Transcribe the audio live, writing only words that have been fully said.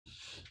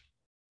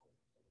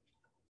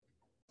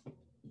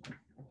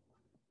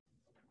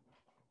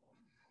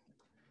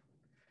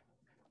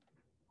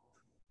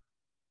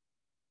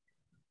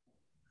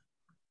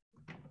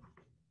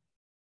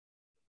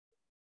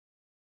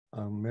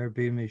Mayor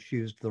Beamish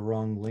used the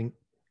wrong link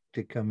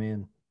to come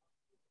in.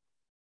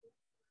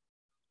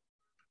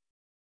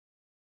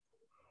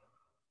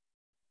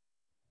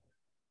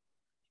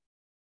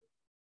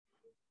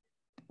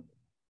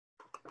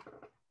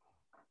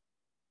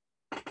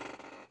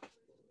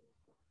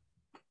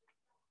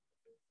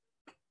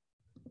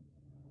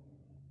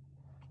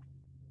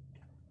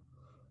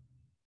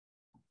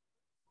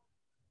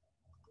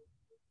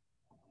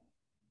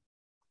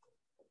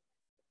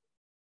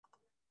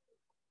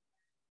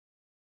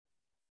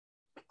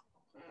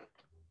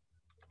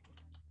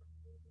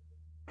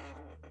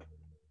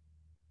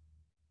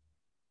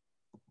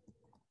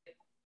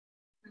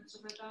 And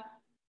stuff like that.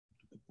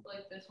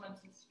 Like this one,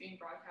 since it's being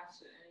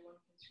broadcasted, anyone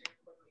can screen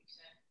record what you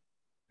say.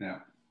 Yeah.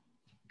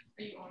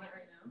 Are you on it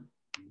right now?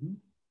 Mm-hmm.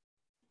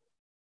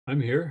 I'm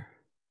here.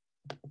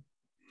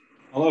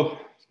 Hello.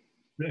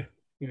 Yeah,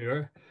 here you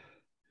are.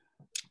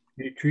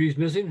 Any trees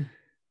missing?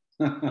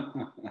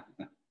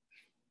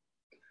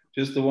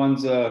 Just the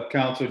ones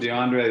Councilor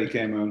DeAndre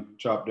came and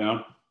chopped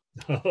down.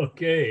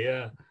 Okay,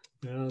 yeah.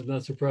 No,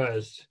 not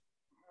surprised.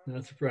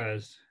 Not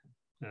surprised.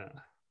 Yeah.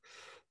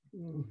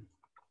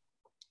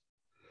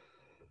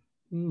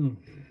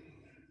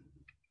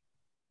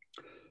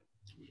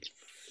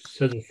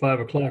 Says it's 5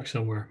 o'clock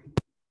somewhere.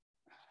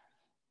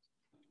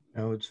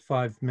 No, it's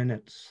 5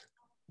 minutes.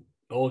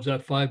 Oh, is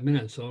that 5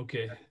 minutes?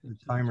 Okay. The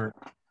timer.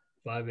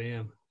 5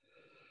 a.m.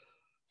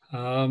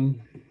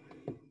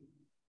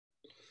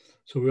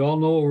 So we all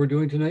know what we're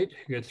doing tonight.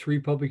 We got 3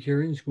 public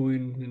hearings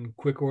going in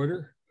quick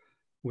order.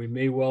 We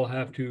may well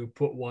have to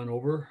put one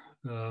over,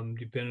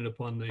 depending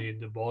upon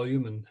the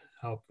volume and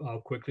how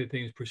quickly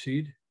things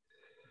proceed.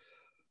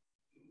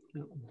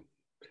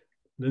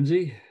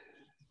 Lindsay?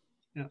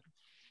 Yeah.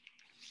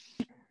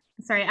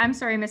 Sorry,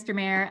 Mr.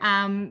 Mayor.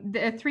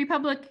 The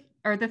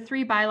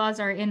 3 bylaws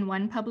are in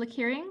one public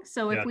hearing.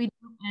 So if we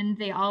don't end,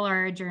 they all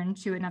are adjourned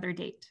to another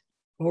date.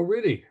 Oh,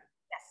 really?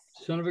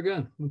 Yes. Son of a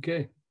gun.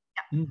 Okay.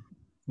 Yeah.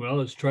 Well,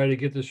 let's try to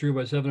get this through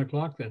by 7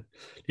 o'clock then.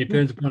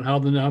 Depends upon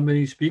how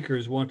many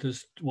speakers want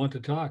to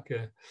talk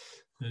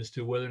as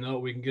to whether or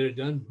not we can get it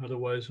done.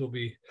 Otherwise,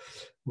 we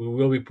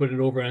will be putting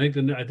it over. I think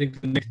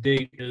the next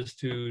date is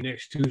to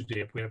next Tuesday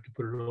if we have to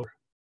put it over.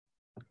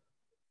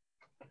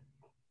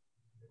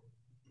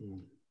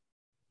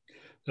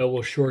 That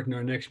will shorten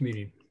our next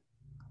meeting.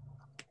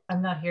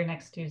 I'm not here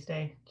next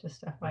Tuesday,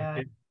 just FYI.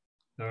 Okay.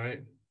 All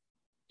right.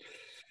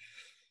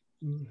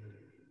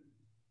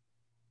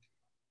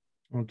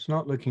 Well, it's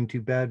not looking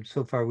too bad.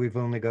 So far, we've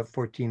only got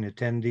 14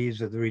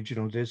 attendees. Of the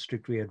regional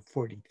district, we had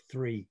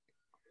 43.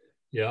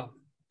 Yeah.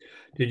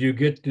 Did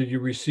you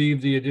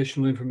receive the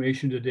additional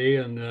information today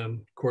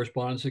on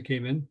correspondence that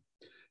came in?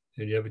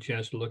 Did you have a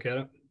chance to look at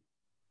it?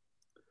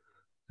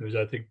 There was,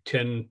 I think,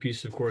 10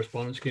 pieces of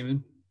correspondence came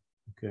in.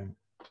 Okay.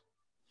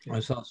 I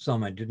saw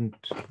some. I didn't.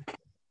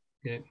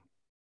 Okay.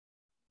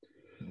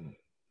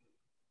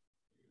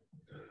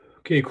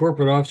 Okay,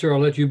 corporate officer, I'll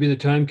let you be the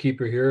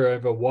timekeeper here. I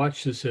have a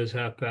watch that says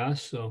 1:30,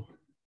 so.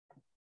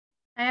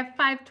 I have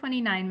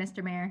 5:29,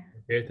 Mr. Mayor.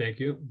 Okay, thank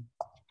you.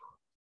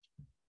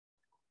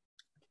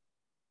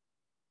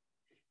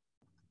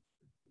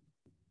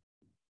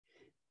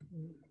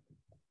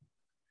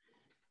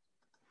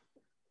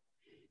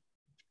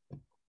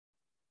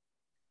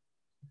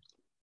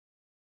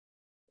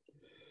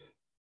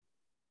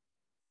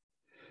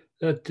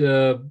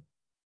 That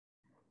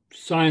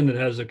sign that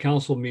has a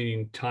council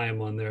meeting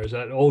time on there, is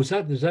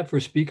that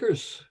for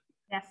speakers?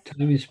 Yes.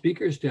 Timing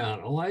speakers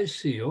down. Oh, I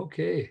see.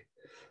 Okay.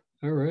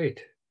 All right.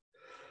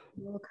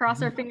 We'll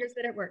cross our fingers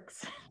that it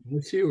works.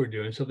 Let's see, we're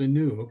doing something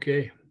new.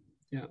 Okay.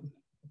 Yeah.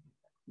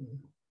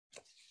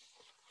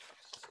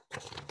 I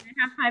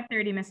have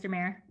 5:30, Mr.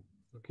 Mayor.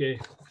 Okay.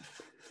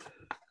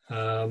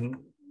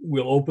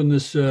 We'll open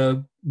this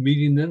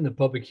meeting then, the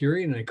public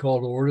hearing, and I call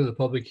to order the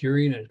public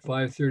hearing at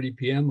 5:30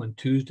 p.m. on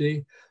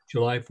Tuesday,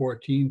 July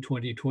 14,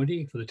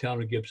 2020 for the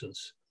town of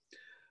Gibsons.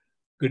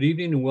 Good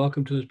evening and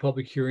welcome to this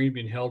public hearing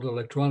being held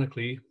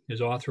electronically as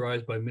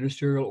authorized by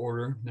Ministerial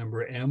Order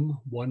number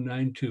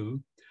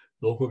M192,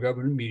 Local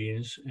Government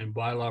Meetings and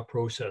Bylaw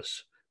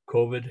Process,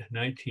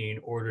 COVID-19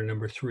 Order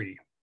number 3.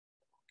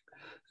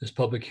 This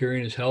public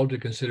hearing is held to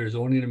consider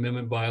zoning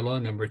amendment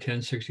bylaw number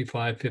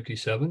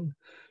 106557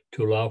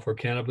 to allow for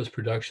cannabis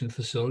production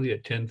facility at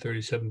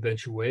 1037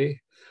 Venture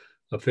Way,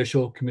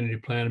 official community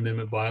plan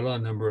amendment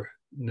bylaw number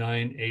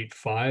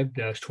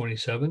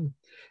 985-27,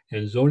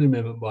 and zoning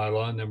amendment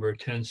bylaw number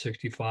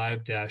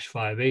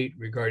 1065-58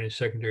 regarding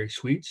secondary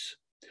suites,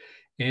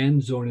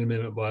 and zoning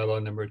amendment bylaw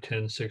number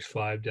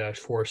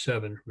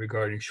 1065-47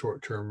 regarding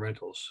short-term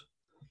rentals.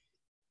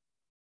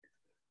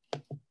 I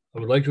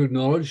would like to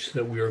acknowledge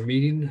that we are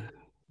meeting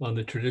on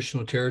the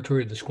traditional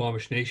territory of the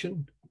Squamish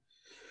Nation.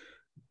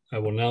 I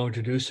will now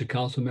introduce the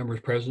council members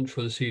present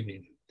for this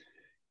evening.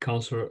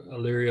 Councillor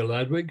Illyria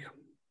Ladwig,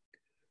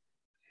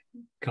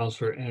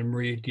 Councillor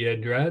Anne-Marie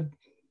D'Andrade,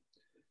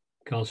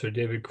 Councillor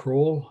David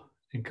Kroll,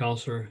 and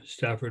Councillor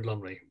Stafford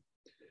Lumley.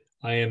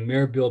 I am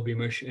Mayor Bill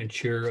Beamish and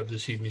chair of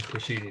this evening's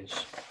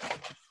proceedings.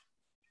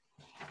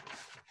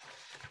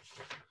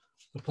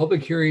 A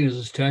public hearing is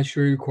a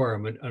statutory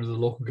requirement under the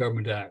Local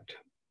Government Act.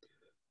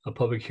 A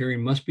public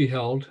hearing must be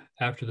held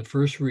after the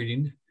first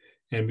reading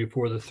and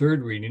before the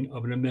third reading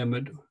of an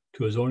amendment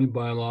to a zoning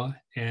bylaw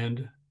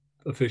and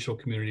official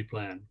community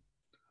plan.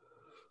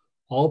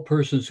 All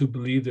persons who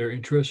believe their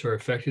interests are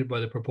affected by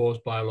the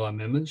proposed bylaw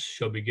amendments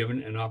shall be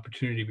given an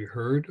opportunity to be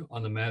heard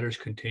on the matters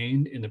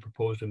contained in the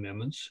proposed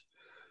amendments,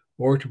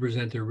 or to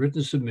present their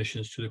written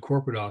submissions to the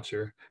corporate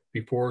officer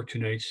before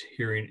tonight's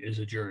hearing is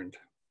adjourned.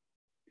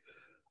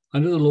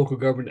 Under the Local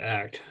Government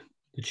Act,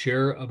 the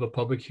chair of a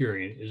public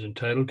hearing is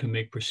entitled to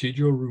make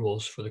procedural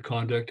rules for the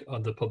conduct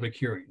of the public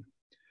hearing.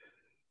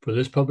 For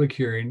this public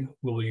hearing,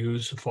 we will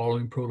use the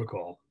following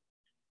protocol.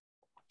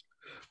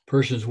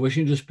 Persons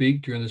wishing to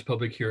speak during this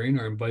public hearing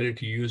are invited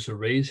to use the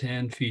raise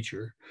hand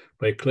feature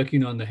by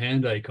clicking on the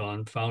hand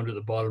icon found at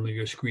the bottom of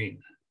your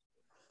screen.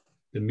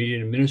 The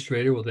meeting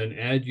administrator will then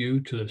add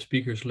you to the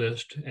speakers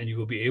list, and you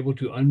will be able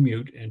to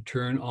unmute and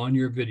turn on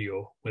your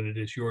video when it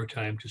is your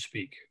time to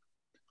speak.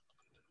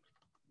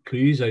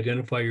 Please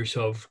identify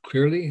yourself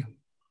clearly,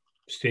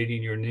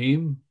 stating your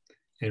name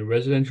and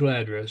residential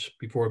address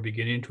before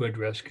beginning to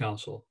address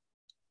council.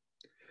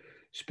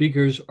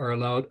 Speakers are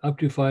allowed up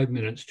to 5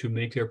 minutes to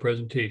make their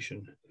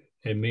presentation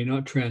and may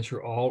not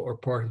transfer all or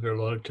part of their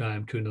allotted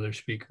time to another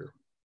speaker.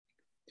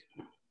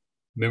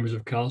 Members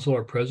of council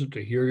are present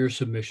to hear your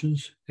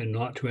submissions and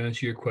not to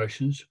answer your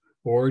questions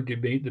or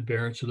debate the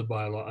merits of the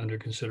bylaw under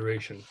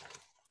consideration.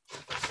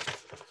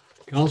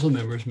 Council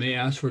members may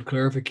ask for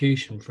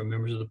clarification from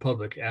members of the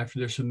public after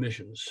their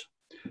submissions,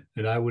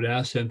 and I would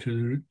ask them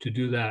to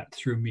do that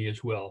through me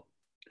as well.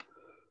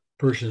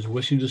 Persons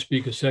wishing to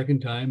speak a second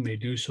time may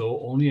do so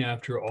only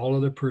after all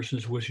other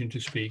persons wishing to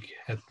speak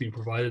have been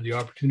provided the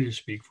opportunity to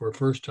speak for a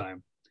first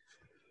time.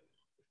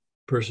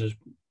 Persons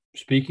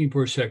speaking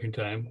for a second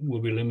time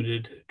will be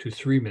limited to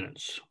 3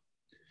 minutes.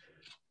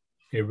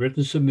 A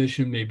written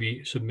submission may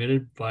be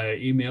submitted via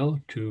email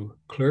to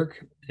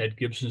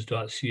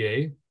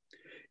clerk@gibsons.ca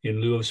in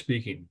lieu of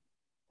speaking,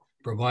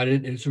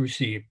 provided it is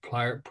received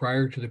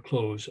prior to the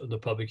close of the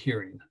public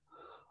hearing.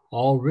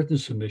 All written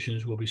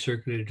submissions will be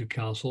circulated to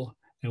council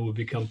and will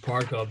become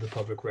part of the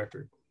public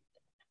record.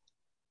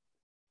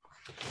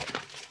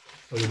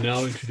 I will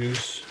now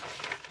introduce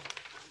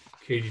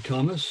Katie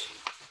Thomas,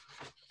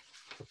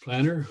 the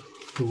planner,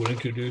 who will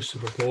introduce the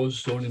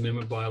proposed zoning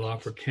amendment bylaw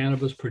for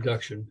cannabis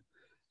production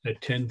at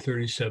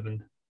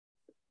 1037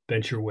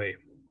 Venture Way.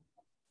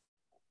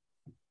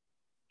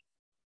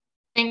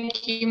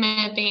 Thank you,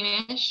 Mayor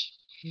Beamish.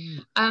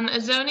 A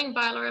zoning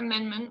bylaw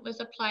amendment was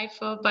applied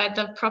for by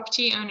the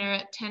property owner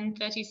at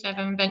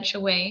 1037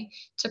 Venture Way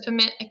to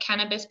permit a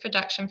cannabis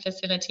production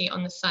facility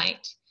on the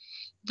site.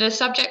 The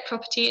subject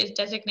property is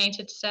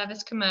designated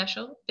Service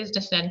Commercial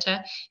Business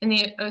Center in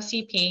the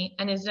OCP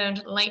and is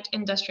zoned Light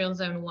Industrial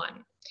Zone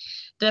 1.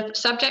 The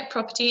subject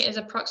property is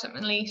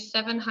approximately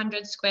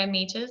 700 square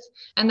meters,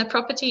 and the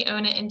property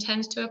owner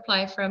intends to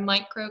apply for a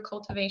micro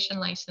cultivation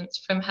license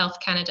from Health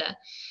Canada,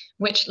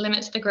 which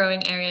limits the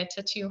growing area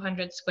to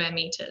 200 square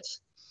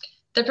meters.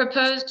 The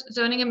proposed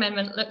zoning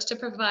amendment looks to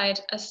provide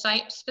a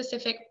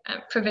site-specific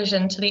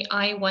provision to the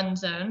I1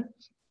 zone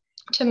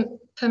to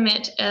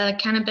permit a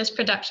cannabis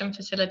production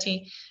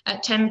facility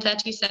at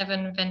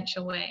 1037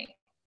 Venture Way.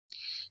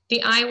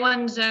 The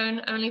I1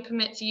 zone only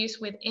permits use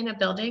within a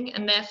building,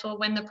 and therefore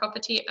when the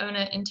property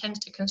owner intends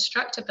to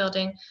construct a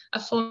building, a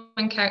form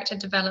and character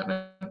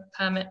development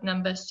permit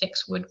number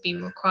 6 would be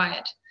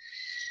required.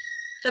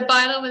 The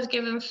bylaw was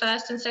given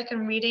first and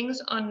second readings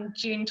on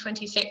June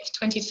 26,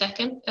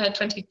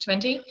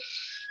 2020.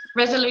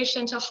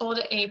 Resolution to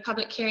hold a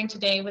public hearing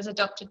today was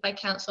adopted by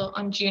council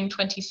on June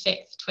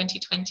 26,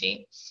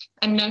 2020.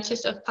 A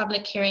notice of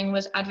public hearing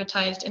was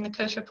advertised in the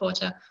Coast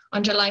Reporter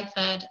on July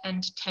 3rd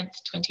and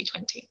 10th,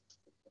 2020.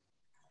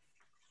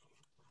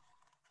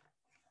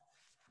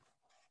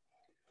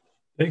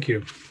 Thank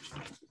you.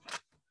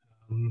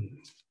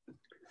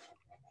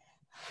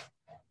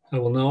 I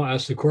will now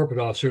ask the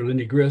corporate officer,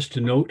 Lindy Grist,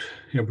 to note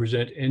and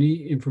present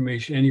any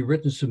information, any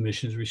written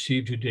submissions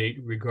received to date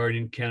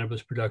regarding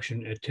cannabis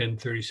production at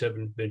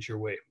 1037 Venture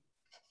Way.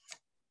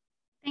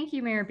 Thank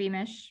you, Mayor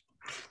Beamish.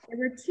 There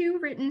were 2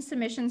 written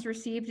submissions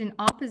received in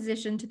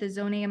opposition to the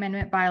zoning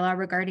amendment bylaw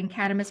regarding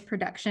cannabis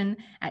production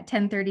at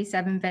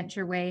 1037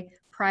 Venture Way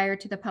prior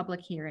to the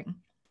public hearing.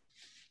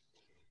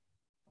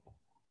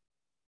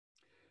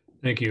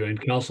 Thank you.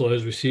 And council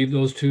has received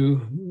those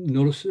 2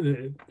 notice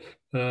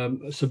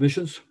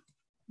submissions?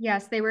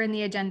 Yes, they were in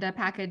the agenda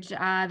package.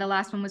 The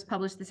last one was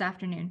published this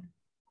afternoon.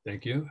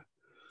 Thank you.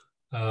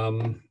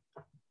 We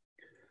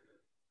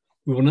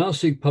will now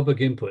seek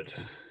public input.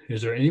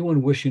 Is there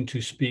anyone wishing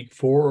to speak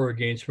for or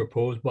against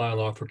proposed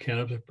bylaw for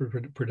cannabis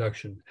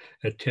production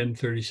at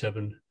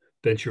 1037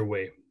 Venture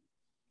Way?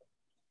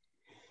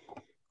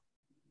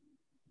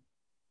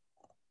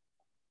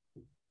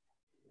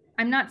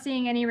 I'm not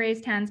seeing any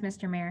raised hands,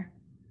 Mr. Mayor.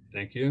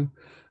 Thank you.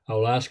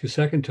 I'll ask a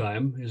second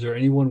time. Is there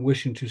anyone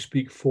wishing to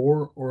speak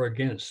for or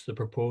against the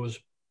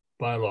proposed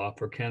bylaw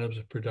for cannabis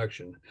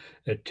production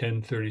at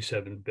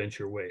 1037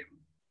 Venture Way?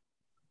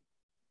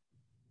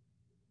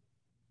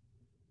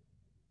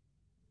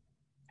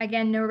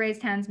 Again, no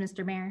raised hands,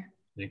 Mr. Mayor.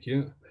 Thank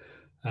you.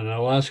 And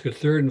I'll ask a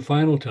third and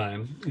final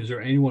time, is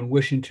there anyone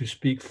wishing to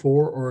speak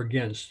for or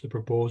against the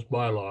proposed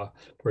bylaw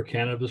for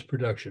cannabis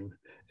production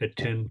at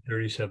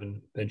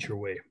 1037 Venture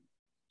Way?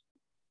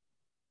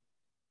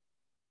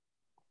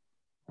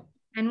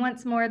 And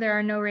once more, there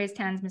are no raised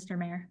hands, Mr.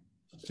 Mayor.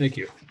 Thank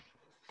you.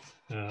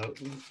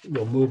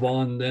 We'll move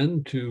on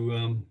then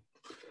to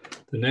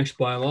the next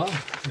bylaw.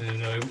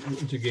 And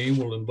once again,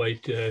 we'll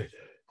invite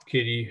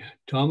Katie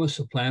Thomas,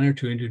 a planner,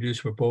 to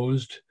introduce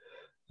proposed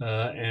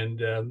and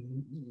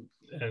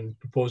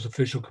proposed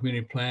official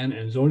community plan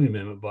and zoning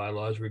amendment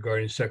bylaws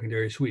regarding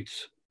secondary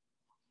suites.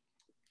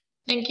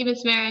 Thank you,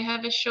 Ms. Mayor. I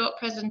have a short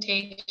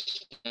presentation.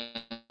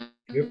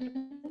 Yep.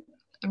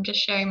 I'm just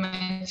sharing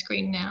my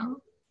screen now.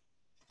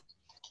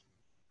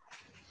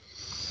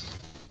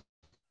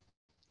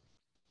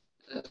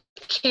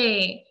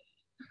 Okay.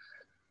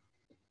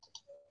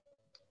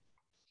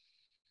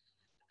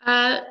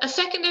 A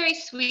secondary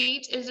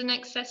suite is an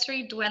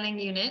accessory dwelling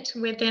unit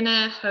within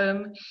a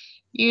home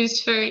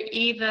used for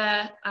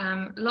either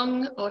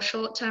long or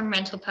short-term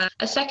rental purpose.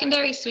 A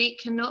secondary suite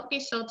cannot be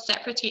sold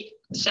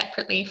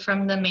separately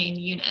from the main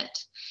unit.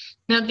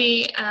 Now,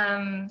 the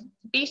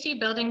BC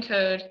Building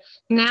Code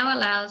now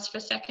allows for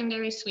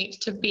secondary suites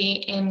to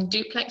be in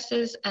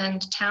duplexes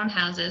and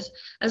townhouses,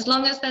 as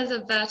long as there's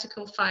a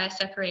vertical fire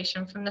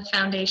separation from the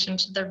foundation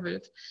to the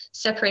roof,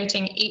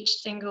 separating each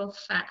single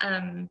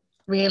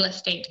real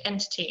estate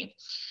entity.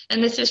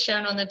 And this is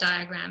shown on the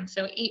diagram.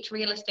 So each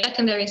real estate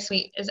secondary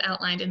suite is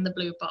outlined in the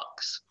blue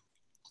box.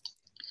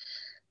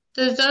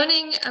 The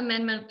zoning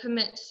amendment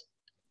permits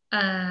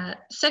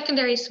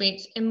secondary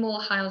suites in more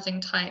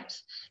housing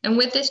types. And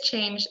with this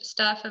change,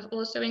 staff have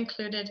also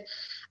included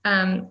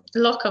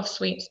lock-off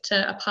suites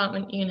to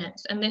apartment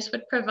units. And this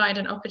would provide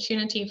an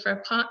opportunity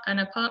for an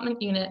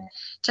apartment unit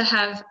to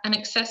have an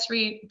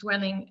accessory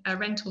dwelling, a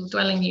rental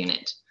dwelling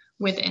unit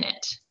within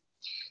it.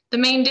 The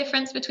main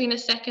difference between a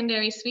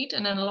secondary suite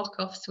and a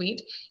lock-off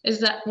suite is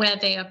that where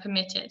they are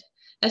permitted.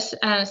 A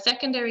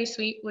secondary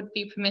suite would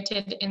be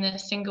permitted in a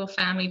single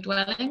family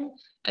dwelling,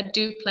 a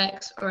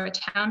duplex or a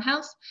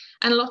townhouse,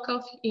 and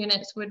lock-off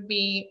units would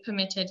be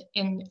permitted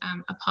in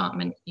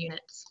apartment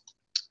units.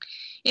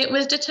 It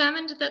was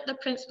determined that the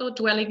principal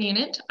dwelling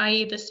unit,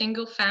 i.e. the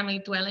single family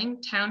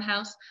dwelling,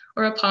 townhouse,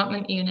 or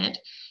apartment unit,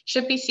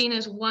 should be seen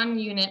as one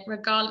unit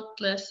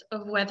regardless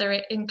of whether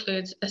it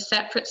includes a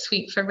separate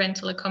suite for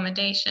rental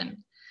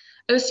accommodation.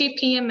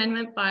 OCP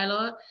Amendment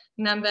Bylaw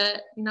number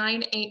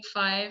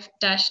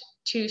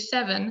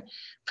 985-27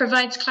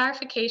 provides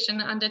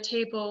clarification under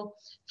Table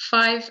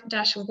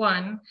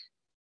 5-1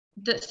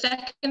 that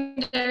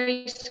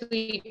secondary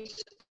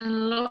suites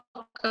and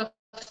lock-off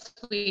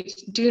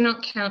suites do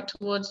not count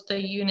towards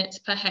the units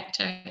per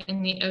hectare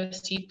in the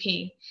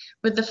OCP,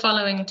 with the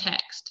following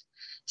text.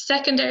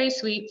 Secondary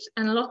suites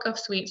and lock-off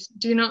suites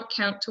do not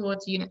count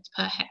towards units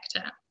per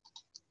hectare.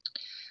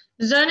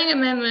 Zoning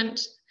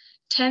Amendment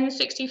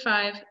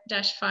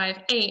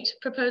 1065-58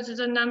 proposes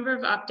a number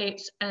of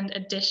updates and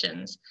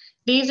additions.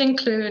 These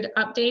include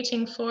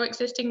updating 4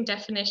 existing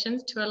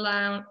definitions to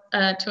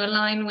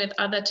align with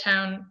other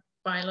town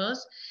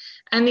bylaws,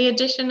 and the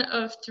addition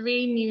of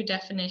 3 new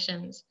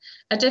definitions.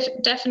 A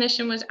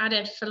definition was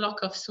added for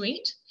lock-off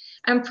suite,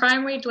 and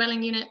primary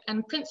dwelling unit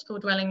and principal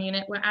dwelling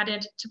unit were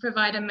added to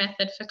provide a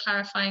method for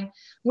clarifying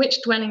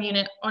which dwelling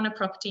unit on a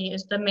property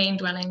is the main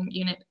dwelling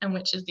unit and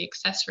which is the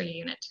accessory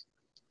unit.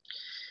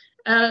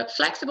 A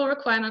flexible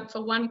requirement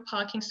for 1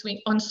 parking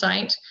suite on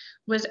site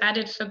was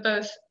added for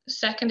both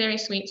secondary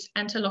suites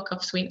and to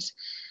lock-off suites.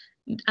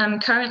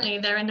 Currently,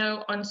 there are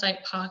no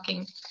on-site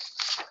parking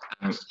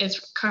is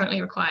currently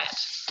required.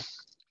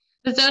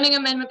 The zoning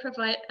amendment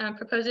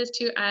proposes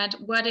to add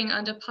wording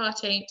under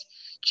Part 8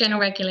 General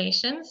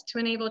Regulations to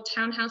enable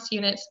townhouse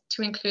units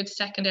to include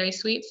secondary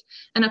suites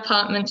and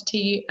apartments to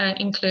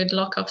include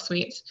lock-off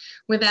suites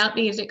without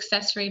these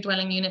accessory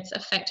dwelling units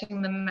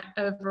affecting the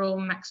overall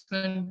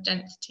maximum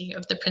density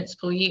of the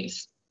principal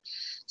use.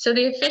 So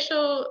the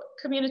official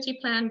community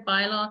plan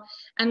bylaw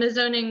and the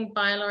zoning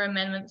bylaw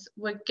amendments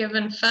were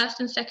given first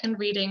and second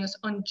readings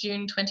on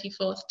June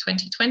 24th,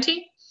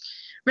 2020.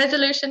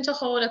 Resolution to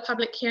hold a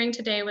public hearing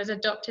today was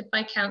adopted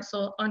by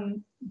Council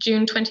on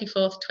June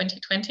 24th,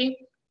 2020,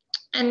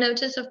 and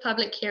notice of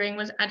public hearing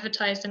was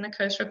advertised in the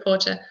Coast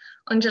Reporter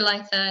on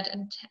July 3rd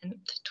and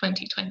 10th,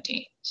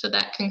 2020. So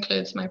that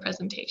concludes my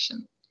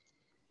presentation.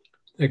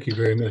 Thank you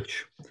very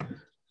much.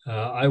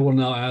 I will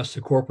now ask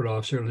the Corporate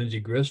Officer, Lindsay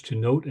Grist, to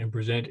note and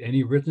present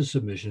any written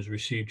submissions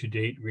received to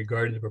date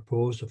regarding the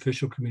proposed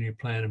official community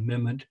plan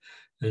amendment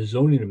and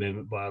zoning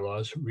amendment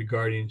bylaws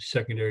regarding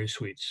secondary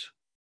suites.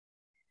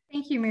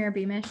 Thank you, Mayor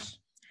Beamish.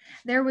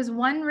 There was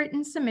 1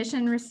 written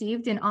submission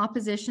received in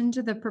opposition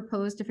to the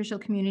proposed official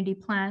community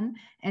plan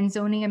and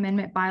zoning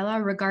amendment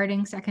bylaw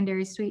regarding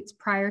secondary suites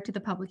prior to the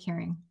public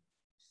hearing.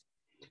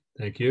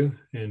 Thank you.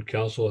 And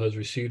Council has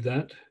received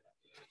that?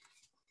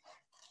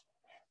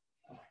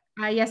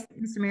 Yes,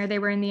 Mr. Mayor, they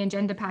were in the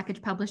agenda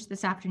package published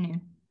this afternoon.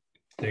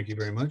 Thank you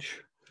very much.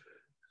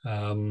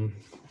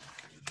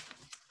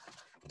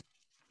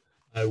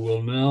 I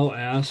will now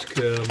ask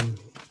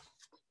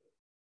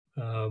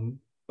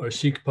or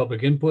seek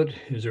public input.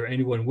 Is there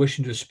anyone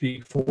wishing to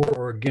speak for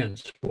or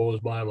against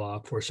proposed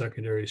bylaw for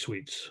secondary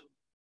suites?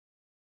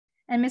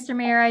 And Mr.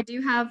 Mayor, I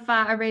do have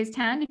a raised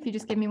hand. If you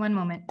just give me one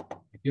moment.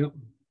 Yep.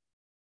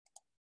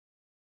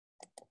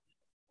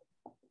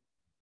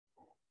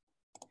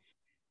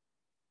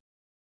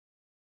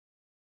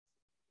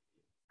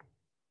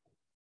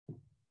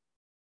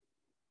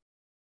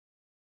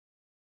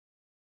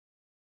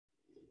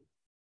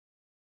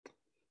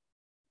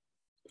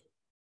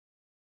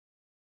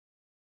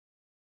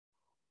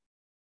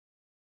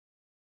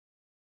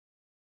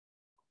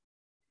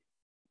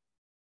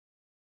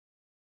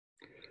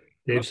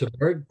 Dave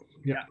Savard?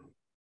 Yeah.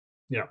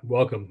 Yeah,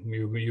 welcome.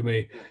 You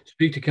may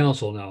speak to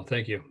council now.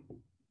 Thank you.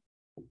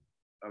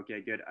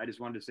 Okay, good. I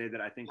just wanted to say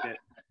that I think that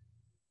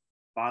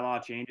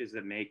bylaw changes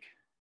that make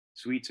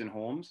suites and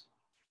homes,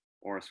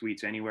 or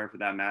suites anywhere for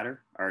that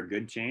matter, are a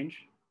good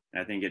change.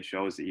 And I think it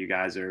shows that you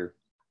guys are,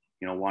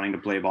 you know, wanting to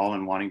play ball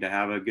and wanting to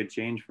have a good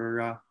change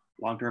for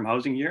long-term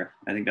housing here.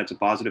 I think that's a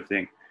positive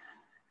thing.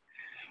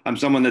 I'm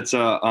someone that's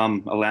a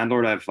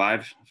landlord. I have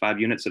five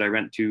units that I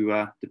rent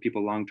to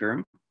people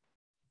long-term.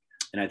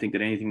 And I think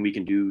that anything we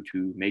can do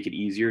to make it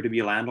easier to be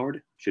a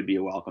landlord should be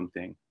a welcome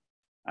thing.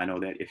 I know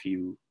that if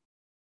you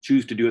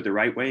choose to do it the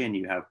right way and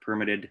you have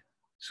permitted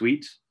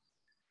suites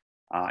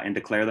and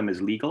declare them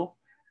as legal,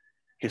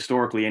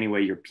 historically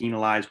anyway, you're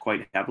penalized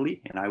quite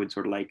heavily. And I would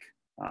sort of like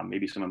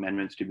maybe some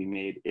amendments to be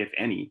made, if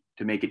any,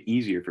 to make it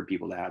easier for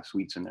people to have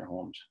suites in their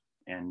homes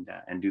and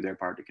do their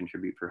part to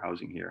contribute for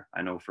housing here.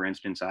 I know, for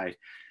instance, I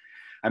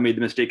made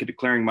the mistake of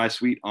declaring my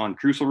suite on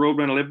Crucial Road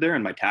when I lived there,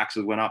 and my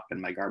taxes went up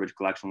and my garbage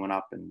collection went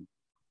up. And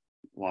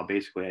well,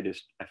 basically,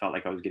 I felt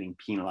like I was getting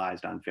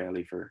penalized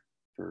unfairly for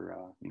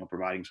you know,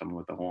 providing someone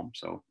with a home.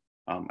 So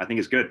I think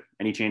it's good.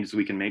 Any changes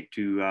we can make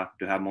to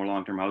have more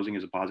long-term housing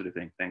is a positive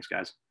thing. Thanks,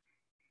 guys.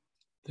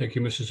 Thank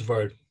you, Mr.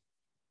 Savard.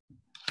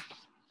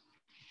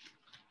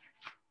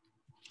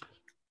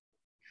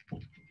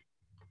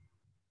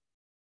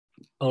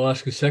 I'll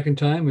ask a second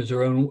time. Is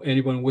there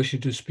anyone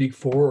wishing to speak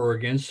for or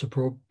against the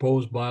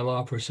proposed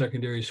bylaw for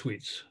secondary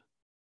suites?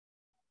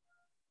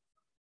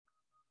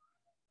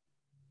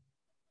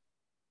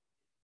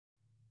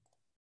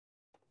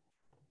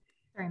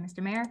 Sorry,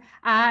 Mr. Mayor.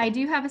 I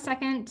do have a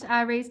second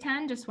raised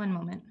hand. Just one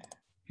moment.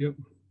 Yep.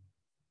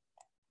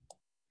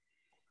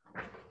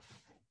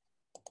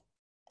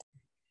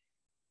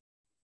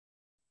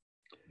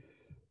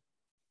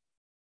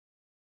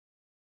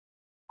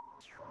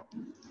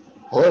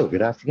 Hello,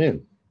 good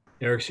afternoon.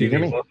 Eric Can you hear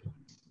Seeley. me?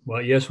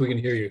 Well, yes, we can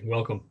hear you.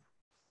 Welcome.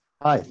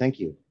 Hi, thank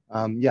you.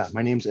 Yeah,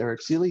 my name's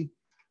Eric Seeley.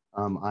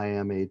 I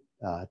am a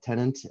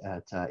tenant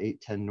at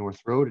 810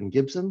 North Road in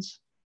Gibsons.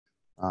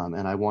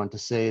 And I want to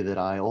say that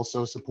I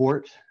also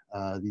support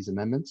these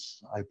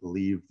amendments. I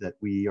believe that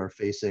we are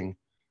facing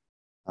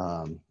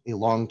a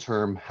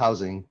long-term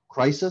housing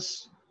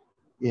crisis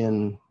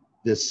in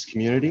this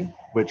community,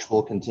 which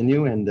will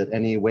continue, and that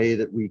any way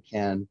that we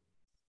can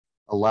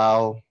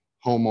allow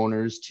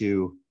homeowners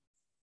to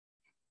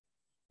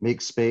make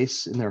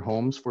space in their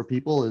homes for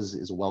people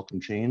is a welcome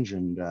change.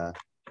 And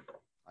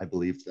I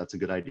believe that's a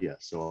good idea.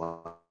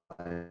 So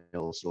I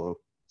also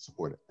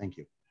support it. Thank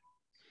you.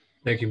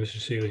 Thank you, Mr.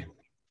 Seeley.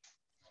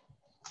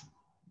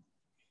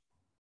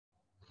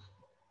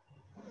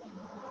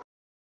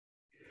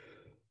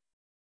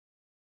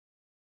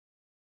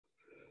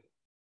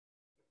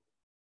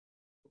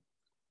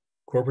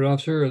 Corporate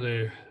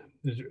officer,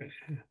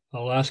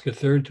 I'll ask a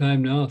third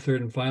time now, a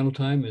third and final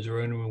time. Is there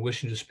anyone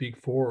wishing to speak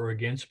for or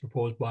against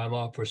proposed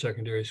bylaw for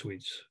secondary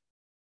suites?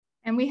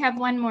 And we have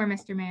one more,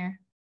 Mr. Mayor.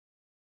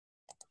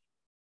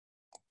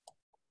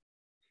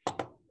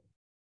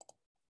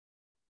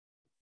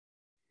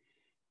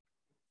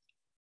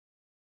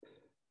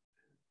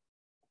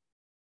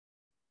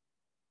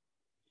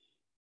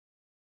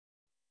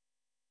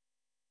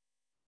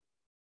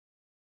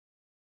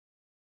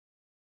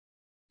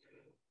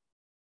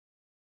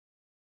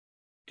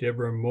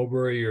 Deborah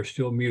Mowbray, you're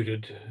still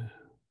muted.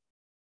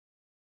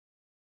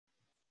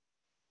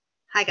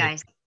 Hi,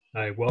 guys.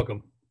 Hi,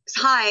 welcome.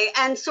 Hi,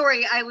 and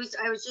sorry, I was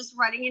just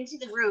running into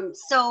the room.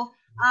 So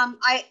I'm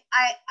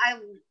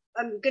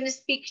going to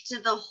speak to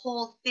the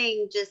whole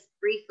thing just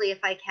briefly if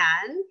I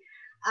can.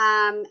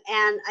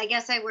 And I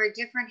guess I wear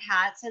different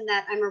hats in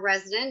that I'm a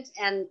resident,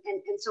 and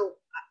so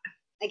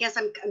I guess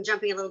I'm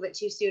jumping a little bit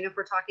too soon if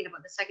we're talking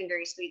about the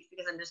secondary suites,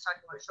 because I'm just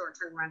talking about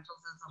short-term rentals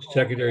as a whole.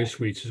 Secondary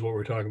suites is what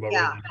we're talking about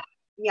right now.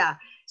 Yeah.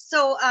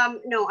 So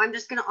no, I'm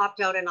just going to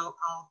opt out and I'll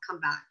come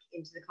back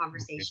into the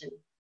conversation.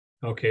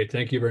 Okay,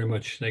 thank you very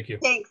much. Thank you.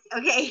 Thanks.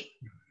 Okay.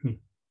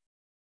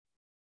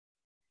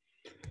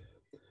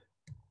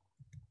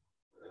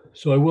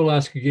 So I will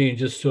ask again,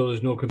 just so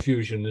there's no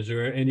confusion, is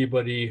there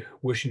anybody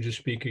wishing to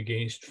speak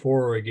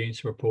for or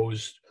against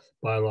proposed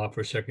bylaw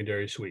for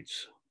secondary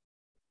suites?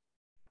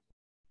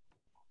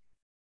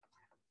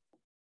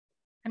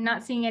 I'm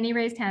not seeing any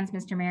raised hands,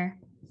 Mr. Mayor.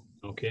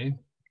 Okay.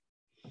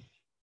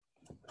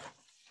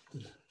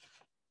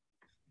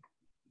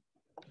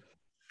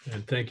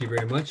 And thank you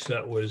very much.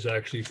 That was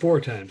actually 4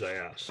 times I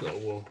asked.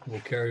 So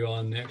we'll carry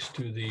on next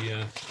to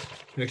the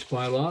next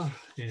bylaw.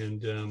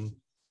 And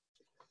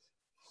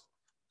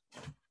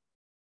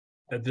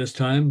at this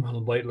time, I'll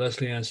invite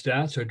Leslie Ann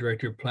Stats, our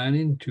Director of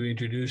Planning, to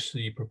introduce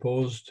the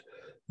proposed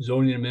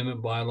zoning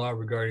amendment bylaw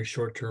regarding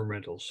short-term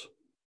rentals.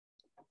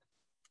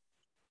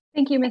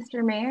 Thank you,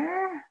 Mr.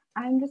 Mayor.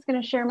 I'm just going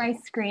to share my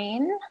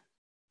screen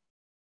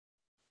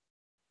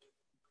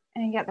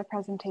and get the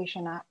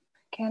presentation up.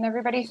 Can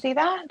everybody see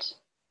that?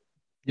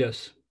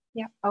 Yes.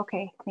 Yeah,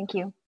 okay, thank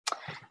you.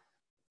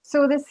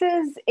 So this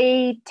is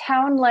a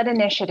town-led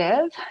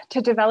initiative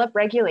to develop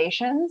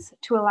regulations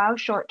to allow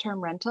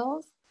short-term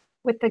rentals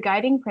with the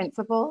guiding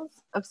principles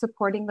of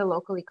supporting the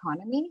local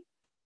economy,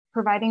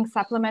 providing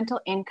supplemental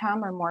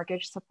income or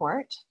mortgage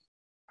support,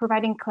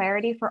 providing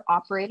clarity for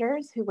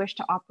operators who wish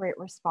to operate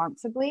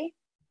responsibly,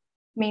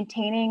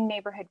 maintaining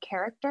neighborhood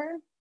character,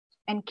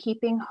 and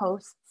keeping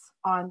hosts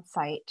on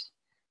site.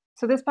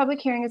 So this public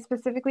hearing is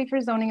specifically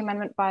for zoning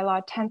amendment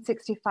bylaw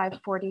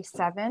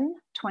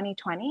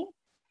 1065-47/2020.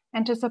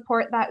 And to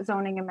support that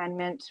zoning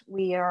amendment,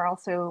 I'll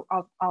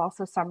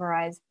also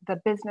summarize the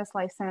business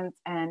license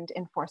and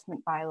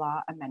enforcement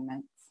bylaw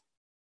amendments.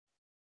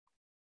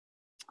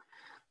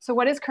 So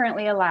what is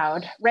currently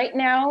allowed? Right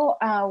now,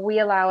 we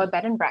allow a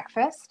bed and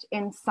breakfast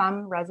in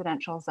some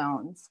residential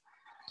zones.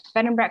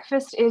 Bed and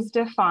breakfast is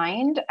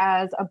defined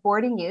as a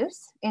boarding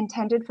use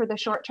intended for the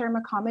short-term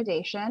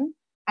accommodation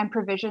and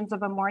provisions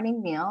of a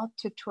morning meal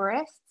to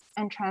tourists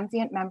and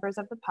transient members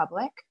of the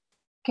public,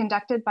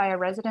 conducted by a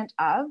resident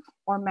of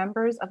or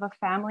members of a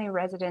family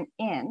resident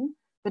in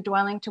the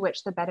dwelling to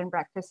which the bed and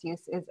breakfast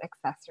use is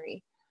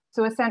accessory.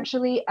 So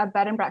essentially, a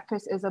bed and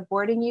breakfast is a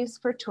boarding use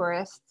for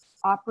tourists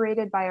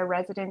operated by a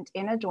resident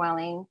in a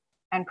dwelling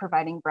and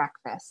providing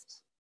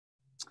breakfast.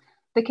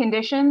 The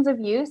conditions of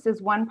use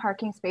is 1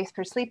 parking space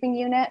per sleeping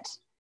unit.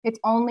 It's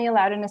only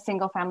allowed in a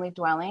single family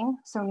dwelling,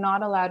 so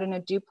not allowed in a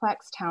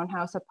duplex,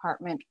 townhouse,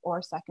 apartment,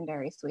 or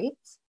secondary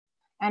suites.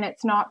 And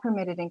it's not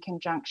permitted in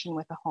conjunction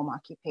with a home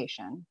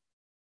occupation.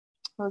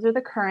 Those are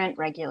the current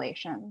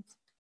regulations.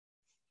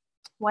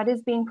 What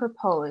is being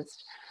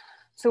proposed?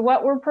 So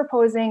what we're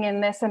proposing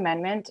in this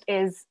amendment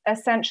is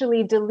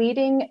essentially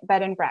deleting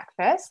bed and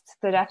breakfast,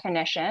 the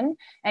definition,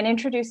 and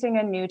introducing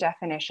a new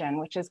definition,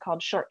 which is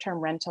called short-term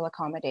rental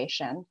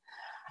accommodation.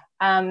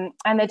 And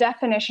the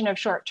definition of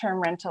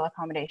short-term rental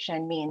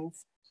accommodation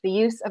means the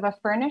use of a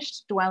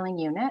furnished dwelling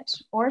unit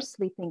or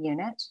sleeping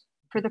unit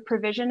for the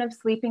provision of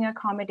sleeping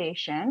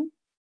accommodation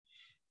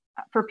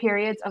for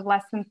periods of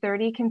less than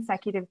 30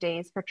 consecutive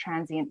days for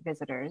transient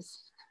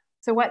visitors.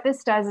 So what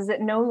this does is it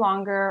no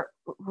longer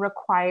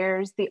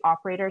requires the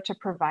operator to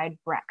provide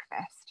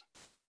breakfast.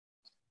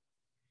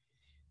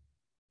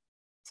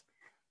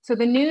 So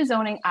the new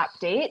zoning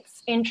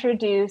updates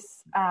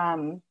introduce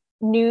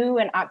new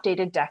and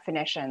updated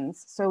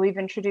definitions. So we've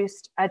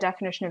introduced a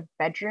definition of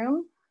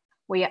bedroom.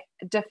 We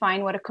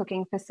define what a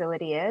cooking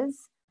facility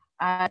is.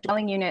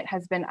 Dwelling unit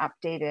has been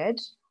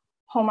updated.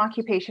 Home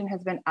occupation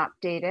has been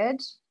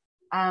updated.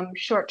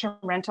 Short-term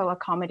rental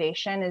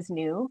accommodation is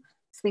new.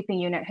 Sleeping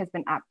unit has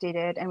been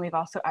updated, and we've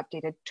also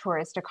updated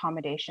tourist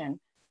accommodation.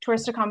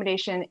 Tourist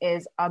accommodation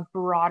is a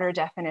broader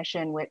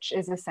definition, which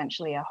is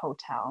essentially a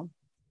hotel.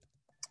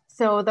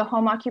 So the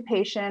home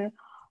occupation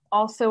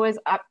also is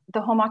up, the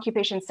home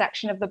occupation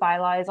section of the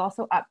bylaw is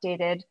also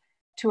updated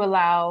to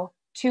allow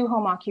 2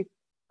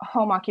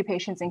 home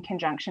occupations in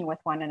conjunction with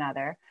one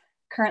another.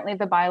 Currently,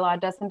 the bylaw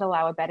doesn't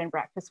allow a bed and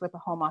breakfast with a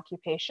home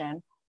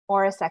occupation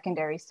or a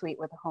secondary suite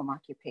with a home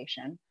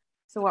occupation.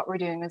 So what we're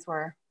doing is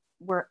we're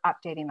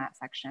updating that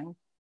section.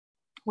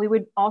 We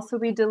would also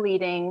be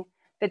deleting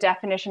the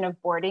definition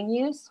of boarding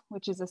use,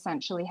 which is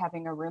essentially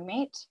having a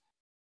roommate,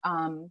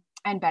 and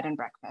bed and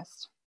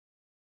breakfast.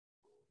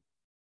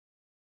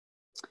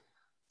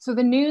 So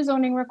the new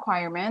zoning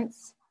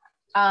requirements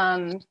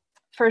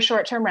for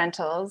short-term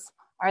rentals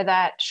are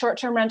that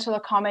short-term rental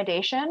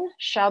accommodation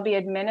shall be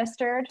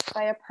administered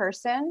by a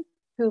person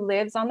who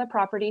lives on the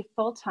property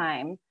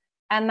full-time,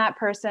 and that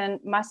person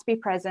must be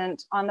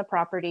present on the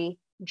property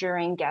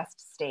during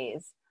guest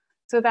stays.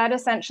 So that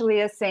essentially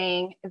is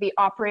saying the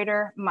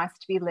operator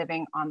must be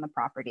living on the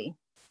property.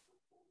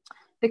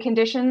 The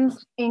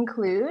conditions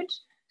include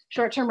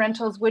short-term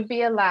rentals would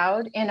be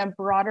allowed in a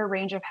broader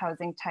range of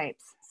housing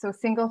types. So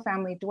single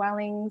family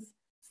dwellings,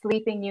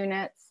 sleeping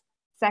units,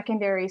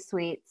 secondary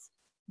suites,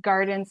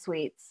 garden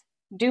suites,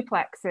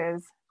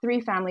 duplexes,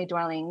 3-family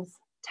dwellings,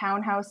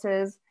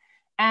 townhouses,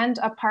 and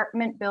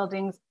apartment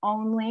buildings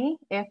only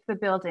if the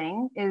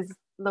building is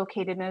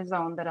located in a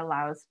zone that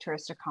allows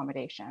tourist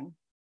accommodation.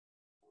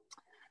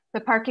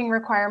 The parking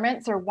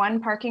requirements are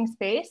 1 parking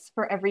space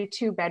for every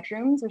 2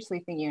 bedrooms or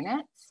sleeping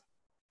units.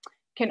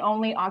 Can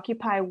only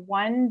occupy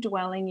 1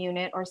 dwelling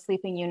unit or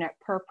sleeping unit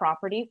per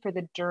property for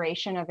the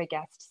duration of a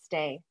guest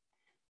stay.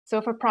 So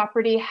if a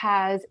property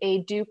has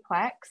a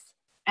duplex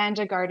and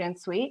a garden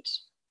suite,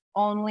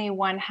 only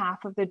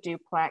 1/2 of the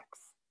duplex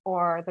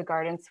or the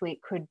garden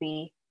suite could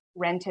be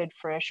rented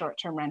for a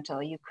short-term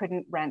rental. You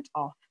couldn't rent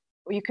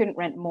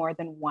more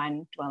than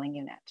 1 dwelling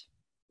unit.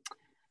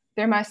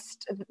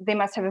 They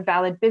must have a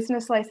valid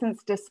business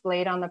license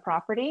displayed on the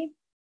property.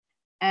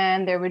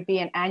 And there would be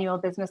an annual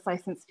business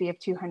license fee of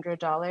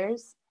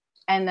 $200.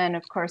 And then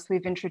of course,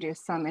 we've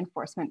introduced some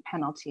enforcement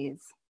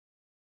penalties.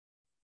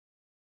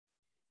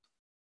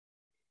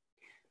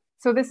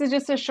 So this is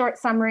just a short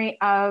summary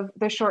of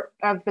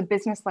the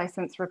business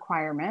license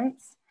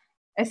requirements.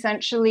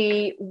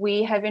 Essentially,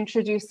 we have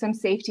introduced some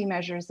safety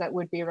measures that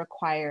would be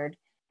required.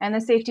 And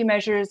the safety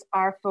measures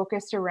are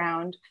focused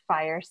around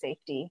fire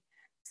safety.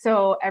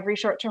 So every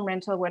short-term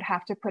rental would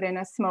have to put in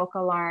a smoke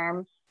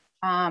alarm,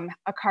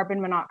 a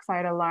carbon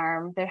monoxide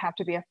alarm. There'd have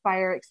to be a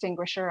fire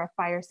extinguisher, a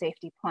fire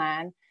safety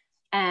plan,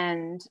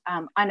 and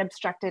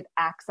unobstructed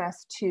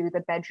access to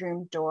the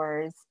bedroom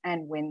doors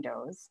and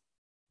windows.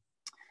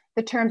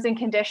 The terms and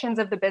conditions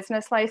of the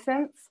business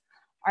license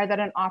are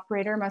that an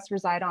operator must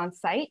reside on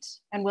site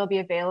and will be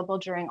available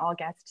during all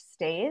guest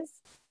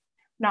stays.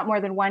 Not more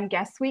than one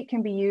guest suite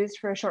can be used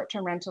for a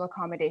short-term rental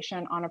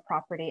accommodation on a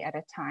property at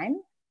a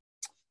time.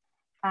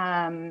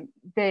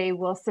 They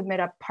will submit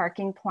a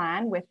parking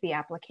plan with the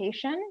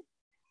application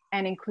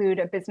and include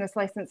a business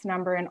license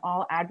number in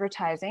all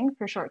advertising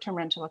for short-term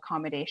rental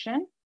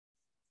accommodation.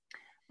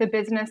 The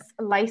business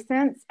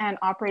license and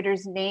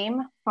operator's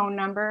name, phone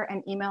number,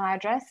 and email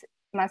address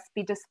must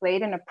be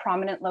displayed in a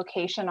prominent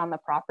location on the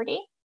property.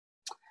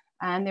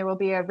 And there will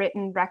be a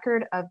written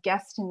record of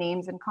guest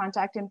names and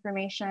contact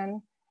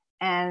information,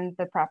 and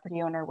the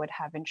property owner would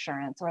have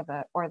insurance, or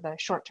the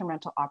short-term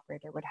rental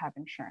operator would have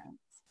insurance.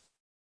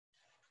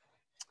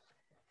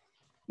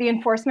 The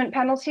enforcement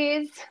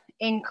penalties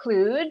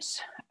include,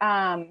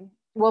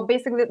 well,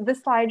 basically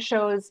this slide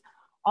shows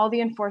all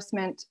the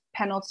enforcement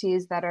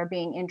penalties that are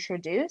being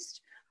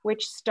introduced,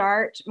 which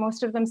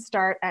most of them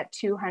start at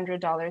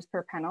 $200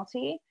 per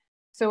penalty.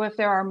 So if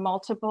there are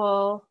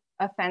multiple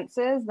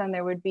offenses, then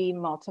there would be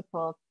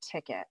multiple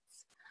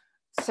tickets.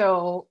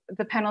 So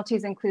the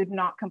penalties include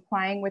not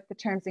complying with the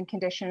terms and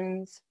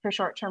conditions for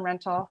short-term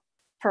rental,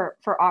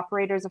 for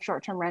operators of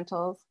short-term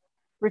rentals,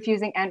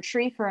 refusing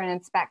entry for an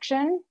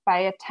inspection by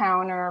a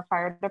town or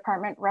fire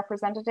department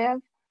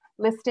representative,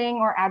 listing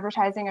or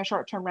advertising a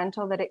short-term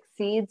rental that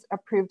exceeds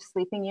approved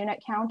sleeping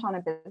unit count on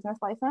a business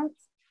license,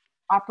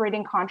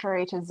 operating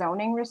contrary to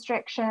zoning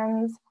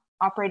restrictions,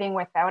 operating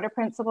without a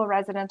principal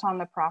resident on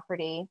the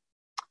property,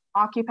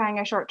 occupying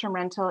a short-term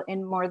rental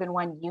in more than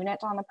one unit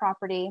on the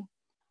property,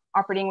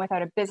 operating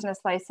without a business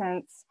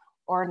license,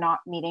 or not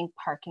meeting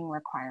parking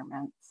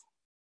requirements.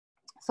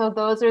 So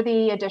those are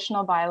the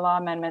additional bylaw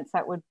amendments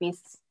that would be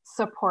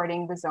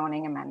supporting the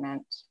zoning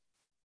amendment.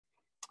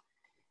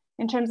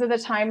 In terms of the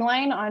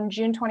timeline, on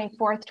June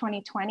 24th,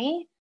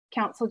 2020,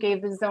 Council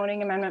gave the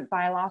zoning amendment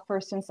bylaw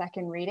first and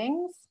second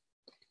readings.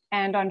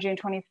 And on June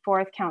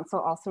 24th, Council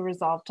also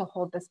resolved to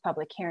hold this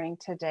public hearing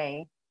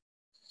today.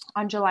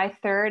 On July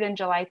 3rd and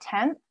July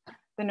 10th,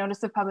 the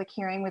notice of public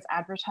hearing was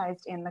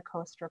advertised in the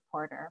Coast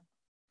Reporter.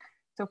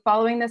 So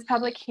following this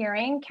public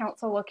hearing,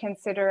 Council will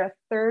consider a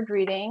third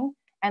reading,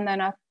 and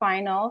then a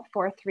final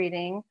fourth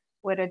reading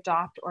would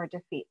adopt or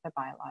defeat the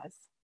bylaws.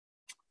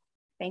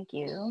 Thank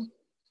you.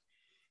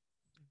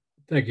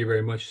 Thank you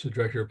very much, the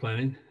Director of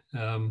Planning.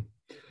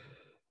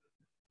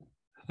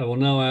 I will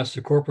now ask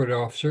the Corporate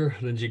Officer,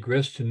 Lindsay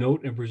Grist, to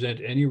note and present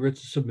any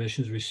written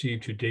submissions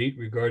received to date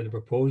regarding the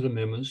proposed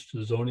amendments to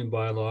the zoning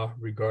bylaw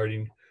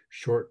regarding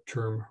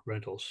short-term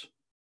rentals.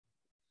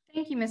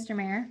 Thank you, Mr.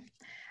 Mayor.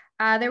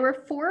 There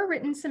were 4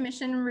 written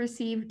submissions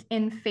received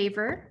in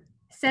favor,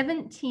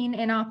 17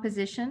 in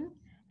opposition,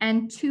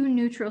 and 2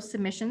 neutral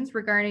submissions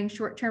regarding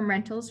short-term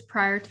rentals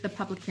prior to the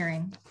public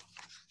hearing.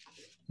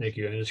 Thank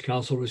you. And has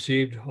Council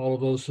received all of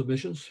those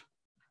submissions?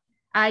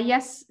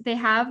 Yes, they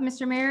have,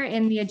 Mr. Mayor,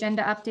 in the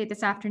agenda update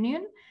this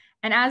afternoon.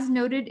 And as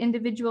noted,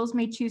 individuals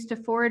may choose to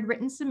forward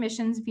written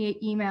submissions via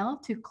email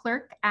to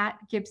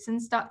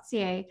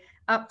clerk@gibsons.ca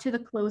up to the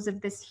close of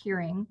this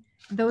hearing.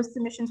 Those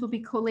submissions will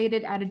be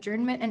collated at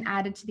adjournment and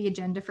added to the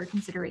agenda for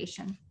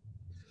consideration.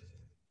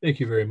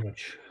 Thank you very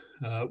much.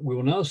 We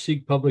will now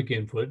seek public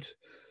input.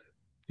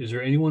 Is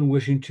there anyone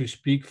wishing to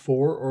speak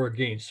for or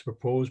against the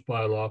proposed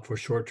bylaw for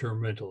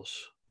short-term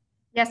rentals?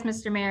 Yes,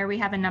 Mr. Mayor, we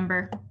have a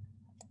number.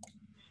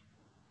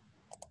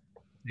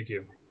 Thank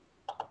you.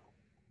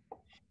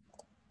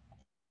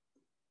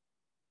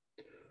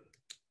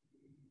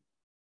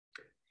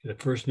 The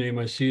first name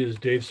I see is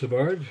Dave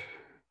Savard.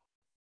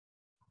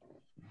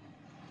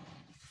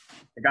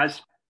 Hey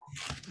guys.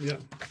 Yeah.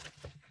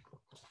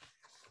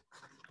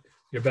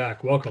 You're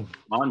back. Welcome.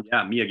 On,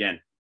 yeah, me again.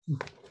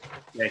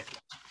 Okay.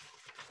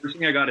 First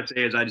thing I got to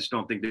say is I just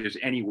don't think there's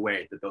any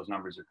way that those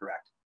numbers are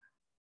correct.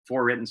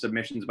 4 written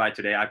submissions by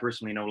today. I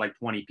personally know like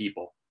 20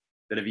 people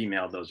that have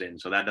emailed those in,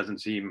 so that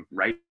doesn't seem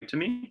right to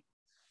me.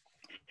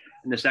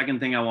 And the second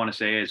thing I want to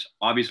say is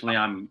obviously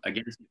I'm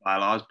against the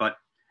bylaws, but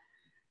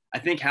I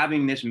think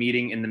having this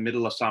meeting in the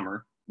middle of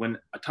summer when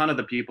a ton of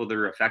the people that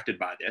are affected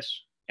by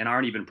this and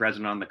aren't even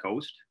present on the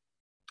coast,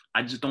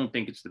 I just don't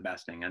think it's the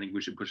best thing. I think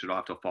we should push it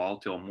off till fall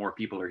till more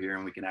people are here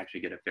and we can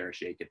actually get a fair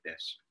shake at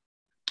this.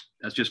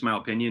 That's just my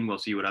opinion. We'll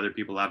see what other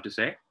people have to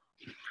say.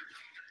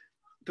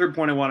 Third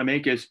point I want to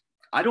make is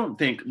I don't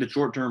think the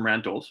short-term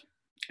rentals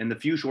and the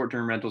few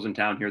short-term rentals in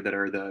town here that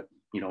are the,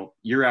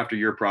 year after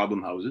year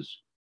problem houses,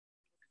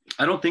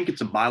 I don't think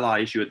it's a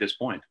bylaw issue at this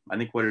point. I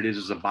think what it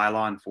is a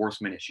bylaw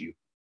enforcement issue.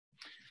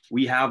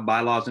 We have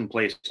bylaws in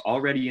place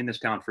already in this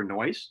town for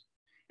noise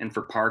and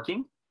for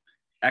parking,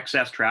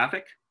 excess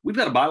traffic. We've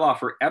got a bylaw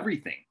for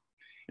everything.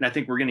 And I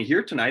think we're going to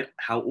hear tonight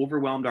how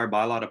overwhelmed our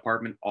bylaw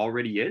department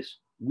already is.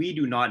 We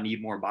do not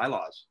need more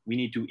bylaws. We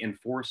need to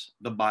enforce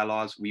the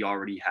bylaws we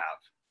already have.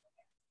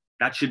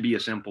 That should be a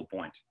simple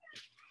point.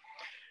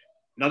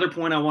 Another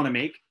point I want to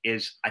make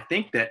is I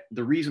think that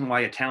the reason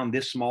why a town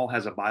this small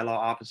has a bylaw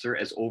officer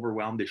as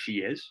overwhelmed as she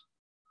is,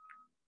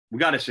 we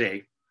got to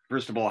say,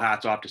 first of all,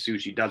 hats off to Sue.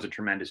 She does a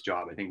tremendous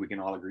job. I think we can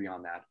all agree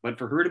on that. But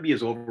for her to be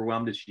as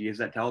overwhelmed as she is,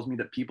 that tells me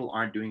that people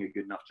aren't doing a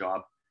good enough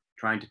job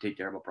trying to take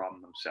care of a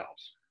problem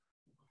themselves.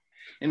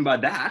 And by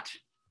that,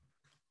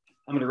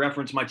 I'm going to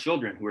reference my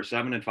children who are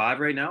 7 and 5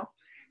 right now.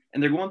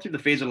 And they're going through the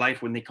phase of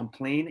life when they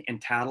complain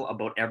and tattle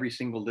about every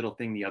single little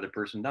thing the other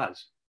person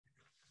does.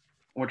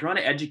 And we're trying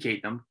to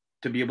educate them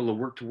to be able to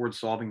work towards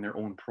solving their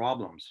own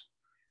problems.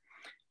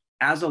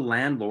 As a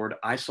landlord,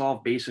 I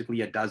solve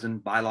basically a dozen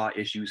bylaw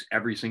issues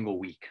every single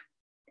week.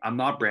 I'm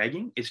not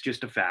bragging, it's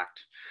just a fact.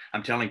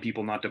 I'm telling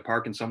people not to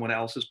park in someone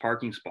else's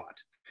parking spot.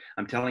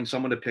 I'm telling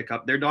someone to pick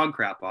up their dog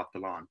crap off the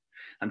lawn.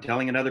 I'm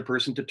telling another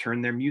person to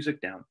turn their music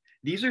down.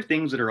 These are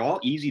things that are all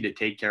easy to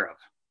take care of.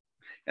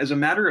 As a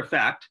matter of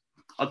fact,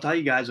 I'll tell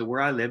you guys that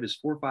where I live is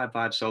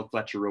 455 South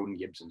Fletcher Road in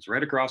Gibsons,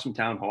 right across from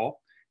Town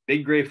Hall,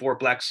 big gray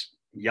fourplex,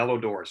 yellow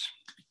doors.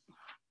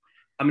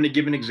 I'm going to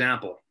give an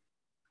example.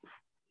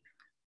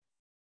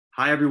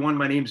 Hi, everyone.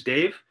 My name's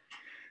Dave.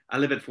 I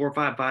live at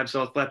 455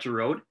 South Fletcher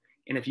Road.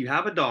 And if you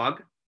have a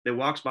dog that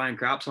walks by and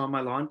craps on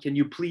my lawn, can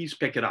you please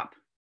pick it up?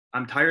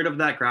 I'm tired of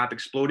that crap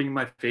exploding in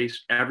my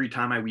face every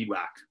time I weed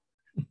whack.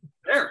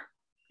 There.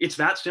 It's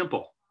that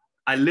simple.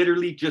 I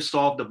literally just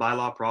solved the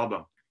bylaw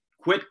problem.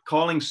 Quit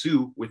calling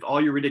Sue with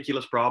all your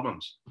ridiculous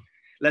problems.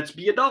 Let's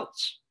be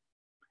adults.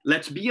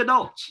 Let's be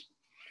adults.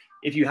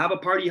 If you have a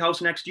party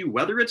house next to you,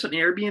 whether it's an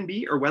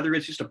Airbnb or whether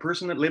it's just a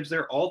person that lives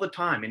there all the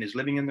time and is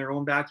living in their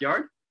own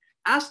backyard,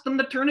 ask them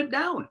to turn it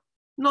down.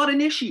 Not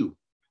an issue.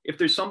 If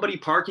there's somebody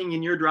parking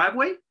in your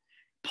driveway,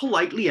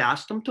 politely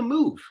ask them to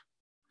move.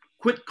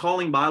 Quit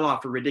calling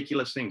bylaw for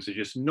ridiculous things. There's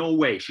just no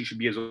way she should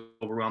be as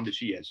overwhelmed as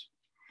she is.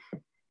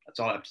 That's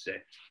all I have to say.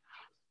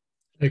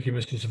 Thank you,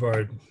 Mr.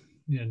 Savard.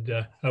 And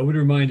I would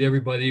remind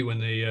everybody when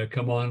they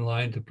come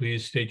online to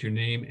please state your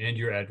name and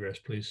your address,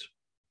 please.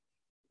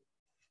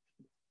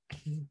 I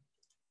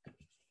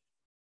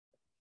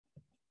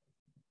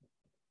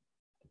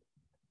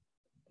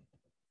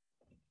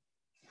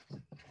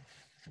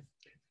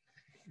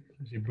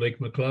see Blake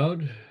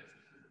McLeod.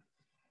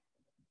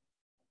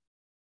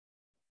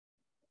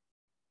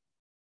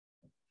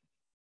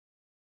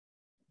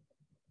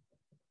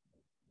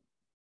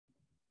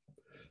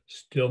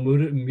 Still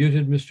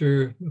muted,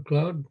 Mr.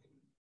 McLeod?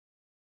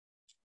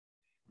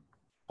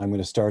 I'm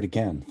going to start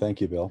again. Thank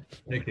you, Bill.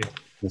 Thank you.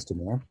 Mr.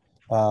 Mayor.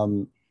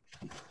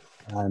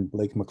 I'm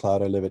Blake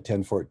McLeod. I live at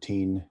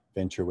 1014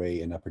 Venture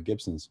Way in Upper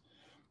Gibsons.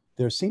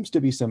 There seems to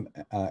be some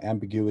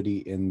ambiguity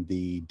in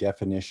the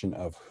definition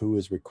of who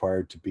is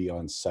required to be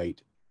on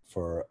site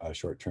for a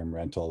short-term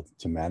rental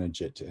to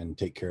manage it and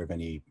take care of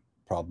any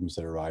problems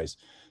that arise.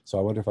 So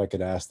I wonder if I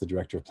could ask the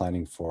Director of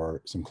Planning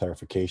for some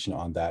clarification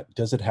on that.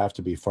 Does it have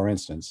to be, for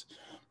instance,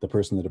 the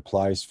person that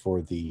applies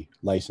for the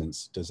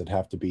license, does it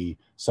have to be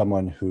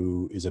someone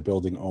who is a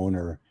building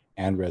owner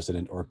and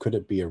resident, or could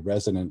it be a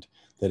resident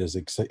that has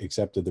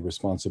accepted the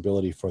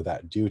responsibility for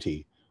that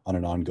duty on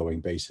an ongoing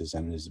basis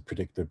and is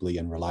predictably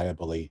and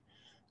reliably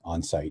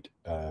on site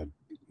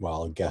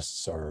while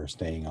guests are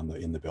staying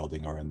in the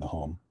building or in the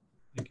home?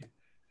 Thank you.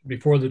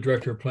 Before the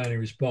Director of Planning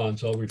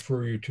responds, I'll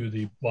refer you to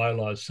the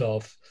bylaw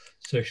itself,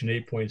 section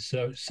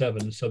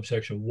 8.7,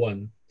 subsection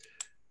 1.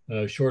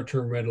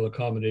 Short-term rental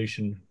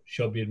accommodation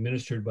shall be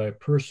administered by a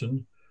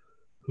person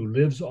who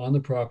lives on the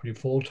property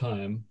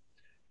full-time,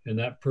 and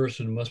that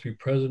person must be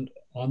present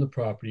on the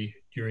property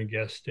during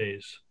guest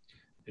stays.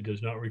 It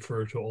does not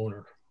refer to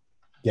owner.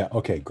 Yeah,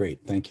 okay, great,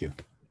 thank you.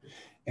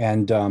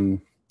 And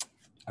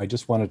I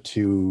just wanted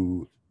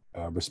to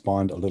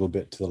respond a little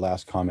bit to the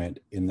last comment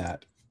in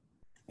that,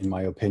 in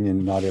my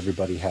opinion, not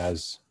everybody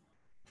has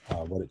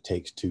what it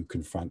takes to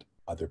confront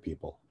other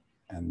people,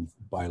 and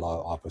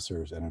bylaw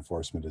officers and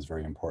enforcement is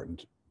very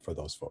important for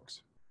those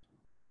folks.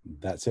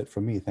 That's it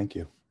from me, thank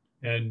you.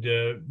 And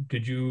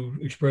did you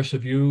express a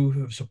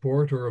view of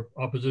support or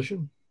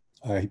opposition?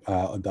 I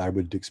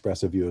would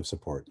express a view of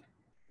support.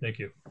 Thank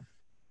you.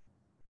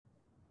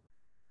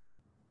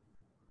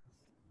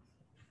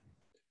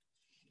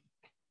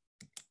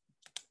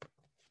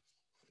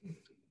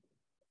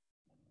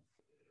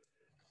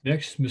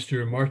 Next,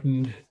 Mr.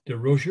 Martin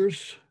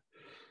DeRosiers.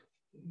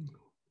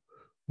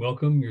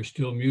 Welcome, you're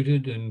still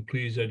muted, and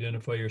please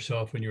identify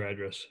yourself and your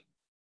address.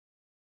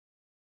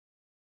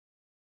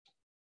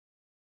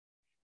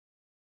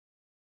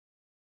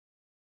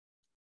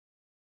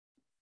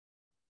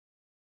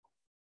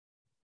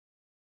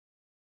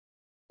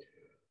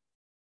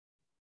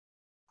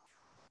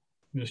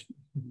 Thank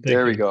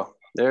There we you. go.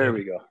 There Yeah.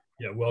 we go.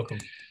 Yeah, welcome.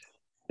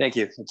 Thank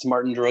you. It's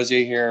Martin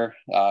DeRosier here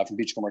from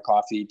Beachcomber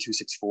Coffee,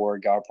 264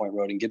 Gower Point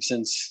Road in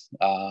Gibsons.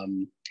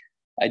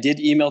 I did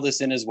email this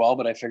in as well,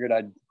 but I figured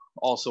I'd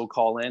also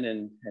call in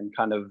and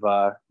kind of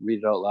read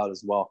it out loud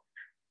as well.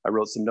 I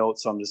wrote some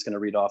notes, so I'm just going to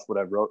read off what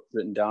I've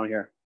written down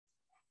here.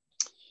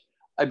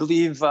 I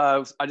believe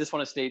I just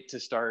want to state to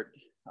start,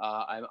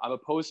 I'm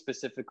opposed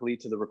specifically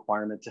to the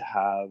requirement to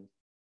have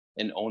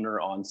an owner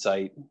on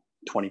site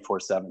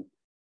 24/7.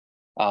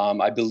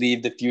 I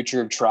believe the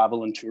future of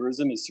travel and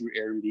tourism is through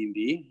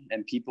Airbnb,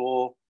 and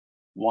people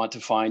want to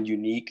find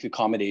unique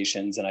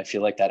accommodations, and I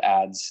feel like that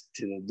adds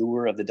to the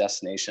lure of the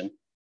destination.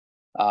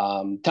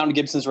 Town of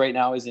Gibsons right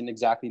now isn't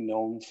exactly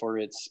known for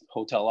its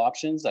hotel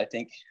options. I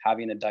think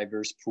having a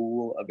diverse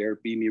pool of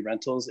Airbnb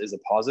rentals is a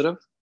positive.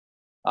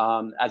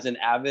 As an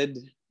avid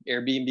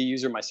Airbnb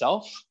user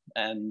myself,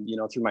 and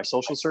through my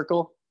social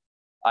circle,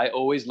 I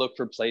always look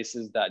for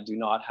places that do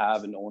not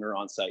have an owner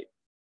on site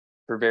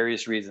for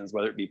various reasons,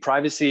 whether it be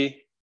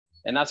privacy,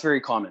 and that's very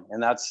common.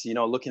 And that's,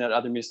 looking at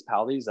other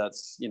municipalities,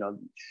 that's,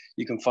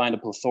 you can find a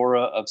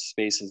plethora of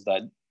spaces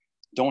that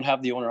don't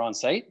have the owner on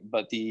site,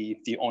 but the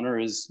owner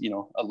is,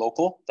 a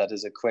local that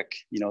is a quick,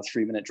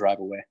 3-minute drive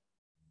away.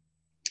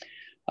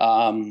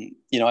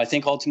 I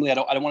think ultimately, I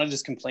don't want to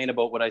just complain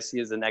about what I see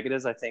as the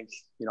negatives. I think,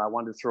 I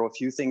wanted to throw a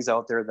few things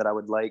out there that I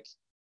would like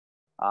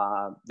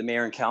the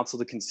mayor and council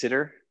to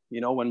consider,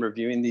 when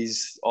reviewing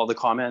all the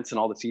comments and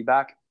all the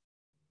feedback.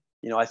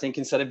 I think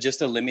instead of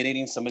just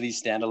eliminating some of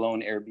these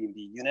standalone Airbnb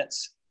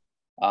units,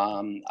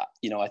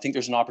 I think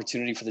there's an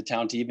opportunity for the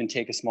town to even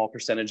take a small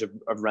percentage of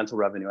rental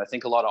revenue. I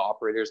think a lot of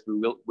operators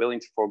would be willing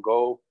to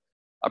forego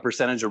a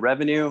percentage of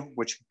revenue,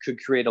 which could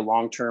create a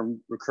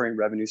long-term recurring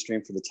revenue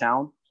stream for the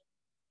town.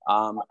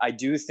 I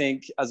do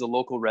think as a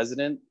local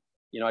resident,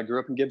 I grew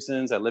up in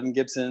Gibsons, I live in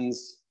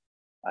Gibsons,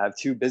 I have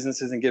 2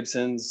 businesses in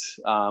Gibsons.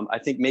 I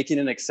think making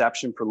an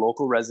exception for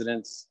local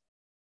residents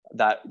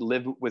that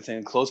live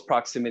within close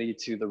proximity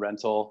to the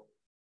rental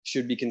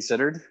should be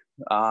considered,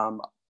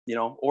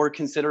 or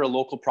consider a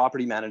local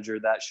property manager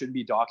that should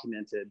be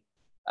documented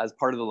as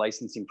part of the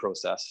licensing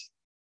process.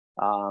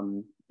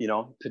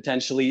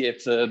 Potentially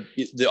if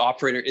the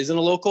operator isn't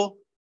a local,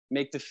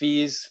 make the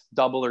fees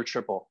double or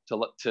triple to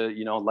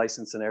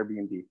license an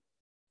Airbnb.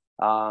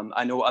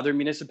 I know other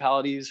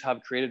municipalities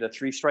have created a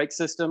 3-strike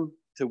system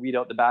to weed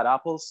out the bad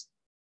apples.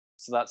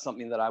 So that's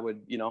something that I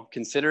would,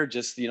 consider.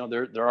 Just,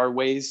 there are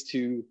ways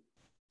to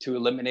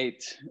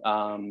eliminate,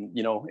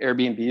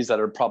 Airbnbs that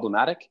are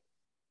problematic.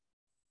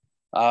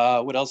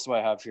 What else do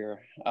I have here?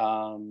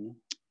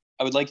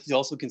 I would like to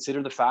also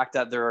consider the fact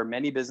that there are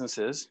many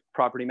businesses,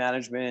 property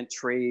management,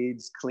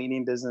 trades,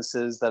 cleaning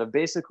businesses that have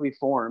basically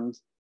formed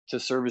to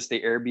service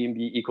the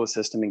Airbnb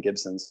ecosystem in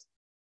Gibsons.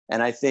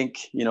 And I think,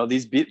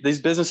 these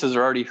businesses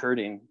are already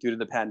hurting due to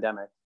the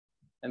pandemic,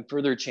 and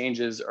further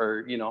changes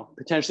are,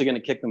 potentially going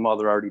to kick them while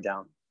they're already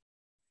down.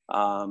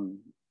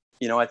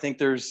 I think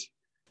there's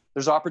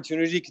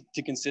opportunity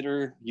to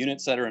consider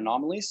units that are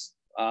anomalies,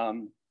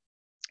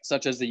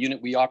 such as the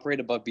unit we operate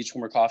above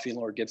Beachcomber Coffee in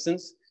Lower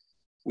Gibsons.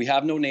 We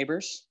have no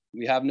neighbors.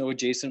 We have no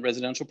adjacent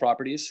residential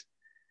properties.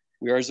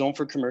 We are zoned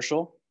for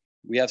commercial.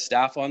 We have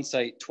staff on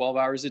site 12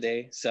 hours a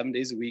day, 7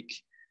 days a week,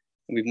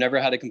 and we've never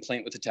had a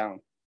complaint with the town.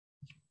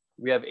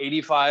 We have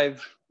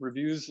 85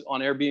 reviews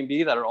on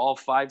Airbnb that are all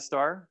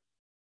 5-star,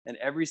 and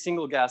every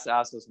single guest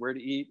asks us where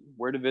to eat,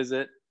 where to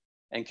visit,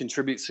 and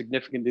contribute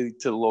significantly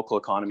to the local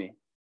economy.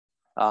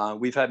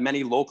 We've had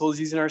many locals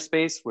using our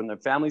space when their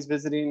family's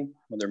visiting,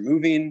 when they're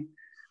moving.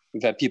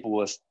 We've had people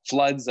with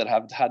floods that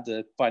have had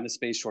to find a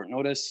space short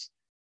notice.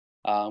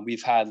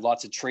 We've had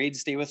lots of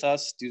trades stay with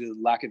us due to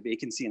the lack of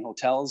vacancy in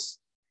hotels.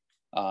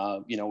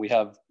 We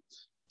have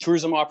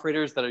tourism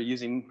operators that are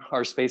using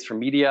our space for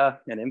media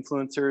and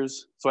influencers.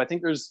 So I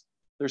think there's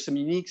some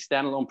unique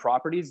standalone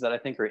properties that I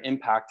think are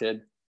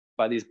impacted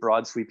by these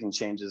broad sweeping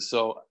changes.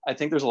 So I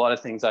think there's a lot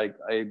of things I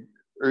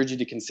urge you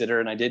to consider,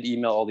 and I did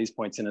email all these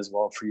points in as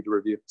well for you to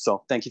review.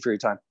 So thank you for your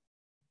time.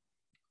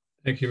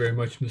 Thank you very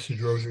much, Mr.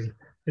 DeRosier.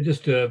 I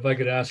just, if I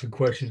could ask a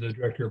question to the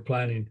Director of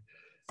Planning,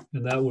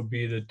 and that would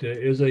be that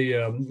is a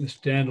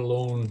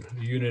standalone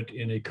unit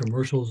in a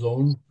commercial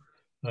zone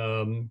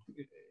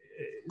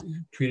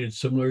treated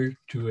similar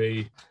to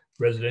a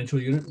residential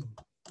unit?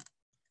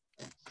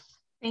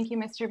 Thank you,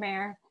 Mr.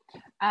 Mayor.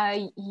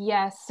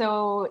 Yes,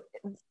 so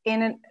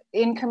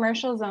in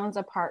commercial zones,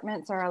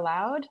 apartments are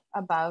allowed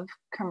above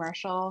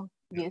commercial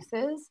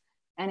uses,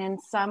 and in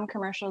some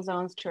commercial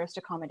zones, tourist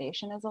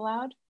accommodation is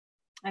allowed,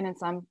 and in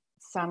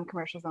some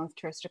commercial zones,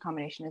 tourist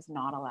accommodation is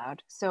not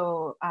allowed.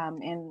 So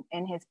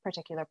in his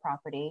particular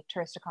property,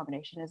 tourist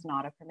accommodation is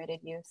not a permitted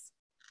use,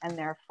 and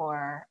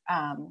therefore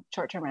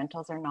short-term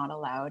rentals are not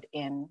allowed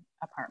in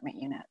apartment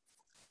units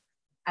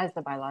as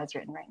the bylaw is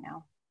written right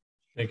now.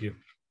 Thank you.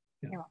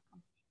 Yeah. You're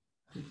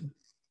welcome.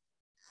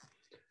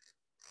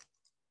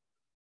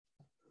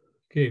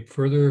 Okay,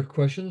 further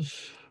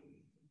questions?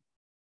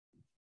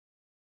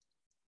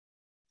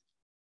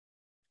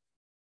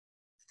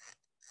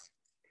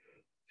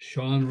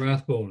 Sean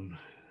Rathbone.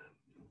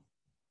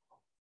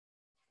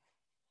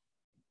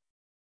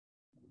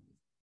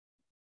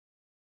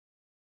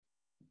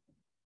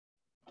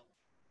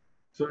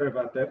 Sorry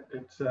about that.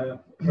 It's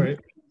Right.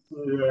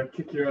 to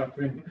kick you out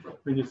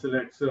when you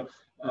select. So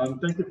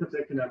thank you for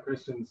taking our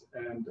questions.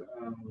 And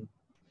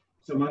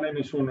so my name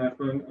is Sean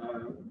Rathbone.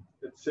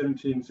 It's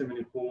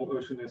 1774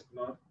 Ocean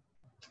Esplanade.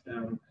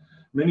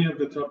 Many of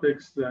the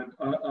topics that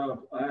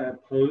I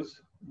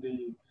pose,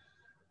 the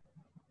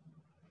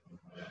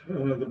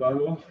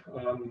bylaw,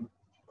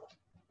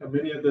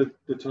 many of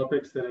the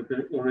topics that have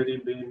already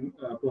been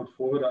brought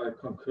forward, I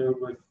concur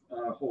with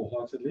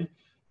wholeheartedly.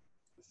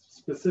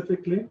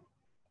 Specifically,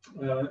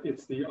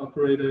 it's the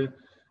operator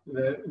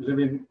that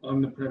living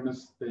on the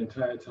premise the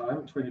entire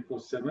time,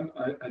 24/7.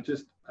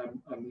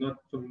 I'm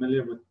not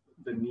familiar with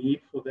the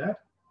need for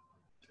that.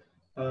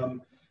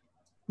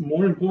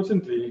 More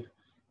importantly,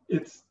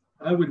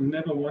 I would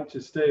never want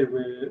to stay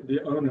where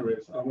the owner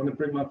is. I want to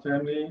bring my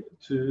family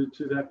to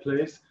that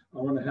place. I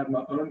want to have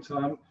my own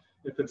time.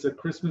 If it's a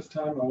Christmas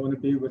time, I want to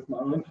be with my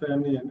own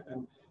family,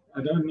 and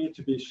I don't need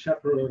to be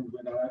chaperoned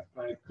when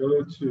I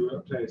go to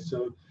a place.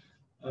 So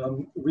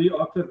we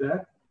offer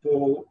that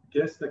for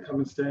guests that come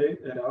and stay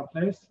at our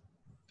place.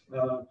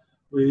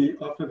 We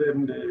offer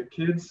them their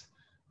kids,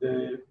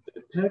 their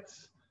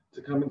pets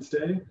to come and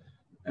stay.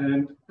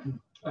 And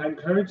I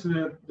encourage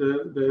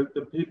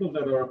the people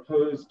that are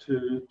opposed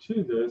to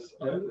this,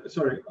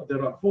 that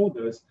are for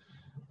this,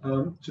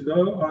 to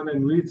go on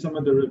and read some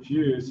of the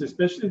reviews,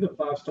 especially the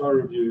 5-star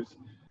reviews.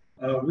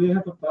 We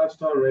have a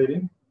 5-star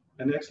rating,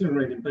 an excellent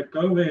rating, but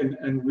go in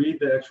and read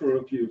the actual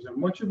reviews. And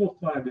what you will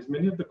find is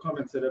many of the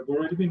comments that have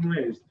already been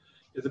raised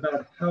is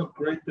about how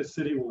great the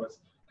city was,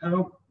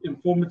 how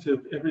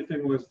informative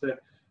everything was that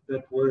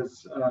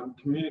was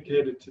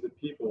communicated to the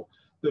people.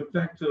 The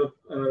fact of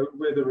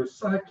whether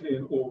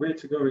recycling or where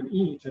to go and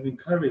eat and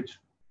encourage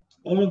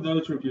all of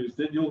those reviews,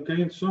 that you'll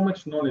gain so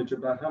much knowledge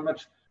about how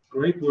much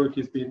great work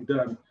is being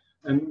done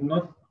and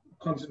not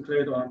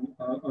concentrate on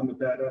the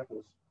bad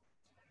apples.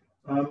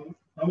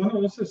 I want to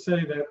also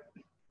say that,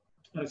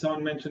 as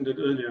someone mentioned it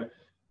earlier,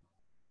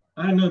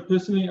 I know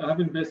personally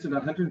I've invested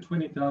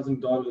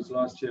 $120,000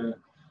 last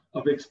year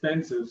of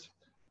expenses.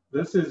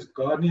 This is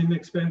gardening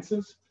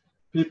expenses,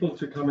 people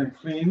to come and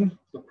clean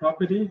the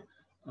property,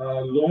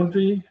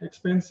 laundry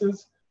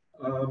expenses,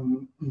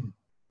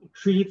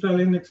 tree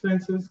felling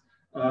expenses,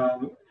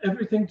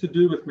 everything to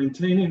do with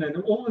maintaining, and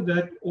all of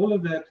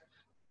that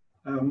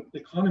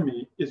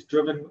economy is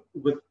driven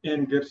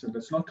within Gibson.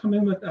 It's not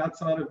coming with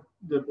outside of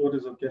the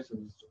borders of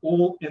Gibson. It's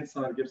all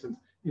inside Gibson,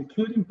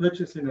 including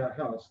purchasing our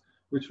house,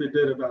 which we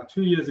did about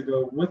 2 years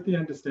ago with the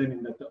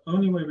understanding that the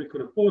only way we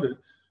could afford it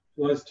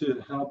was to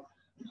help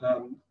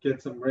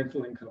get some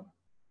rental income.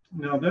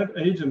 Now that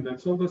agent that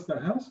sold us the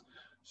house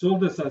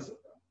sold us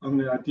on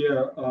the idea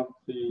of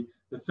the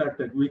fact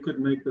that we could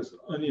make this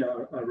only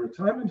a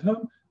retirement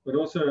home, but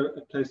also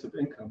a place of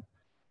income.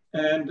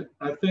 And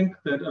I think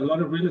that a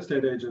lot of real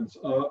estate agents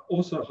are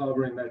also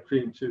harboring that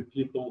dream to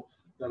people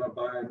that are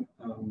buying,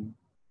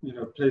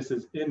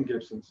 places in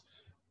Gibsons,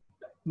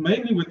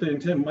 mainly with the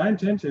intent. My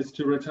intent is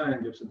to retire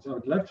in Gibsons. I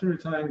would love to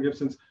retire in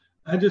Gibsons.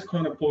 I just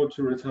can't afford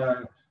to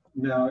retire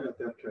now at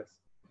that place.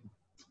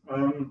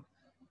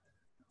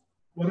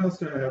 What else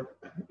do I have?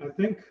 I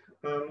think,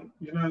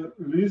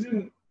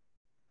 losing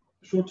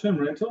short-term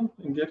rental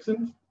in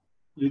Gibsons,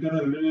 you're going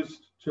to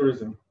lose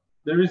tourism.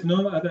 There is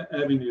no other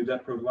avenue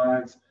that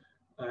provides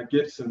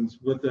Gibsons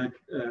with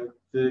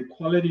the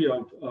quality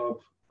of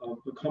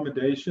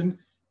accommodation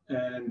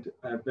and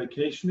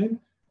vacationing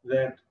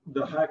that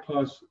the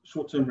high-class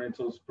short-term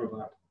rentals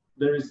provide.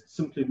 There is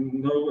simply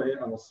no way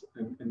else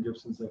in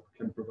Gibsons that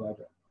can provide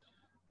that.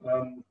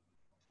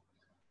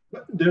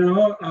 But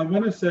I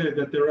want to say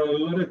that there are a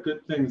lot of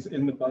good things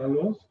in the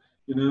bylaws.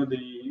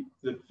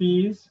 The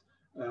fees,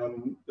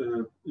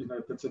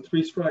 if it's a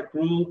 3-strike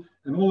rule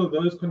and all of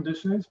those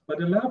conditions,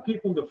 but allow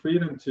people the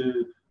freedom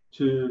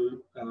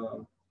to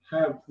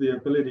have the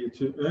ability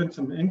to earn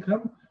some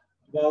income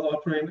while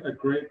offering a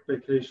great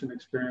vacation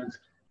experience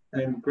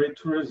and great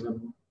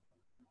tourism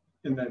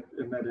in that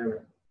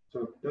area.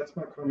 So that's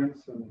my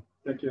comments, and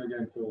thank you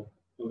again for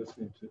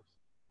listening to us.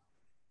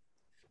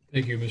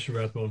 Thank you, Mr.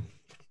 Rathbone.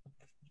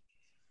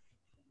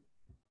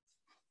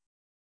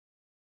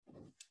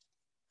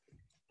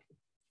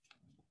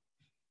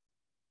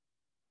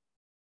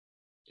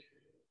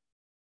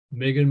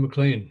 Megan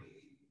McLean.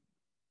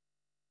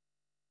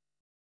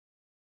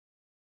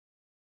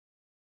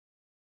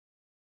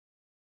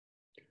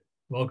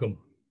 Welcome.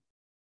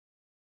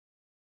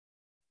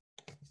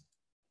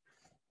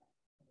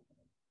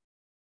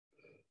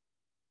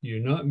 You're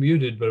not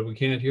muted, but we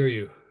can't hear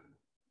you.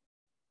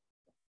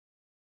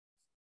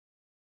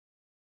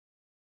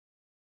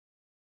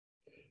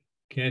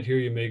 Can't hear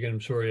you, Megan.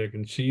 I'm sorry. I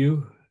can see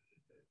you.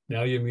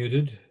 Now you're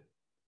muted.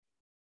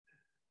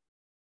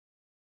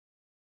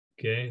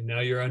 Okay, now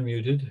you're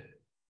unmuted.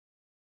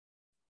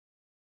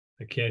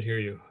 I can't hear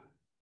you.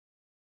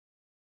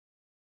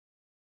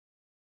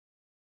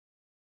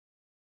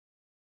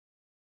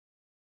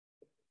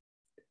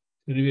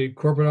 Any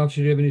corporate officer,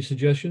 do you have any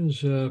suggestions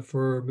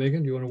for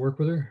Megan? Do you want to work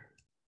with her?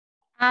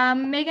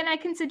 Megan, I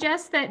can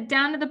suggest that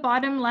down to the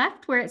bottom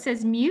left where it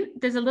says mute,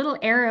 there's a little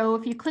arrow.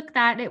 If you click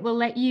that, it will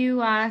let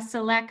you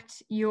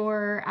select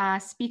your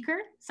speaker.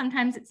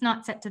 Sometimes it's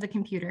not set to the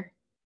computer.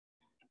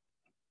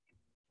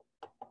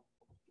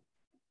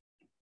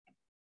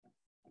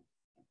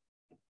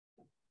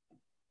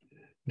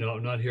 No,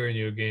 I'm not hearing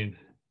you again.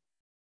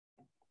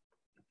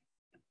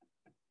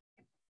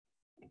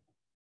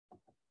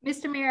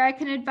 Mr. Mayor, I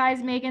can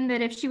advise Megan that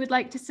if she would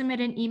like to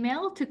submit an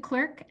email to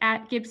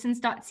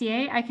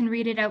clerk@gibsons.ca, I can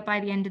read it out by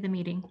the end of the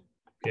meeting.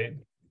 Okay.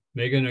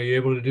 Megan, are you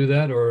able to do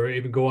that, or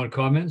even go on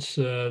comments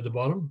at the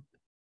bottom?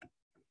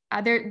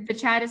 The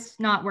chat is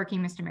not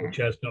working, Mr. Mayor. The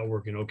chat's not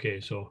working. Okay,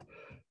 so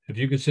if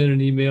you could send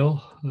an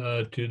email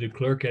to the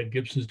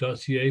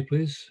clerk@gibsons.ca,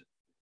 please.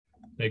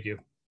 Thank you.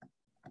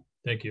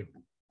 Thank you.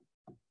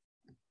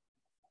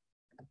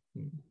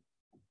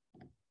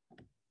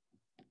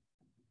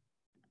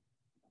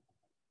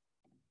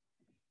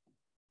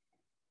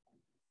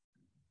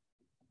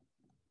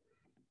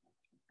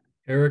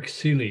 Eric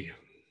Seeley.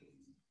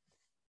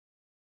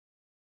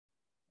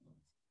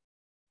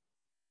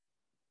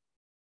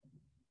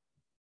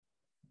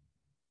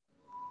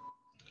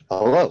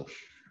 Hello.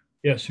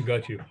 Yes, we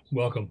got you.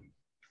 Welcome.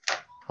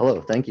 Hello,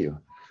 thank you.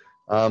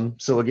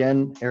 So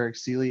again, Eric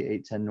Seeley,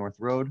 810 North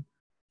Road.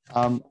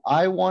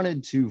 I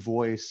wanted to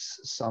voice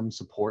some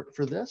support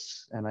for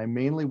this, and I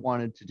mainly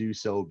wanted to do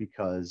so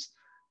because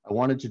I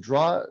wanted to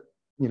draw,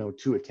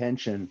 to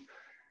attention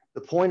the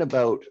point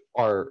about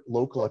our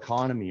local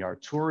economy, our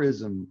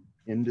tourism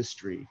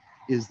industry,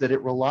 is that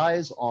it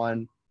relies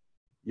on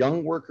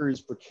young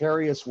workers,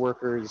 precarious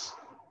workers.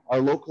 Our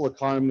local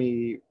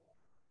economy,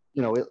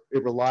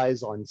 it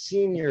relies on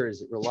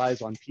seniors, it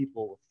relies on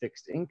people with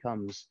fixed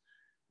incomes.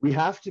 We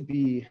have to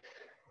be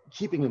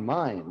keeping in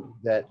mind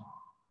that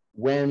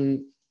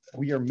when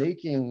we are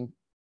making,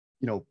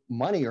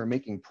 money or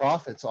making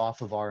profits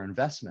off of our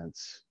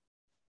investments,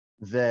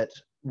 that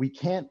we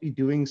can't be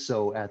doing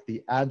so at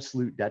the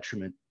absolute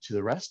detriment to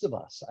the rest of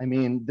us. I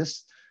mean,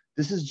 this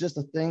is just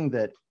a thing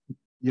that,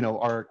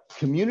 our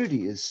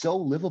community is so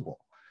livable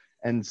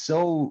and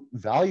so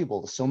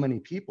valuable to so many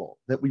people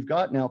that we've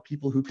got now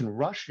people who can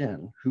rush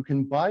in, who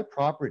can buy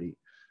property,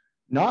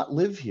 not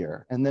live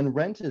here, and then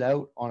rent it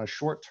out on a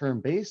short-term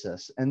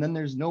basis. And then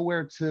there's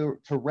nowhere to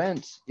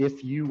rent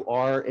if you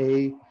are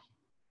a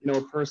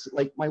person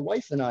like my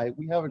wife and I.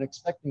 We have an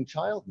expecting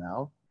child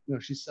now.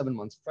 She's 7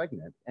 months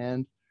pregnant,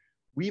 and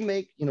we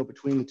make,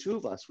 between the two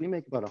of us, we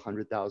make about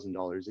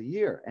 $100,000 a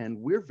year. And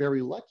we're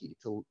very lucky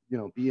to,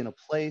 be in a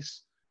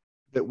place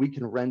that we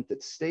can rent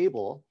that's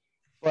stable.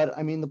 But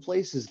I mean, the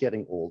place is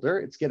getting older.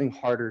 It's getting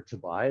harder to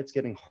buy. It's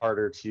getting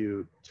harder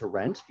to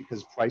rent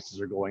because prices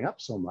are going up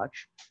so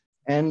much.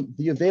 And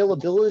the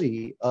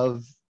availability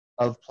of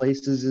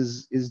places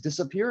is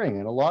disappearing.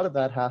 And a lot of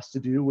that has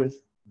to do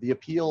with the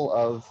appeal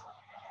of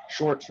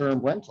short-term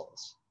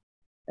rentals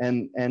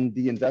and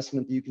the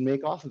investment that you can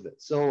make off of it.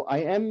 So I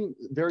am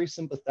very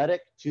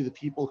sympathetic to the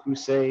people who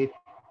say,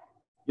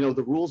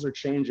 the rules are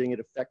changing. It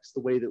affects the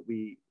way that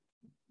we,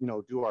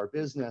 do our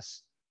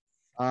business.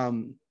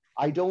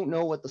 I don't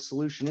know what the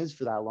solution is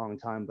for that long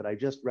time, but I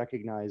just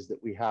recognize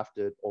that we have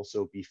to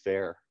also be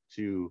fair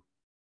to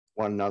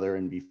one another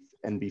and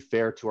be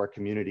fair to our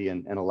community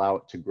and allow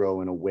it to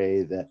grow in a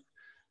way that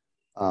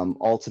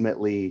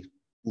ultimately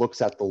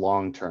looks at the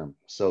long term.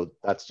 So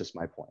that's just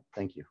my point.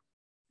 Thank you.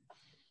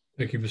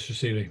 Thank you, Mr.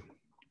 Seeley.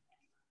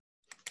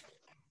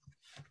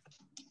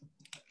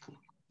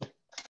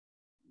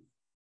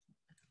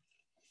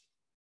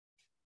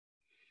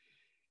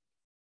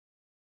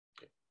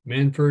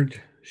 Manford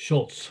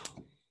Schultz.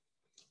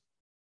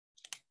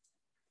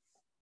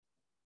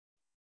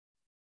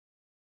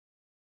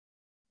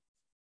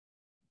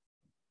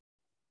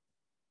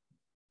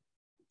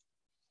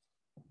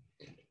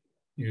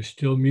 You're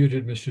still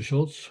muted, Mr.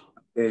 Schultz.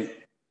 Okay,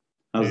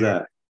 how's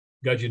that?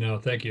 Got you now.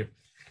 Thank you.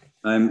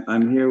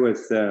 I'm here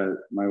with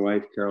my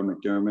wife, Carol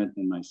McDermott,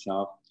 and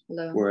myself.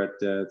 Hello. We're at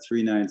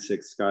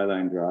 396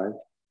 Skyline Drive.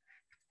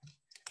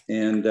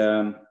 And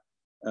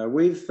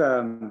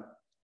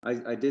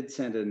I did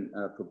send in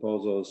a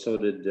proposal, so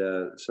did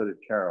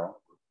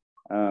Carol,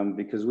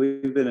 because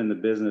we've been in the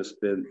business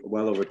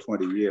well over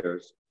 20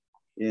 years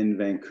in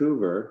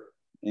Vancouver,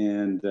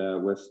 and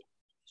with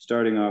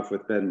starting off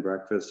with bed and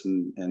breakfast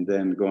and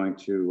then going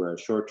to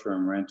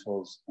short-term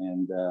rentals,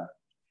 and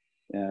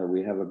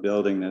we have a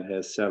building that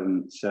has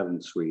seven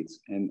suites.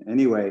 And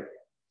anyway,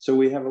 so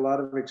we have a lot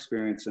of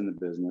experience in the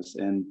business.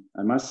 And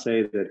I must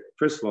say that,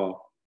 first of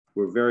all,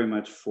 we're very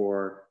much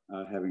for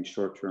having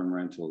short-term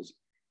rentals.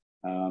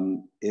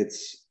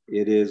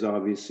 It is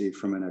obviously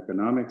from an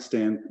economic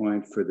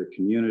standpoint for the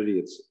community,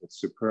 it's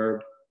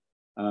superb.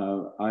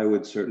 I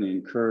would certainly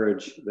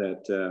encourage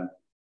that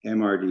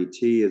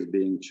MRDT is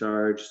being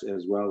charged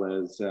as well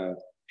as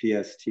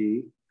PST.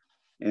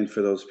 And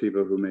for those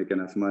people who make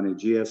enough money,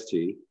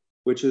 GST,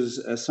 which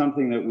is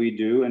something that we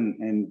do,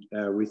 and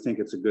we think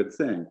it's a good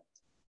thing.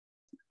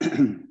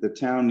 The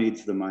town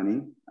needs the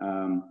money.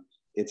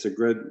 It's a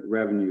good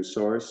revenue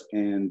source.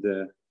 And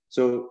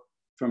so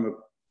from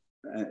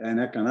an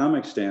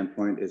economic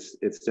standpoint,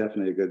 it's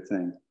definitely a good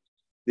thing.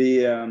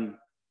 The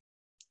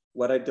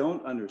what I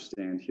don't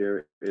understand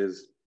here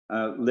is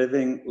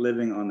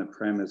living on the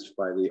premise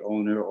by the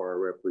owner or a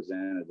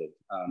representative,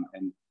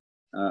 and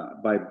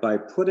by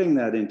putting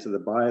that into the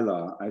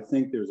bylaw, I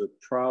think there's a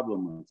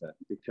problem with it,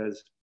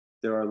 because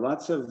there are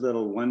lots of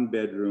little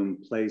one-bedroom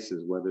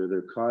places, whether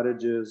they're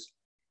cottages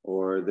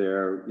or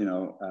they're, you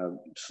know,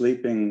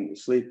 sleeping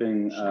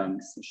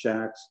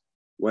shacks,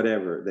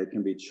 whatever. They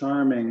can be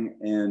charming,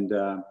 and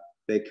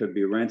they could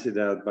be rented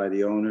out by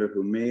the owner,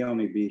 who may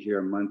only be here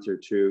a month or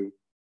two,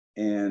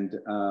 and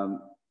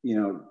you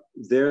know,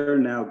 they're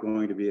now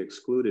going to be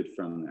excluded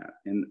from that,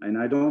 and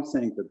I don't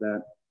think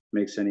that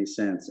makes any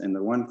sense. And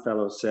the one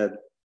fellow said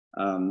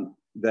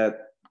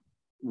that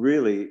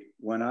really,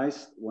 when I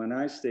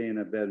stay in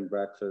a bed and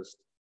breakfast,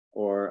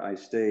 or I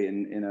stay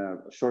in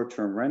a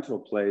short-term rental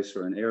place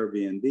or an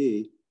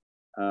Airbnb,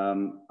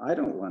 I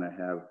don't want to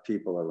have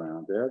people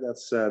around there.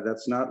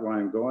 That's not why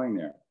I'm going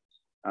there.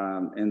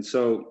 And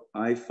so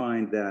I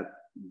find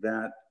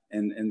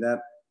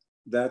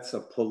that's a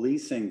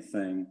policing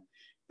thing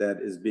that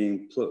is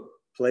being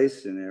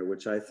placed in there,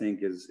 which I think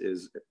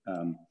is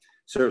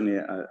certainly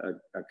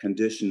a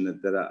condition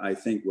that I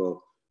think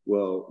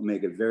will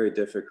make it very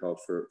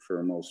difficult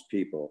for most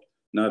people,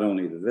 not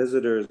only the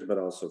visitors, but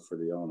also for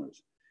the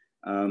owners.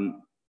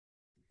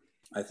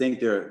 I think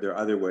there are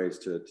other ways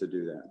to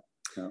do that.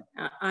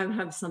 Yeah. I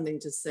have something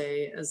to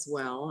say as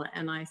well.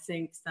 And I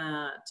think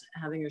that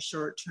having a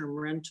short-term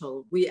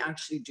rental, we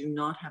actually do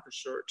not have a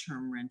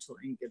short-term rental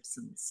in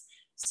Gibsons.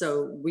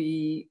 So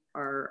we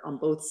are on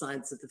both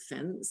sides of the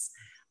fence.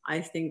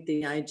 I think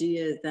the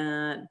idea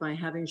that by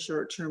having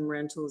short-term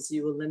rentals,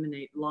 you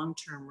eliminate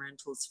long-term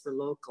rentals for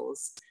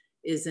locals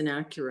is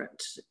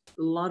inaccurate.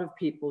 A lot of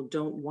people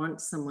don't want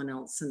someone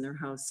else in their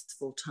house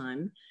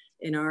full-time.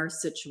 In our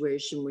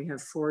situation, we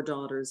have 4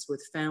 daughters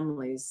with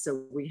families,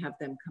 so we have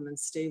them come and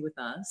stay with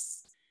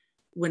us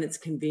when it's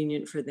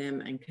convenient for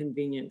them and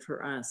convenient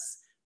for us.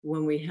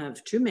 When we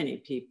have too many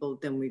people,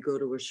 then we go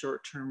to a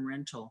short-term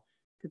rental.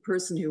 The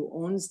person who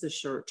owns the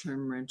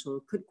short-term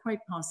rental could quite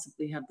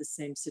possibly have the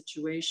same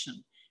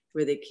situation,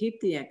 where they keep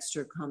the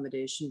extra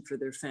accommodation for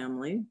their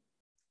family,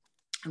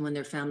 and when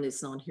their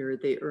family's not here,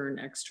 they earn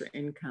extra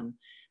income.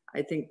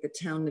 I think the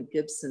town of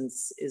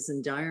Gibsons is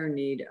in dire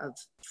need of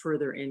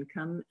further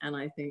income, and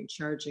I think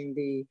charging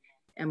the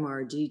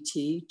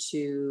MRDT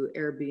to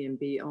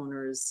Airbnb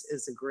owners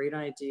is a great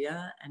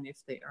idea. And if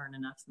they earn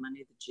enough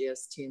money, the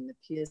GST and the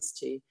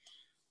PST,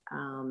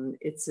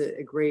 it's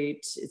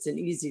an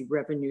easy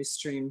revenue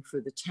stream for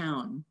the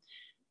town.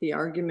 The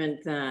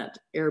argument that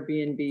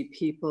Airbnb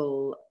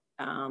people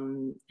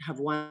have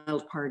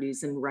wild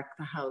parties and wreck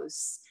the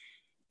house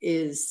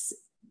is,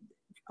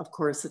 of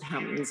course, it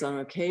happens on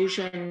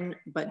occasion,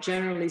 but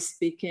generally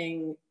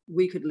speaking,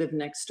 we could live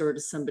next door to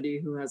somebody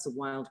who has a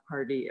wild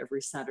party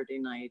every Saturday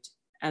night,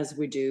 as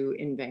we do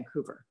in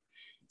Vancouver.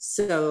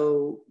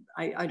 So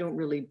I don't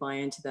really buy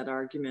into that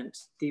argument.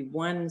 The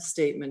one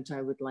statement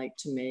I would like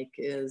to make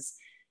is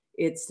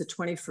it's the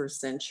 21st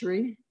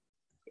century.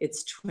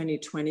 It's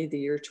 2020, the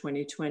year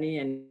 2020,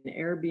 and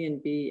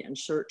Airbnb and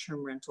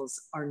short-term rentals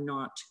are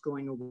not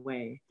going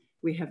away.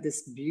 We have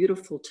this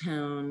beautiful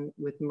town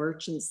with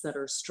merchants that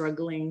are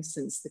struggling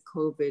since the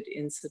COVID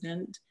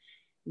incident.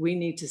 We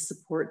need to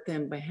support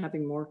them by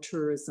having more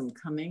tourism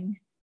coming.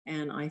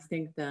 And I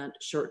think that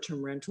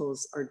short-term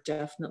rentals are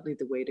definitely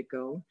the way to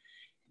go.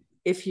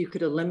 If you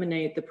could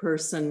eliminate the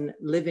person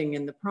living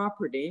in the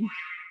property,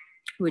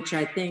 which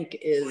I think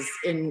is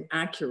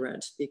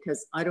inaccurate,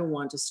 because I don't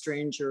want a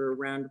stranger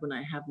around when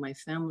I have my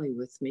family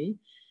with me.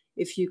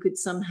 If you could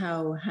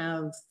somehow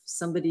have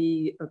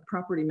somebody, a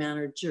property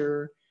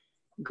manager,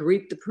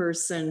 greet the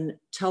person,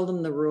 tell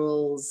them the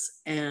rules,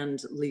 and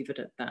leave it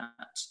at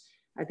that.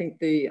 I think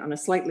on a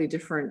slightly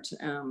different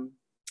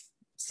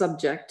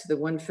subject, the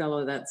one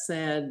fellow that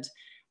said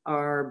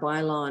our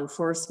bylaw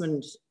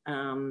enforcement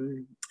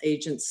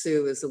agent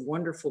Sue is a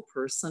wonderful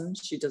person.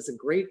 She does a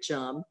great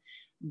job,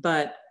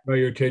 but— Draw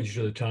your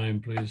attention to the time,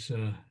 please.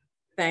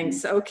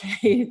 Thanks.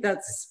 Okay,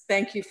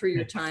 thank you for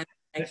your time.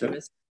 Thank you,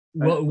 Mr.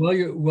 Well,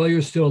 while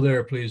you're still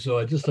there, please. So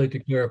I'd just like to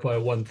clarify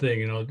one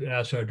thing, and I'll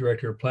ask our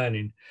Director of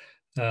Planning.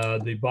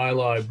 The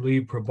bylaw, I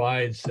believe,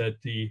 provides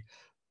that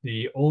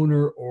the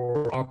owner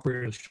or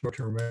operator of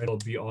short-term rental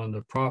be on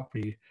the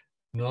property,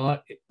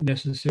 not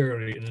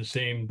necessarily in the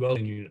same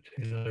dwelling unit.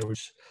 In other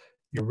words,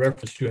 your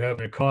reference to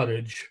having a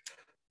cottage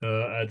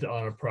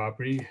on a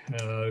property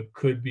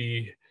could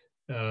be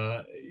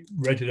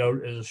rented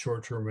out as a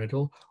short-term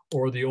rental,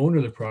 or the owner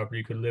of the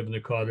property could live in the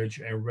cottage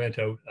and rent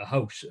out a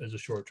house as a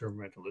short-term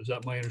rental. Is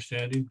that my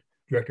understanding,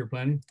 Director of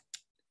Planning?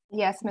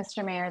 Yes,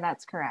 Mr. Mayor,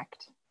 that's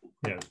correct.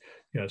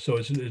 Yeah. So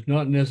it's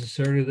not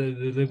necessarily that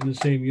they live in the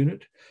same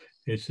unit.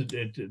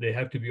 They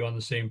have to be on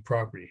the same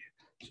property.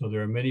 So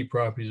there are many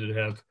properties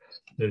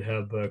that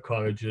have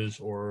cottages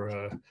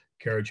or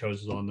carriage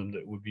houses on them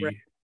that would be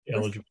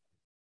eligible.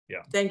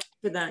 Yeah. Thank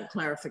you for that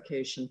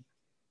clarification.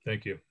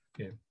 Thank you.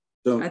 Okay.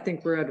 So I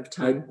think we're out of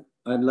time.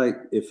 I'd like,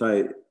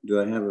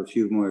 do I have a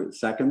few more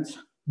seconds?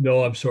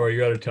 No, I'm sorry.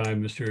 You're out of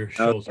time, Mr.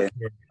 Schultz. Okay.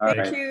 All right.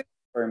 Thank you.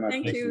 Very much.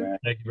 Thank you. Matt.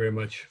 Thank you very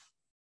much.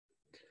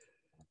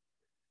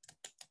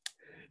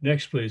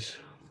 Next, please.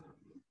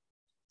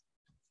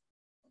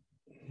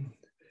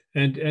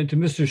 And to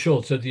Mr.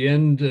 Schultz, at the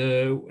end,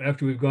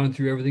 after we've gone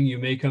through everything, you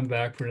may come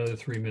back for another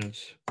 3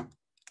 minutes.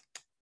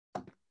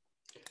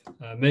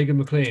 Megan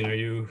McLean, are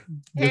you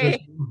with us?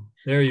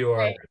 There you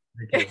are.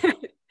 Thank you.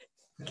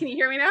 Can you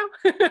hear me now?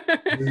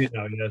 Hear you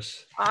now,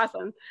 yes.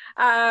 Awesome.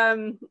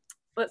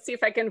 Let's see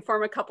if I can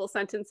form a couple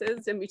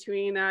sentences in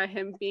between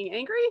him being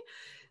angry.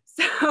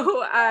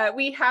 So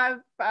we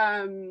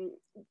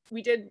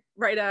did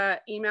write an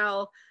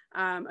email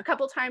a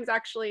couple times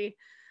actually.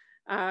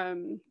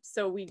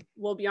 So we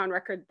will be on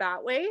record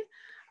that way.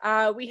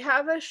 We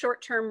have a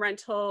short-term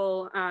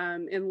rental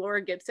in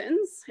Laura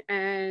Gibson's,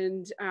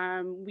 and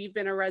we've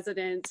been a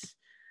resident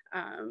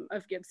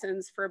of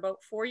Gibson's for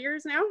about 4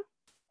 years now.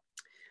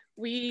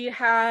 We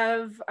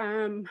have,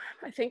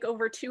 I think,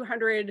 over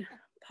 200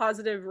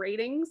 positive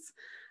ratings.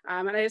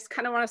 And I just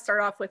kind of want to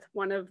start off with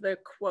one of the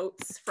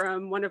quotes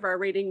from one of our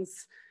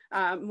ratings,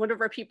 one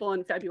of our people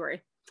in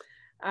February.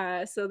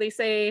 So they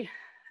say,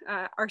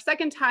 our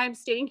second time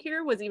staying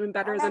here was even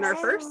better than our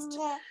first.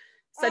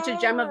 Such a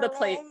gem of a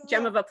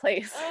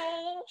place.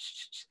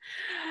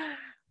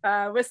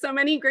 With so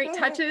many great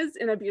touches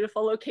in a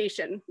beautiful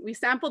location. We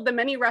sampled the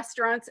many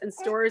restaurants and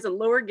stores in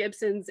Lower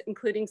Gibson's,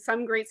 including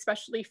some great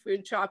specialty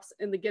food shops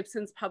in the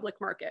Gibson's public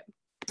market.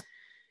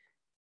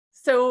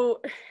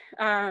 So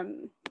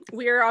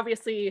we are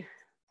obviously,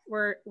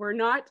 we're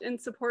not in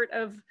support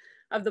of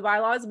the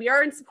bylaws. We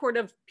are in support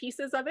of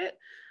pieces of it.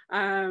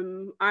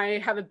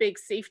 I have a big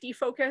safety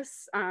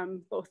focus,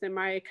 both in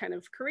my kind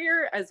of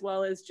career as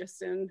well as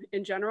just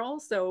in general.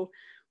 So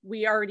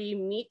we already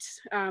meet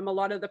a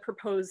lot of the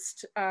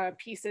proposed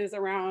pieces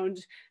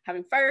around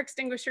having fire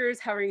extinguishers,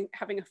 having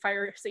a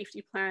fire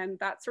safety plan,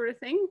 that sort of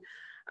thing.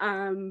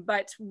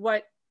 But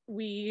what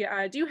we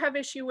do have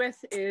issue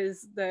with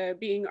is the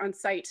being on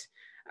site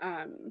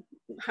 100%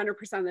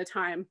 of the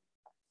time.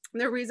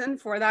 The reason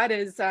for that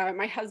is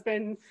my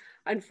husband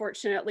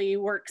unfortunately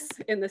works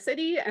in the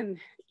city, and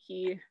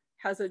he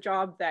has a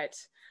job that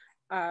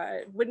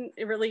wouldn't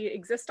really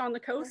exist on the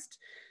coast.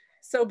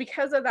 So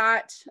because of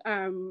that,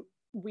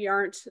 we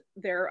aren't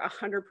there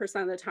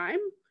 100% of the time.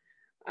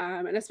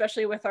 And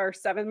especially with our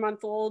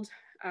 7-month-old,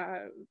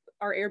 our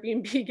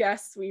Airbnb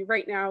guests, we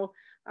right now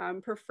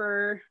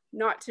prefer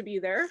not to be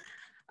there.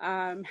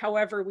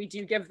 However, we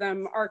do give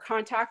them our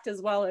contact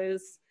as well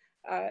as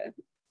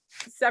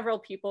several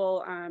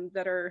people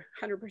that are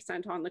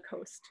 100% on the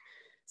coast.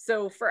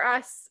 So for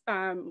us,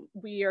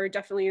 we are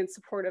definitely in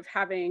support of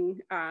having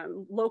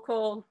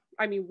local,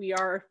 I mean,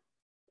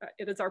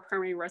 it is our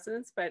primary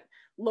residence, but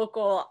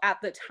local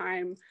at the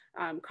time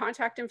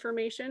contact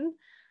information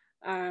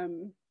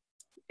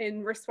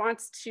in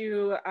response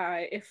to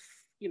if,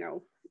 you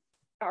know,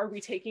 are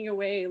we taking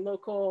away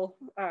local,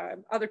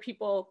 other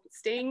people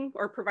staying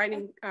or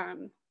providing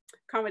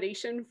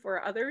accommodation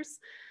for others?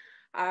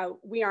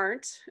 We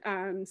aren't.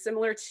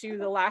 Similar to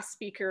the last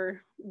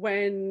speaker,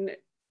 when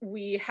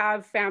we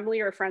have family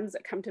or friends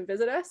that come to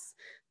visit us,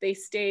 they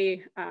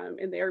stay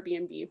in the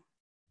Airbnb.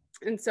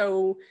 And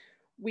so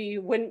we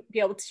wouldn't be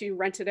able to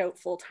rent it out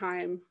full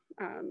time.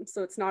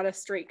 So it's not a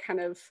straight kind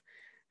of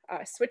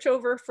switch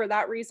over for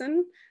that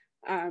reason,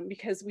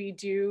 because we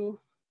do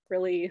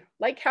really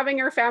like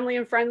having our family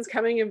and friends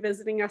coming and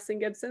visiting us in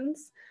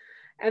Gibson's.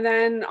 And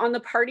then on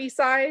the party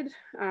side,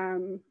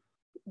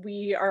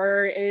 we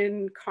are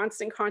in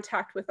constant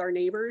contact with our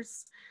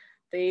neighbors.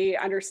 They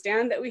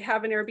understand that we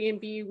have an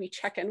Airbnb. We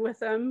check in with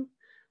them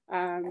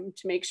to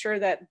make sure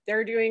that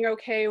they're doing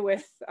okay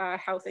with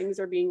how things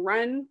are being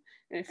run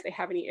and if they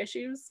have any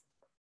issues.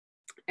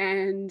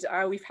 And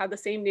we've had the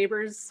same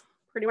neighbors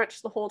pretty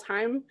much the whole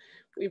time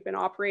we've been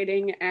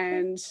operating,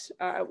 and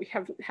we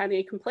haven't had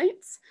any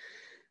complaints.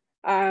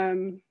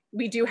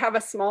 We do have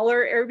a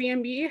smaller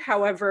Airbnb.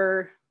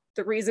 However,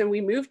 the reason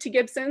we moved to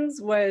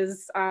Gibson's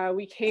was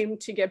we came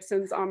to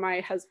Gibson's on my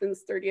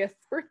husband's 30th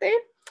birthday.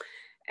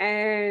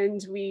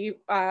 And we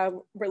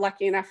were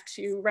lucky enough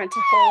to rent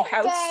a whole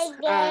house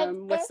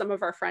with some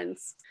of our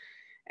friends.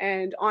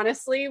 And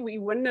honestly, we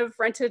wouldn't have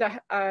rented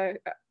a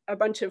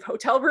bunch of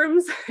hotel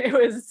rooms.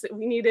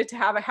 We needed to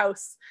have a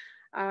house.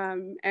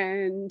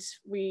 And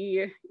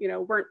we, you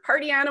know, weren't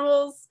party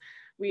animals.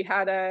 We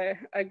had a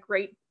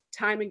great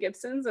time in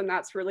Gibson's, and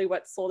that's really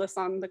what sold us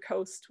on the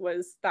coast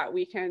was that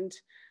weekend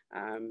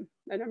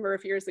a number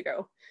of years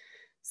ago.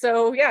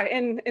 So yeah,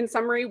 in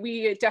summary,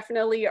 we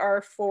definitely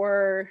are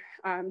for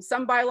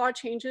some bylaw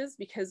changes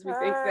because we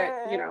think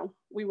that, you know,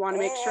 we want to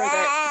make sure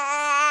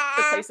that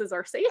the places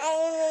are safe.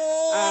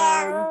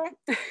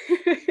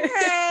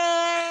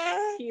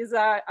 He's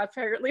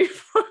apparently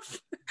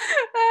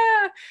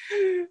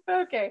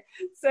okay.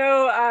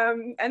 So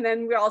and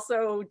then we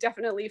also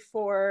definitely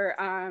for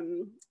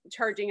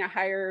charging a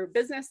higher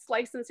business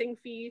licensing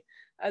fee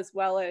as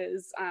well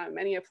as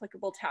any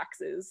applicable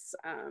taxes.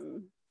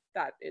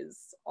 That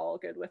is all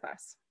good with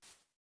us.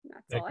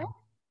 That's all I have.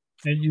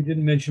 And you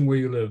didn't mention where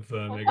you live,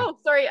 Megan. Oh,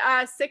 sorry,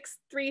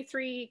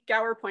 633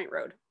 Gower Point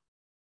Road.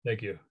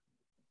 Thank you.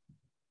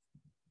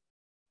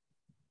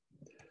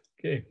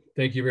 Okay,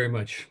 thank you very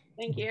much.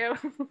 Thank you.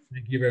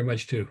 Thank you very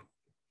much too.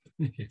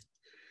 Thank you.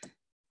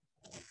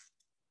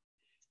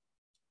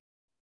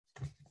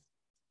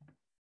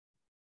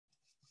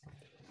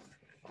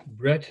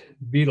 Brett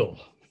Beadle.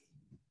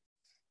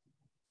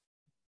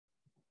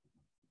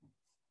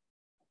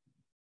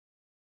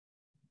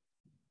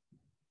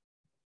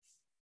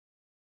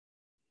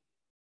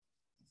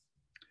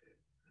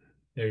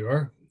 There you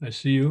are. I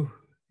see you.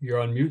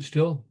 You're on mute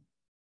still.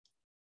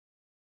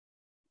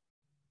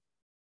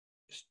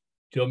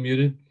 Still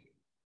muted.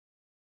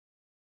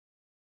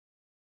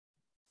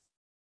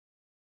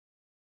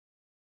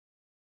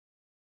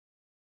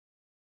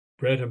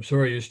 Brett, I'm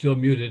sorry, you're still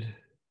muted.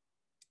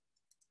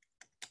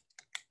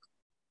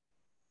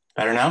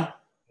 Better now?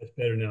 That's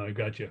better now. I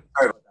got you.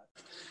 Sorry about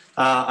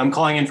that. I'm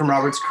calling in from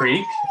Roberts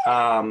Creek.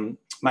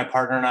 My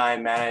partner and I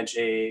manage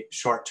a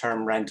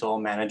short-term rental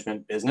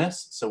management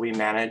business. So we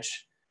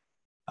manage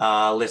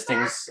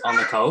listings on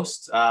the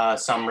coast.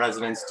 Some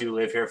residents do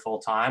live here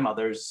full-time,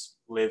 others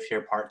live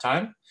here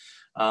part-time.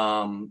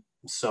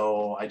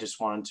 So I just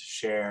wanted to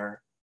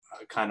share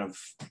kind of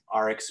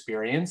our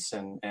experience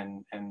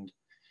and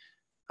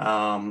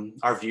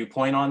our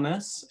viewpoint on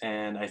this.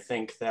 And I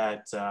think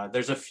that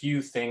there's a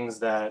few things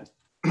that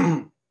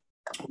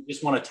we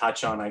just want to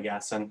touch on, I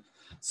guess. And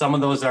some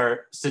of those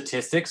are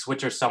statistics,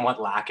 which are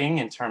somewhat lacking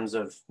in terms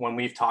of when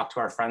we've talked to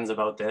our friends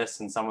about this,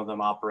 and some of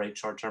them operate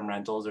short-term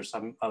rentals or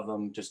some of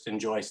them just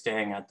enjoy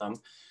staying at them.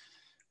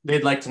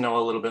 They'd like to know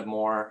a little bit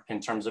more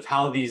in terms of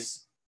how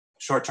these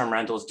short-term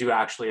rentals do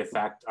actually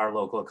affect our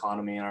local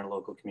economy and our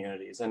local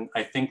communities. And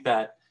I think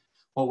that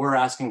what we're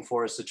asking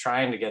for is to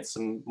try and to get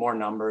some more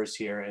numbers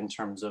here in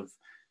terms of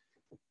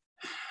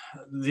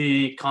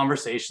the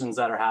conversations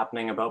that are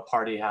happening about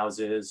party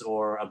houses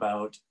or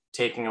about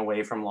taking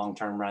away from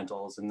long-term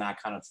rentals and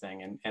that kind of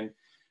thing. And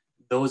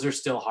those are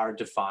still hard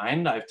to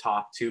find. I've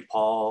talked to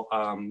Paul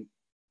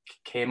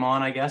came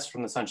on, I guess,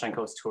 from the Sunshine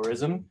Coast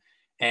Tourism,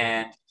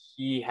 and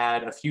he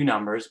had a few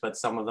numbers, but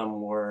some of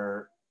them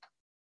were,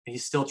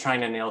 he's still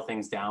trying to nail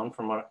things down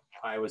from what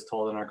I was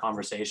told in our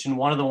conversation.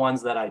 One of the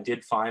ones that I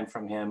did find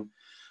from him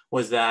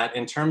was that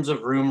in terms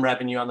of room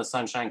revenue on the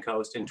Sunshine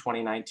Coast in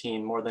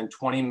 2019, more than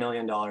 $20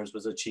 million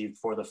was achieved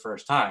for the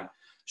first time.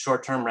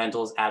 Short-term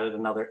rentals added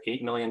another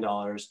 $8 million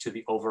to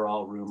the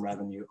overall room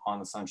revenue on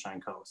the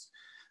Sunshine Coast.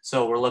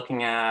 So we're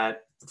looking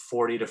at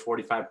 40 to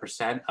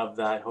 45% of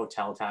that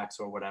hotel tax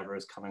or whatever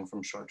is coming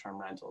from short-term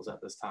rentals at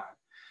this time.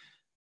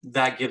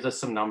 That gives us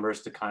some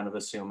numbers to kind of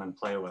assume and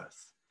play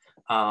with.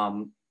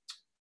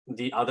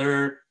 The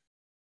other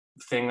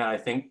thing that I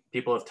think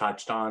people have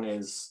touched on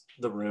is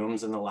the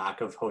rooms and the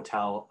lack of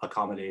hotel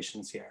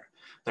accommodations here.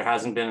 There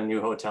hasn't been a new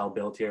hotel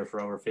built here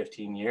for over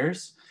 15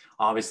 years.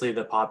 Obviously,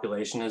 the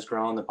population has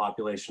grown. The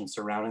population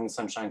surrounding the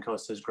Sunshine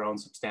Coast has grown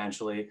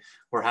substantially.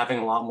 We're having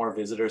a lot more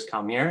visitors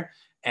come here,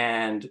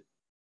 and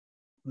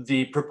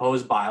the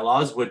proposed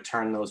bylaws would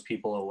turn those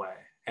people away.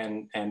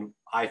 And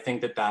I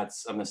think that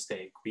that's a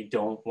mistake. We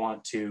don't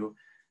want to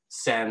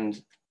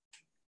send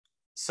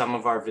some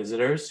of our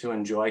visitors who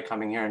enjoy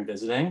coming here and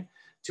visiting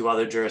to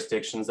other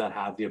jurisdictions that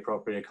have the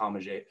appropriate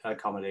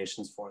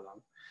accommodations for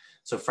them.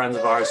 So friends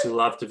of ours who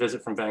love to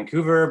visit from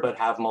Vancouver but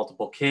have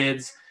multiple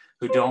kids,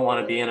 who don't want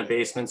to be in a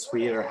basement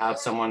suite or have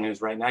someone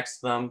who's right next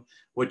to them,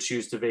 would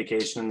choose to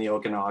vacation in the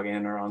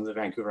Okanagan or on the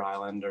Vancouver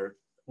Island or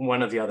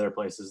one of the other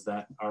places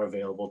that are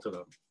available to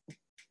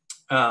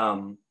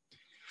them.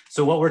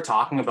 So what we're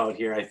talking about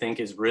here, I think,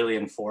 is really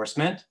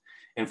enforcement.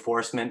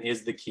 Enforcement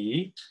is the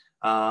key.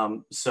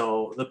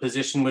 So the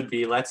position would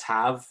be, let's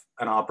have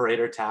an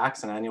operator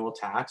tax, an annual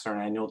tax or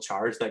an annual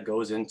charge that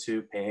goes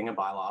into paying a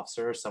bylaw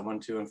officer or someone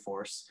to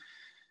enforce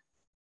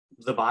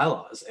the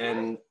bylaws.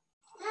 And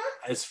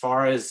as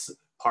far as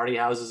party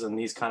houses and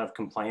these kind of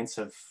complaints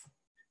have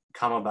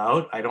come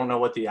about, I don't know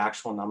what the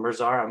actual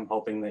numbers are. I'm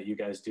hoping that you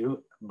guys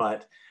do,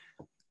 but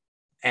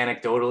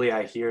anecdotally,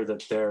 I hear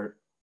that they're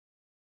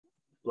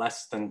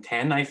less than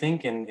 10, I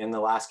think, in the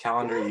last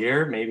calendar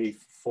year, maybe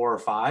 4 or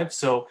 5.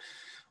 So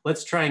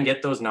let's try and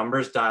get those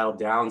numbers dialed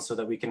down so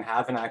that we can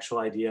have an actual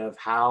idea of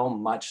how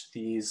much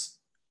these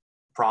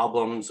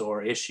problems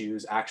or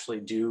issues actually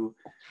do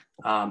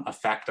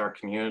affect our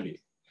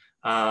community.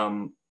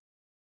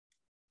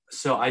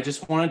 So I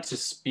just wanted to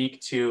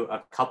speak to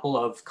a couple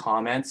of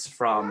comments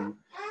from,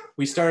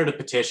 we started a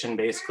petition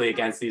basically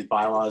against these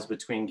bylaws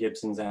between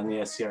Gibsons and the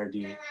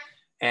SCRD.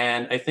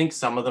 And I think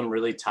some of them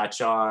really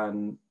touch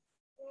on,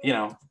 you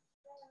know,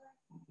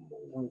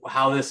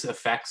 how this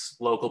affects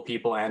local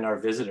people and our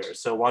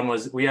visitors. So one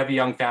was, we have a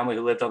young family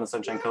who lived on the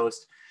Sunshine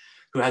Coast,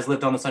 who has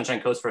lived on the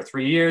Sunshine Coast for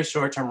 3 years.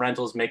 Short-term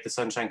rentals make the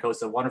Sunshine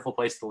Coast a wonderful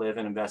place to live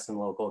and invest in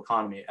the local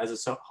economy.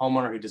 As a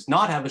homeowner who does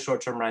not have a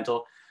short-term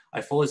rental, I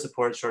fully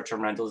support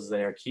short-term rentals as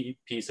they are a key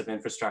piece of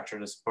infrastructure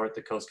to support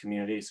the coast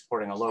community,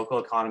 supporting a local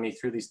economy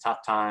through these tough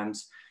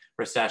times,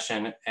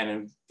 recession,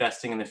 and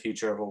investing in the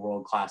future of a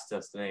world-class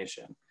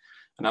destination.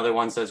 Another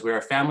one says, we're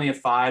a family of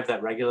 5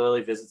 that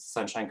regularly visits the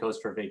Sunshine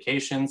Coast for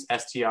vacations.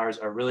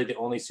 STRs are really the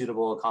only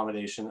suitable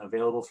accommodation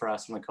available for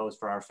us on the coast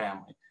for our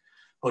family.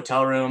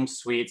 Hotel rooms,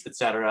 suites,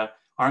 etc.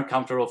 aren't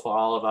comfortable for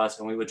all of us,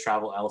 and we would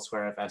travel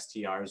elsewhere if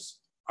STRs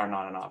are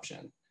not an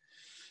option.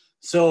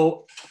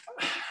 So,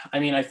 I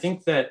mean, I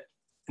think that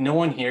no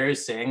one here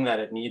is saying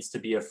that it needs to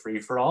be a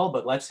free-for-all,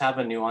 but let's have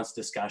a nuanced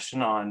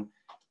discussion on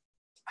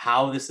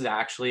how this is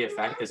actually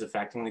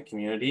affecting the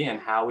community and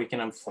how we can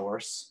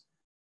enforce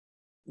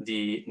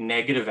the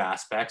negative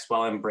aspects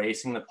while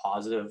embracing the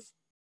positive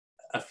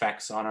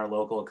effects on our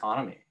local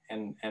economy.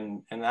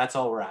 And that's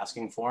all we're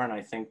asking for. And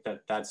I think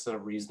that that's a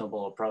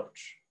reasonable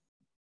approach.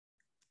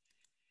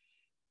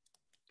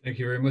 Thank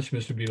you very much,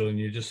 Mr. Beadle. And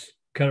you just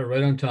cut it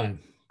right on time.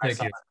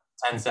 Thank you.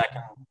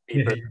 10-second.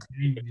 You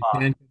can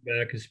come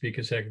back and speak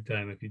a second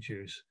time if you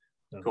choose.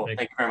 So, cool.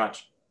 Thank you very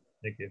much.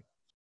 Thank you.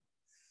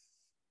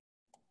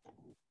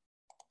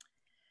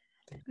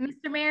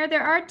 Mr. Mayor,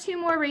 there are 2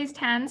 more raised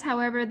hands.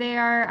 However, they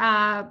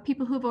are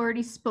people who've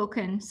already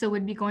spoken, so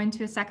would be going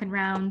to a second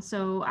round.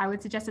 So I would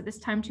suggest at this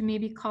time to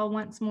maybe call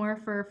once more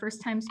for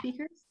first-time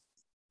speakers.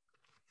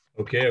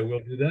 Okay, I will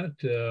do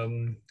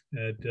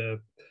that.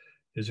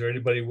 Is there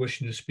anybody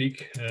wishing to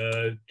speak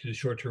to the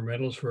short-term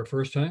rentals for a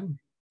first time?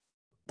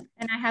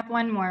 And I have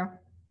one more.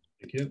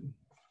 Thank you.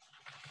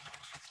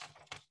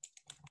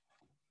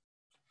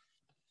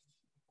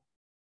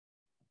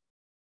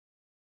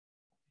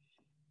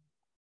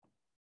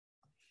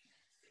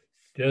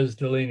 Des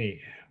Delaney.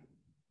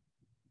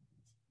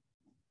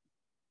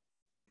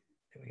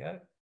 There we go.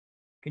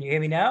 Can you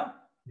hear me now?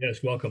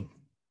 Yes, welcome.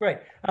 Great.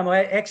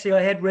 I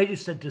had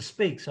registered to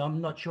speak, so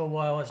I'm not sure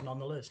why I wasn't on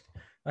the list.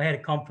 I had a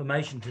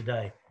confirmation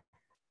today.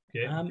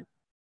 Okay.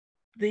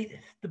 The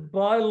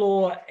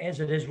bylaw as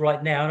it is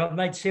right now, and I've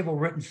made several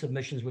written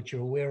submissions which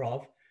you're aware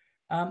of,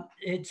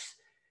 it's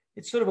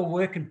sort of a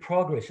work in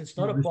progress. It's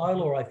not a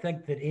bylaw, I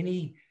think, that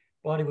anybody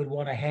would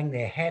want to hang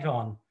their hat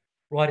on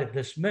right at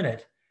this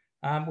minute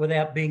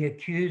without being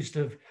accused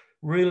of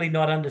really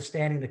not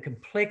understanding the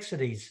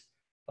complexities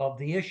of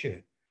the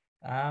issue.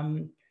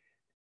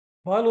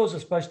 Bylaws are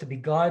supposed to be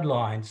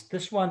guidelines.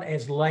 This one,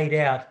 as laid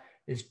out,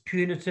 is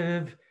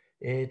punitive.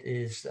 It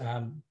is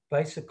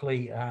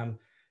basically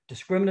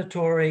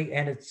discriminatory,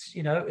 and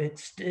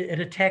it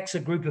attacks a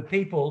group of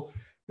people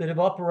that have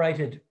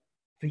operated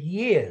for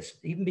years,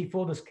 even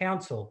before this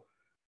council,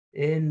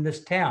 in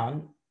this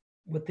town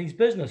with these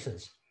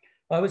businesses.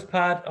 I was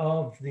part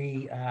of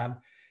the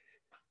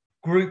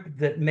group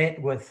that met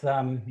with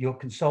your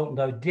consultant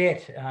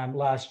Odette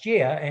last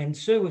year, and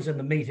Sue was in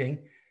the meeting,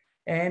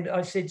 and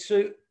I said,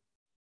 Sue,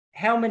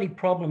 how many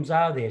problems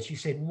are there? She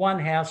said, 1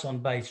 house on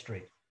Bay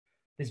Street.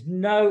 There's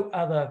no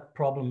other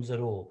problems at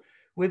all.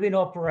 We've been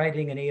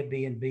operating an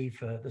Airbnb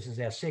for, this is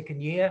our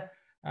 2nd year,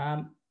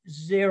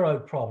 0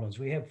 problems.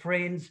 We have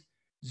friends,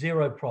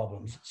 0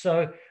 problems.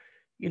 So,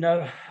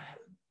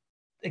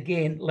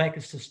 again, lack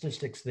of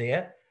statistics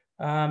there.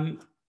 I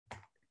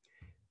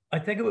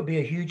think it would be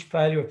a huge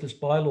failure if this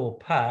bylaw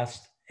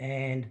passed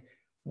and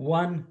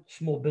 1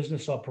 small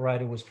business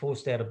operator was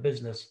forced out of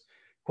business,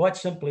 quite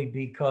simply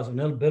because of an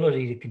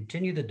inability to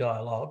continue the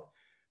dialogue,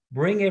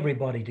 bring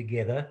everybody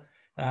together.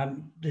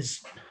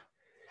 There's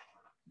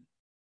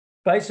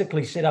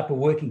basically set up a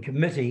working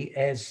committee,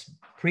 as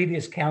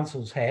previous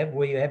councils have,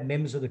 where you have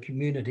members of the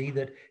community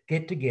that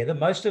get together.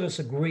 Most of us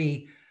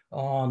agree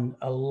on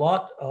a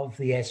lot of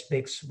the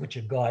aspects which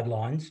are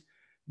guidelines.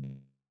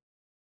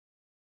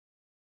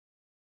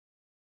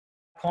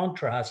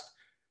 Contrast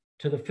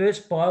to the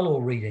first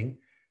bylaw reading,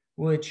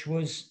 which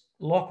was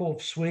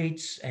lock-off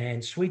suites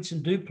and suites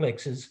and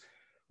duplexes,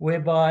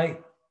 whereby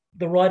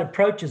the right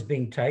approach is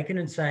being taken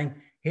and saying,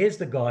 here's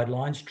the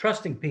guidelines,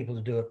 trusting people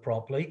to do it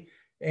properly,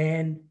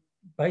 and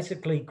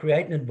basically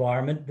create an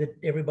environment that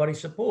everybody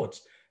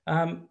supports.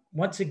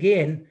 Once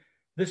again,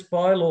 this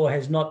bylaw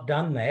has not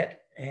done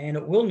that, and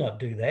it will not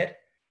do that.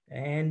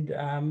 And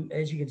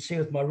as you can see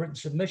with my written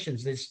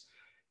submissions, there's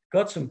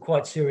got some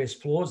quite serious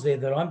flaws there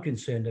that I'm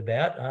concerned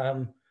about.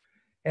 Our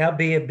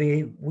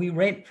Airbnb, we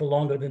rent for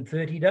longer than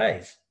 30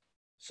 days.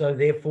 So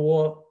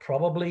therefore,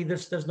 probably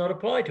this does not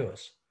apply to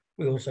us.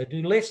 We also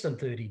do less than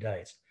 30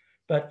 days.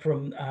 But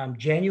from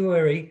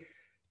January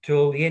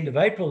till the end of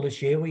April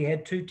this year, we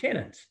had 2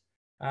 tenants.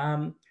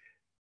 I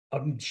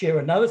can share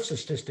another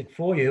statistic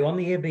for you. On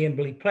the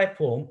Airbnb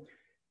platform,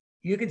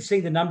 you can see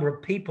the number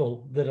of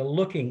people that are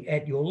looking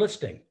at your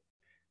listing.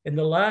 In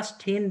the last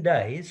 10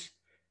 days,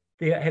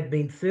 there have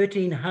been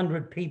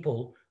 1,300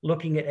 people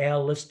looking at our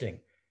listing.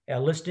 Our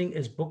listing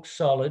is booked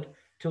solid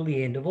till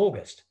the end of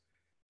August.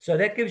 So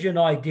that gives you an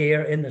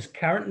idea in this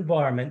current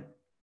environment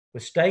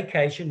with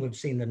staycation. We've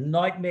seen the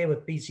nightmare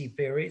with BC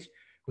Ferries.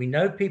 We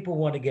know people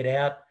want to get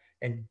out,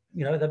 and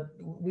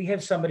we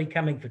have somebody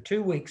coming for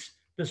 2 weeks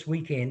this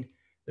weekend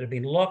that have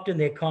been locked in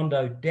their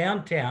condo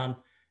downtown,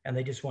 and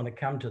they just want to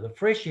come to the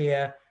fresh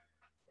air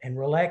and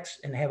relax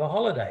and have a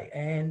holiday.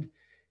 And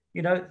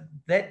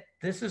that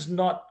this is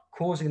not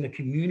causing the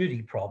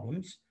community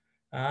problems.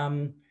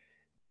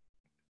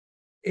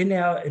 in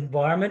our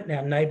environment, in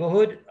our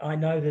neighborhood, I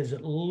know there's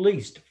at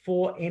least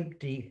 4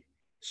 empty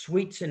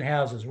suites and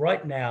houses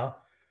right now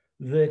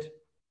that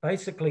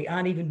basically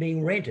aren't even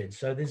being rented.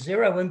 So there's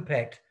zero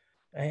impact,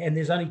 and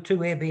there's only 2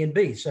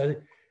 Airbnbs. So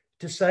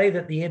to say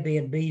that the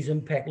Airbnbs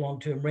impact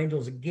long-term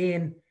rentals,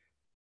 again,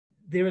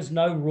 there is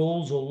no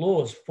rules or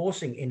laws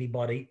forcing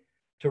anybody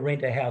to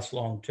rent a house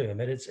long-term.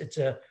 It's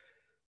a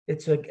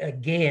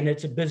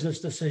business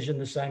decision,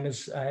 the same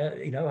as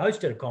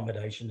hosted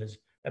accommodation is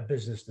a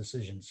business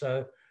decision.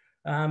 So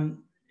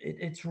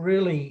it's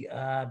really,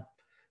 I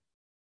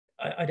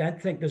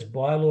don't think this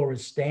bylaw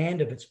is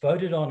stand. If it's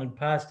voted on and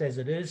passed as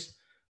it is,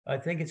 I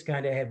think it's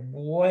going to have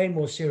way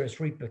more serious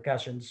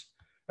repercussions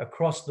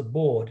across the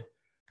board.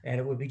 And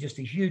it would be just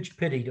a huge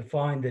pity to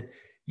find that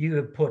you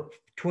have put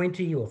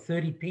 20 or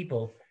 30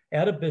 people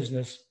out of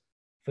business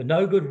for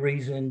no good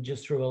reason,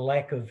 just through a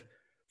lack of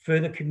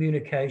further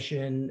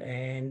communication.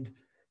 And,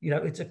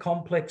 it's a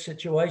complex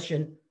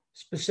situation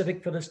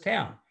specific for this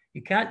town.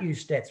 You can't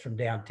use stats from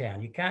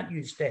downtown. You can't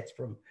use stats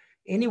from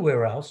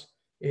anywhere else.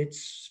 It's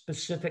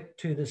specific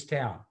to this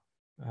town.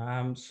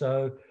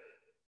 For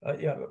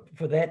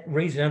that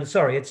reason,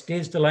 sorry, it's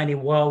Des Delaney,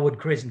 Wildwood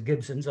Crescent,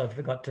 Gibsons. I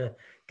forgot to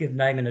give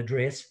name and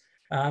address.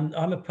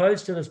 I'm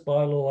opposed to this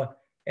bylaw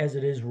as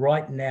it is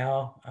right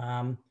now.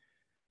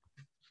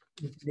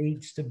 It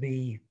needs to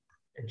be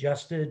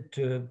adjusted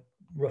to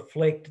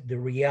reflect the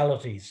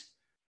realities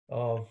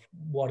of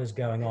what is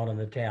going on in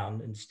the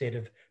town instead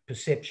of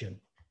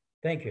perception.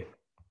 Thank you.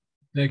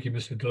 Thank you,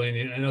 Mr.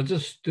 Delaney. And I'll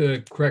just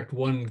correct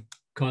one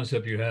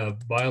concept you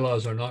have.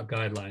 Bylaws are not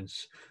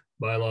guidelines.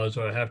 Bylaws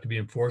have to be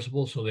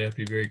enforceable, so they have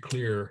to be very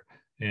clear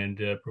and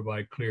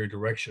provide clear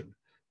direction,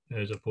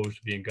 as opposed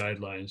to being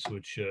guidelines,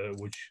 which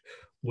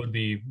would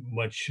be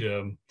much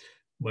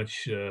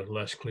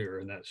less clear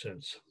in that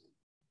sense.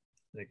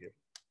 Thank you.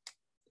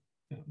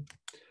 Yeah.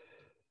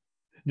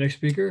 Next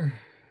speaker.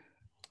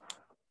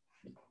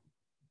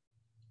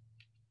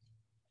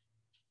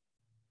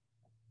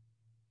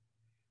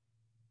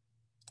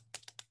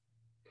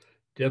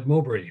 Deb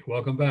Mowbray,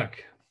 welcome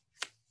back.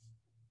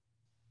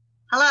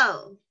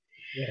 Hello.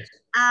 Yes.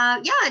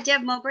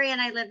 Deb Mowbray, and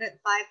I live at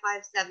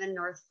 557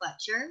 North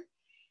Fletcher.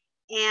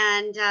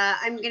 And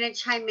I'm going to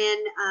chime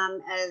in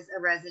as a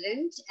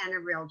resident and a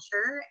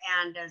realtor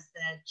and as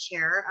the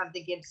chair of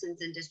the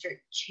Gibsons and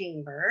District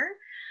Chamber.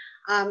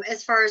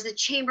 As far as the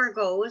chamber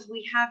goes,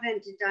 we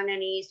haven't done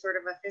any sort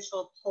of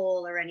official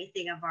poll or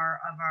anything of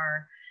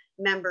our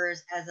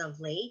members as of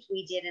late.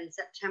 We did in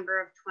September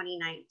of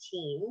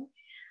 2019.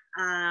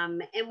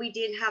 And we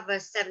did have a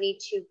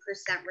 72%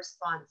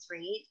 response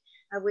rate,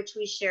 which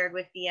we shared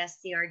with the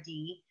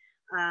SCRD.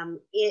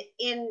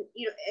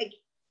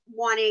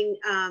 Wanting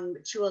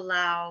to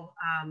allow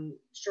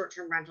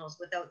short-term rentals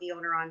without the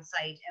owner on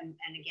site. And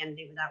again,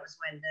 that was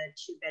when the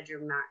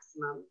 2-bedroom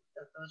maximum,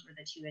 those were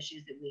the 2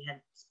 issues that we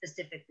had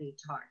specifically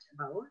talked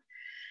about.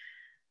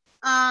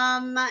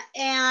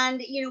 And,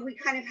 we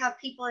kind of have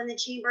people in the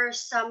chamber,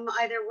 some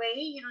either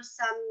way,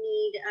 some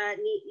need,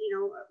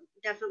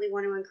 definitely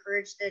want to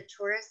encourage the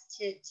tourists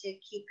to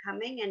keep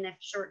coming. And if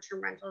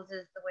short-term rentals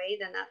is the way,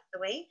 then that's the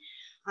way.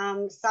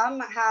 Some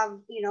have,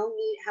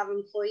 have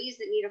employees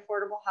that need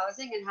affordable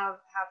housing and have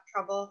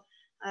trouble,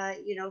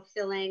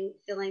 filling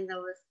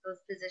those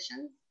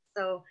positions.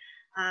 So,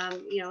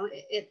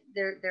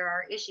 there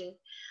are issues.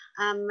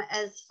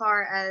 As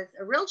far as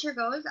a realtor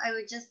goes, I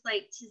would just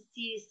like to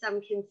see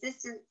some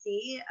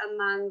consistency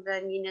among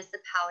the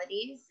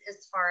municipalities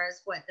as far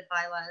as what the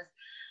bylaws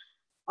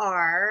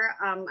are.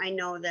 I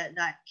know that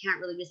can't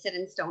really be set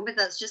in stone, but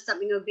that's just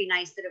something that would be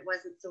nice, that it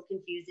wasn't so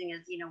confusing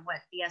as,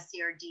 what the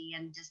SCRD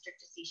and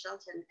District of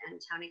Sechelt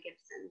and Town of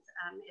Gibsons,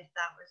 if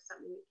that was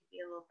something that could be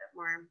a little bit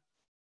more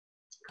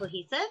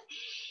cohesive.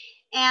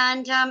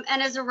 And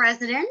as a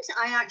resident,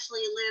 I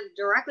actually live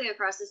directly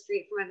across the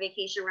street from a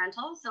vacation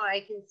rental, so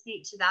I can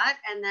speak to that,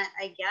 and that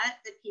I get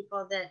the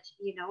people that,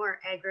 are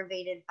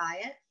aggravated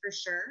by it for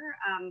sure.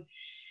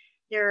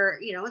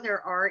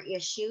 There are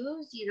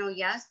issues,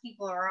 yes,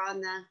 people are on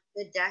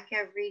the deck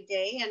every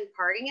day and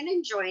partying and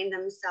enjoying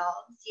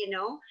themselves,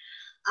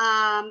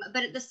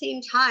 but at the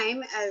same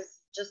time,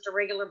 as just a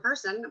regular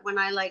person, when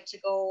I like to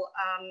go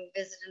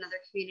visit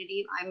another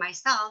community, I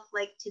myself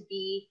like to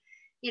be,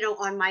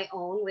 on my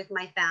own with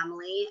my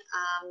family,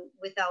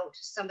 without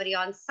somebody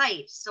on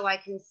site. So I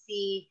can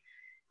see,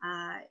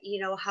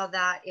 how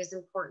that is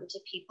important to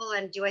people.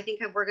 And do I think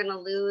that we're going to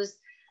lose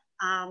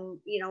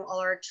all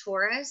our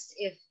tourists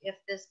if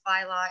this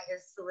bylaw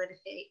is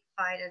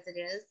solidified as it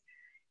is?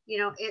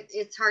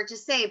 It's hard to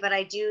say, but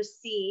I do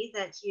see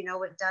that,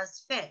 it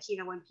does fit.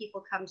 When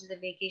people come to the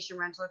vacation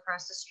rental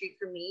across the street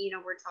from me,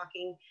 we're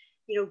talking,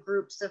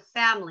 groups of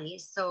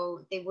families,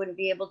 so they wouldn't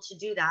be able to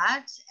do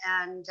that.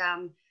 And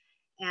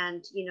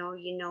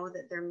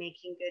that they're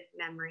making good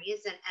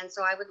memories. And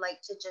so I would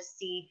like to just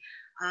see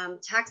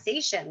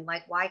taxation.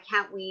 Like, why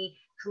can't we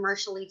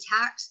commercially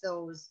tax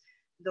those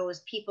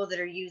people that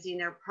are using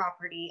their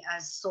property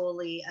as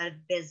solely a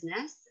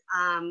business?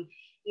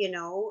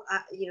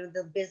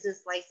 The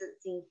business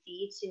licensing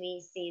fee to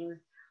me seems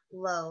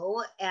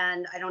low,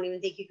 and I don't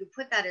even think you could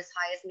put that as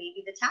high as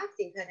maybe the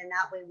taxing could, and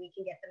that way we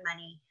can get the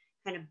money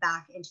kind of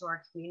back into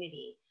our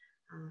community.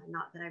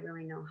 Not that I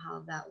really know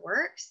how that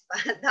works,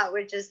 but that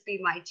would just be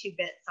my 2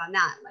 bits on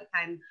that. Like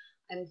I'm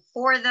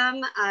for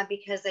them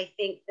because I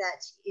think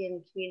that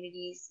in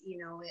communities, you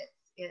know,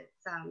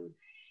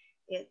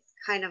 it's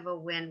kind of a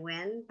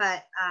win-win,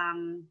 but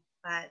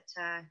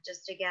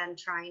just again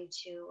trying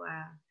to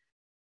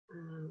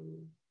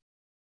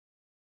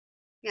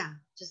yeah,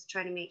 just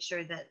trying to make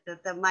sure that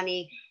the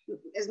money,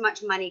 as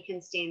much money,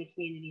 can stay in the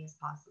community as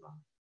possible.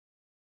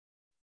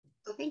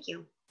 So thank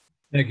you.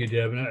 Thank you,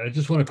 Deb. And I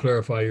just want to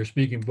clarify, you're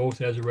speaking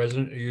both as a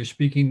resident, you're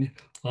speaking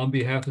on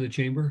behalf of the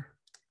chamber?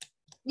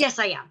 Yes,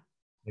 I am.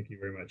 Thank you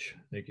very much.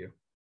 Thank you.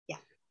 Yeah.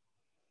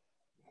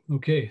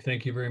 Okay,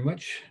 thank you very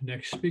much.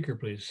 Next speaker,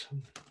 please.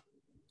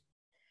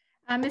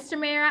 Mr.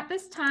 Mayor, at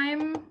this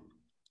time,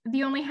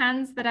 the only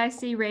hands that I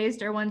see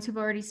raised are ones who've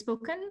already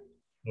spoken.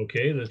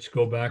 Okay, let's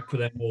go back for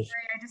that.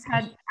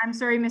 I'm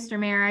sorry, Mr.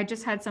 Mayor, I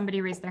just had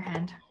somebody raise their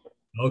hand.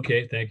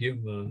 Okay, thank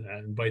you. I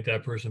invite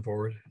that person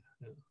forward.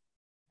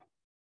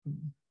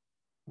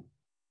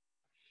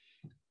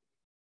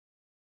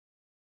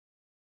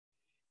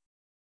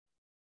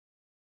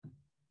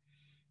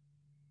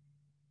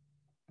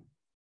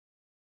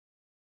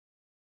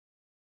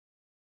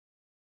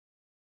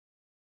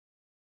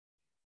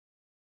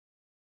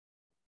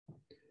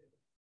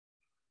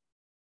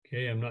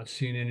 Okay, I'm not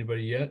seeing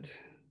anybody yet.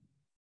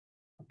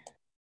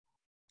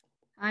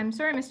 I'm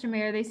sorry, Mr.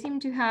 Mayor, they seem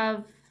to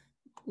have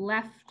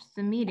left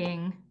the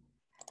meeting.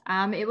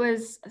 It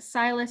was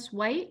Silas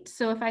White,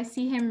 so if I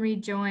see him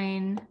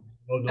rejoin.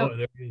 Oh, no,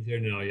 there he is there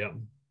now, yeah.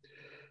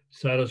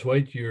 Silas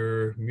White,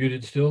 you're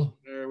muted still.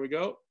 There we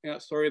go. Yeah,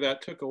 sorry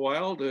that took a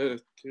while to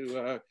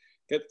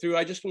get through.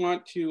 I just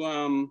want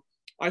to,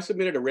 I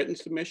submitted a written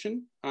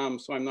submission,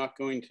 so I'm not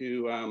going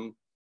to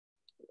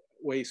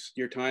waste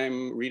your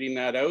time reading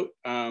that out,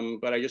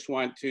 but I just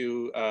want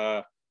to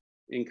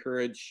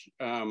encourage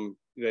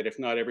that if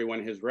not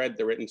everyone has read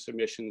the written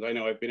submissions, I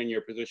know I've been in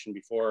your position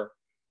before.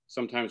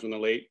 Sometimes when the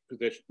late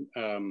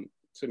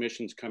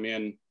submissions come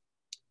in,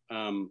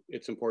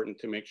 it's important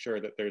to make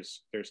sure that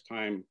there's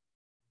time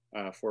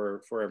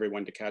for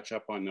everyone to catch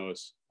up on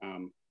those.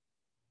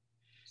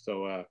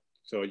 So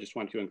I just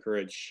want to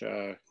encourage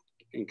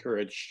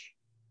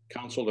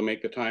council to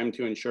make the time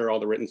to ensure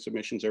all the written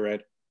submissions are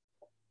read.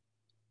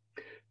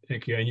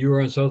 Thank you. And you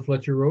are on South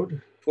Fletcher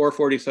Road?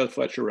 440 South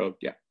Fletcher Road,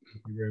 yeah.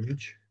 Thank you very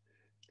much.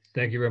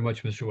 Thank you very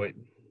much, Mr. White.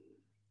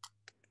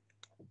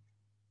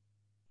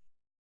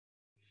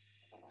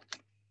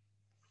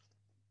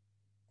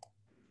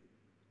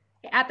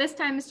 At this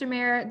time, Mr.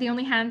 Mayor, the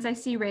only hands I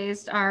see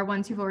raised are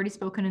ones who've already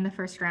spoken in the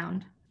first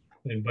round.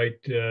 I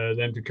invite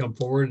them to come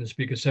forward and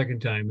speak a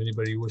second time.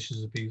 Anybody who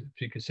wishes to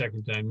speak a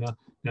second time.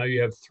 Now you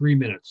have 3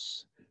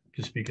 minutes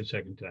to speak a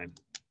second time.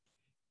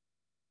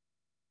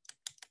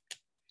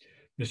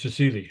 Mr.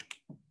 Seeley.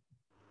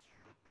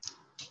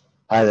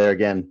 Hi there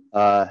again,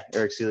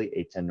 Eric Seeley,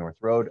 810 North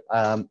Road.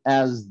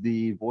 As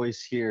the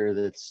voice here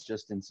that's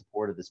just in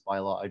support of this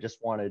bylaw, I just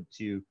wanted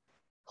to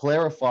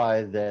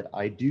clarify that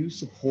I do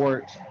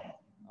support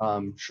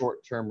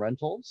short-term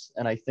rentals.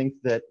 And I think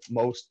that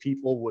most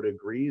people would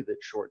agree that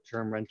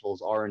short-term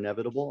rentals are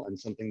inevitable and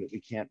something that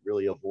we can't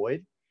really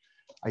avoid.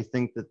 I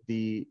think that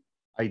the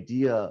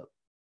idea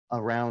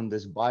around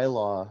this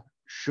bylaw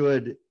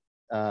should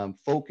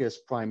focus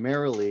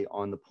primarily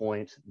on the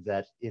point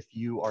that if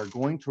you are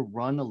going to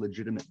run a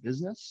legitimate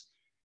business,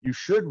 you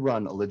should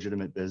run a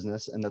legitimate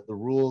business, and that the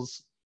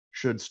rules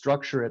should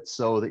structure it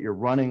so that you're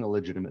running a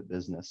legitimate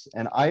business.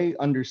 And I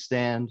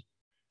understand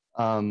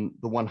the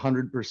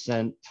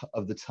 100%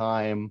 of the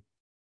time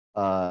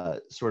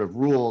sort of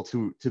rule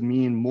to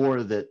mean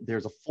more that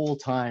there's a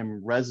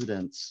full-time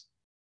residence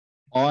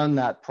on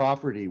that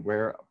property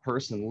where a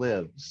person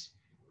lives.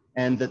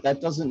 And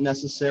that doesn't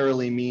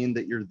necessarily mean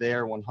that you're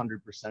there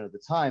 100% of the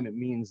time. It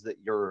means that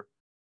you're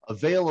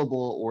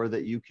available, or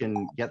that you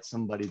can get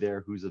somebody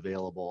there who's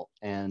available.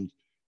 And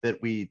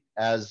that we,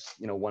 as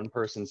you know, one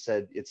person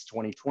said, it's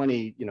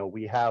 2020, you know,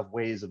 we have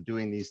ways of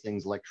doing these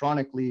things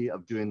electronically,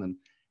 of doing them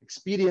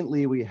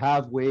expediently. We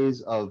have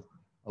ways of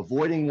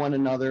avoiding one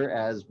another,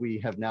 as we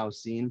have now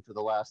seen for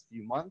the last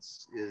few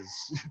months is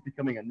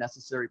becoming a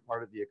necessary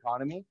part of the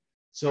economy.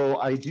 So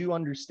I do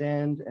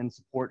understand and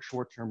support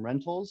short-term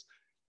rentals.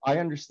 I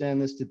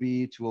understand this to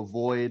be to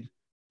avoid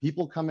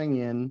people coming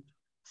in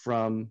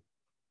from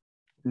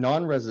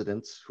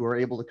non-residents who are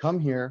able to come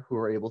here, who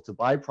are able to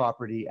buy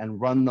property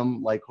and run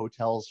them like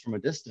hotels from a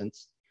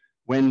distance,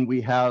 when we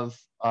have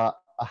a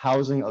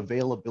housing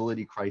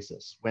availability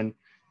crisis, when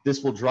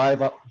this will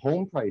drive up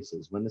home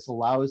prices, when this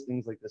allows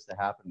things like this to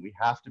happen. We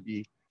have to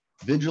be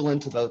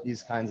vigilant about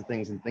these kinds of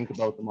things and think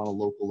about them on a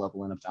local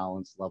level and a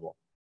balanced level.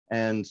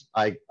 And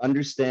I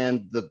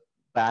understand the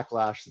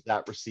backlash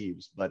that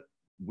receives, but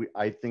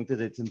I think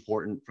that it's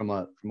important from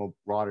a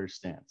broader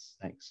stance.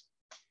 Thanks.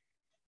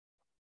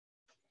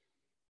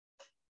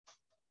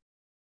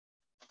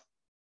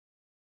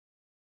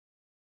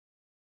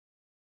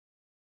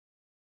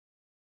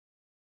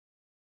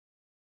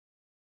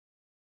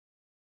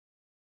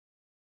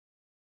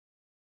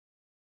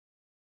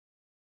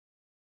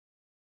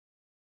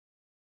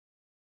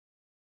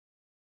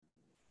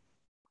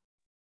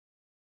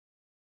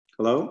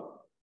 Hello?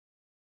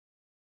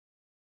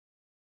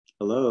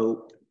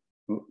 Hello?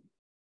 Oh.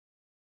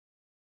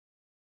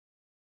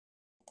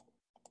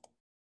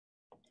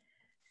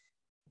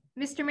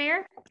 Mr.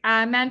 Mayor,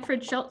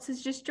 Manfred Schultz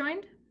has just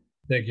joined.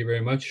 Thank you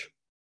very much.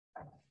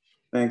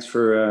 Thanks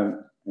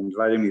for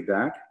inviting me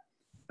back.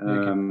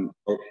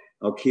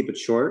 I'll keep it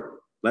short,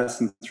 less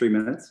than 3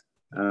 minutes.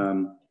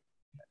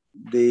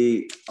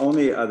 The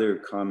only other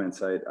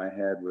comments I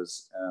had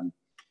was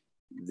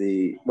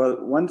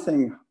one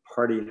thing,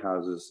 party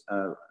houses.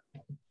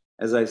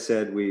 As I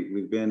said,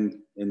 we've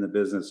been in the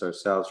business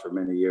ourselves for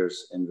many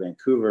years in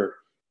Vancouver,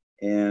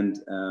 and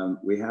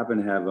we happen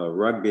to have a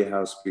rugby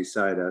house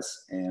beside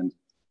us, and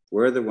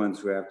we're the ones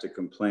who have to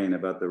complain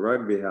about the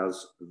rugby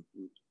house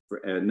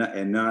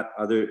and not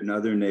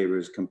other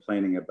neighbors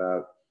complaining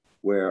about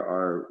where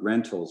our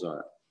rentals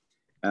are.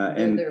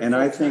 And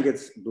I think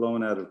it's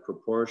blown out of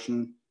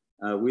proportion.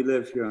 We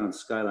live here on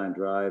Skyline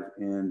Drive,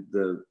 and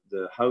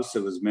the house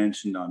that was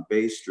mentioned on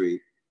Bay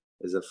Street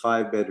is a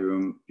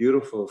 5-bedroom,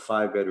 beautiful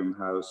 5-bedroom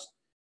house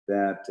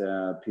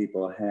that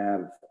people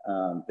have.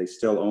 They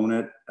still own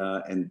it,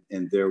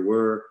 and there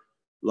were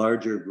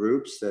larger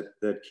groups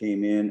that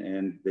came in,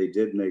 and they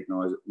did make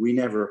noise. We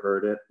never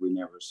heard it. We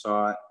never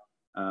saw it.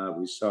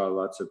 We saw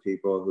lots of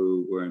people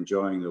who were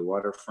enjoying the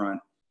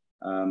waterfront.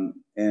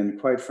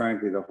 And quite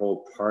frankly, the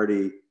whole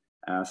party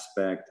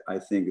aspect, I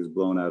think, is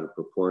blown out of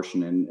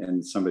proportion.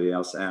 And somebody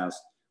else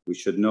asked, we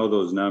should know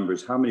those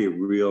numbers. How many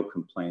real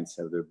complaints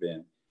have there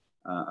been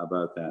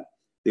about that?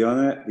 The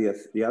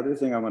other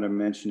thing I want to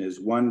mention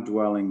is one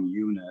dwelling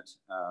unit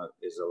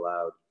is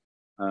allowed.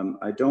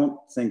 I don't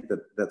think that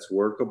that's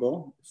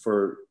workable.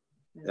 For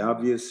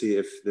obviously,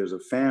 if there's a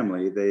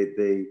family,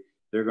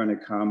 they're going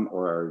to come,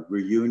 or a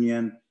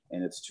reunion,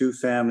 and it's 2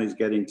 families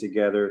getting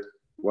together.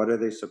 What are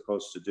they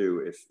supposed to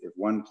do if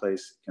one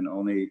place can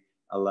only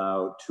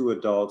allow 2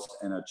 adults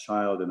and a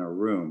child in a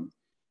room?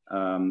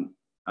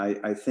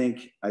 I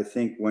think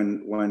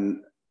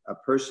when a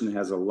person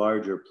has a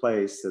larger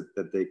place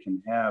that they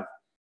can have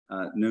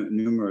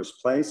numerous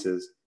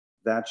places,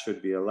 that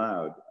should be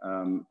allowed.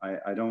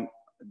 I don't.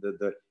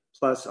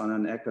 Plus, on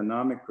an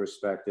economic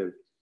perspective,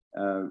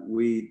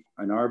 we,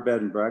 in our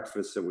bed and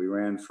breakfast that we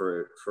ran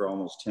for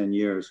almost 10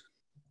 years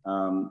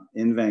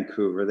in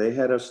Vancouver, they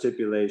had a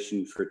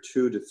stipulation for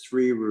 2 to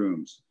 3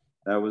 rooms.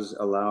 That was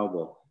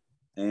allowable.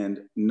 And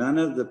none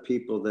of the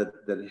people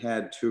that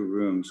had 2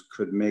 rooms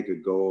could make a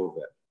go of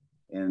it.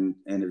 And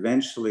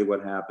eventually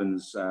what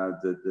happens,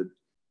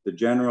 the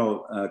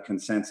general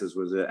consensus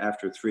was that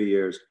after 3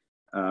 years,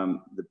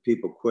 the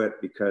people quit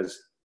because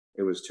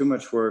it was too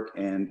much work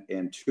and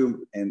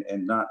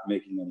not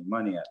making any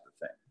money at the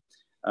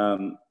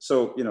thing.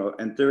 So, you know,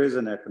 and there is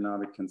an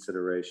economic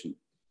consideration.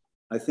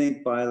 I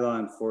think bylaw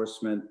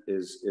enforcement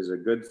is a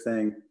good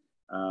thing.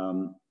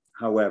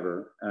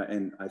 However,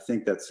 and I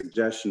think that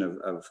suggestion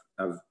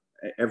of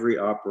every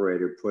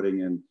operator putting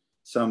in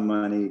some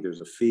money,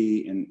 there's a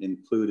fee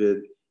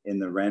included in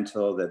the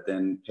rental that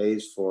then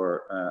pays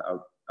for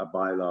a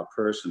bylaw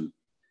person.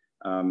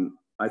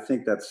 I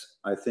think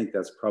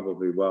that's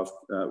probably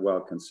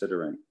well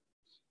considering.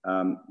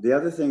 The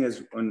other thing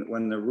is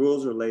when the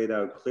rules are laid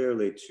out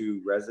clearly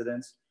to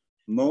residents,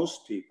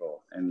 most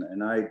people,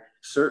 and I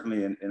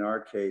certainly in our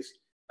case,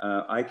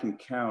 I can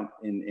count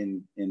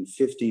in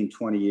 15,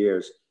 20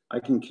 years, I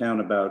can count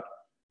about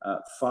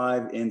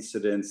 5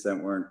 incidents that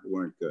weren't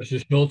good.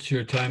 Mr. Schultz,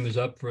 your time is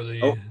up for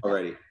the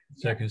already.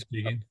 Second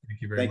speaking.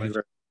 Thank you very much.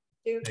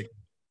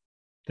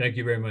 Thank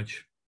you very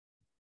much.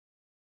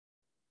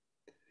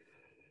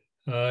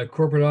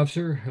 Corporate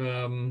officer,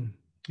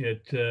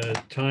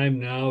 time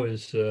now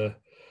is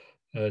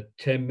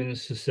 10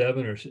 minutes to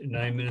 7 or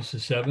 9 minutes to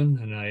 7,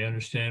 and I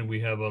understand we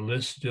have a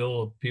list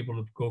still of people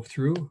to go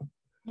through.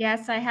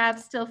 Yes, I have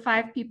still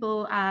 5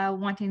 people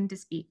wanting to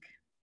speak.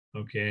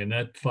 Okay, and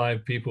that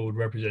 5 people would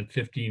represent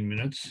 15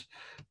 minutes,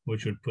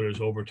 which would put us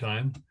over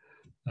time,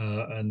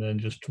 and then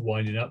just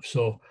winding up.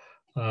 So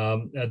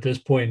at this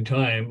point in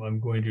time, I'm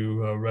going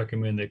to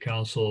recommend that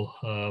council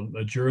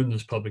adjourn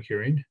this public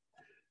hearing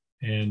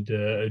and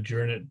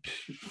adjourn it.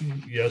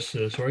 Yes,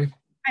 sorry.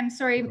 I'm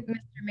sorry, Mr.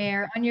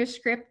 Mayor. On your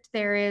script,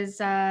 there is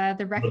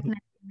the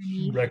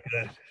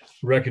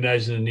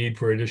recognizing the need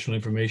for additional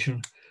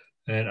information.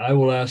 And I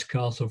will ask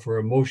council for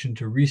a motion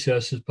to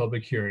recess this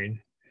public hearing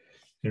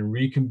and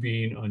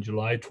reconvene on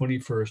July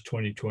 21st,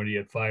 2020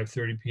 at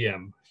 5:30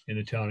 p.m. in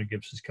the town of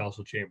Gibson's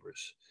council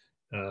chambers.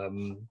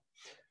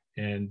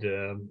 And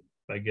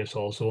I guess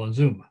also on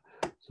Zoom,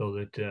 so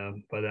that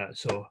by that.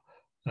 So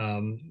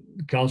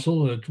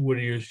council, what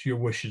are your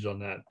wishes on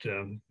that?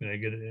 Can I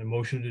get a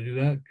motion to do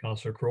that?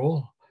 Councillor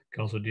Kroll,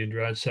 Councillor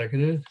D'Andrade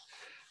seconded.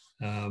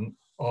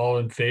 All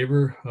in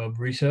favor of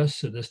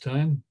recess at this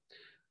time?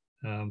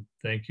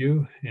 Thank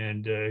you.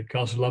 And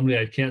Councillor Lumley,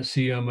 I can't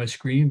see on my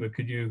screen, but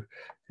could you,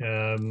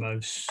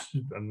 I'm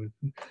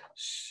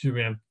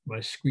surveying my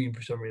screen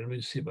for some reason. Let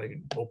me see if I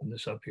can open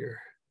this up here.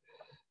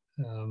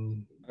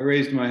 I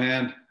raised my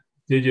hand.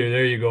 Did you?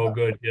 There you go.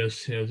 Good.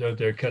 Yes, I was out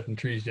there cutting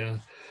trees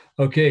down.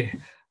 Okay.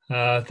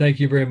 Thank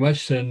you very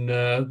much. And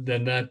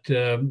then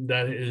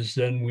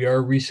we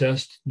are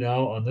recessed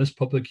now on this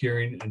public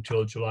hearing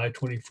until July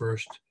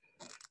 21st,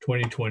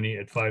 2020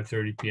 at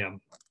 5:30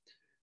 p.m.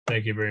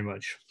 Thank you very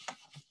much.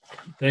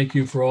 Thank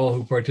you for all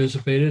who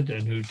participated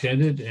and who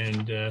attended,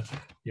 and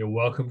you're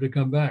welcome to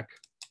come back.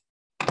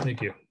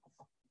 Thank you.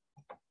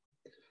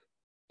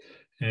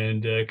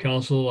 And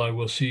council, I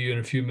will see you in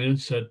a few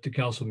minutes at the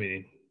council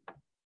meeting.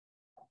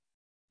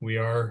 We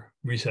are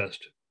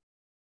recessed.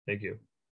 Thank you.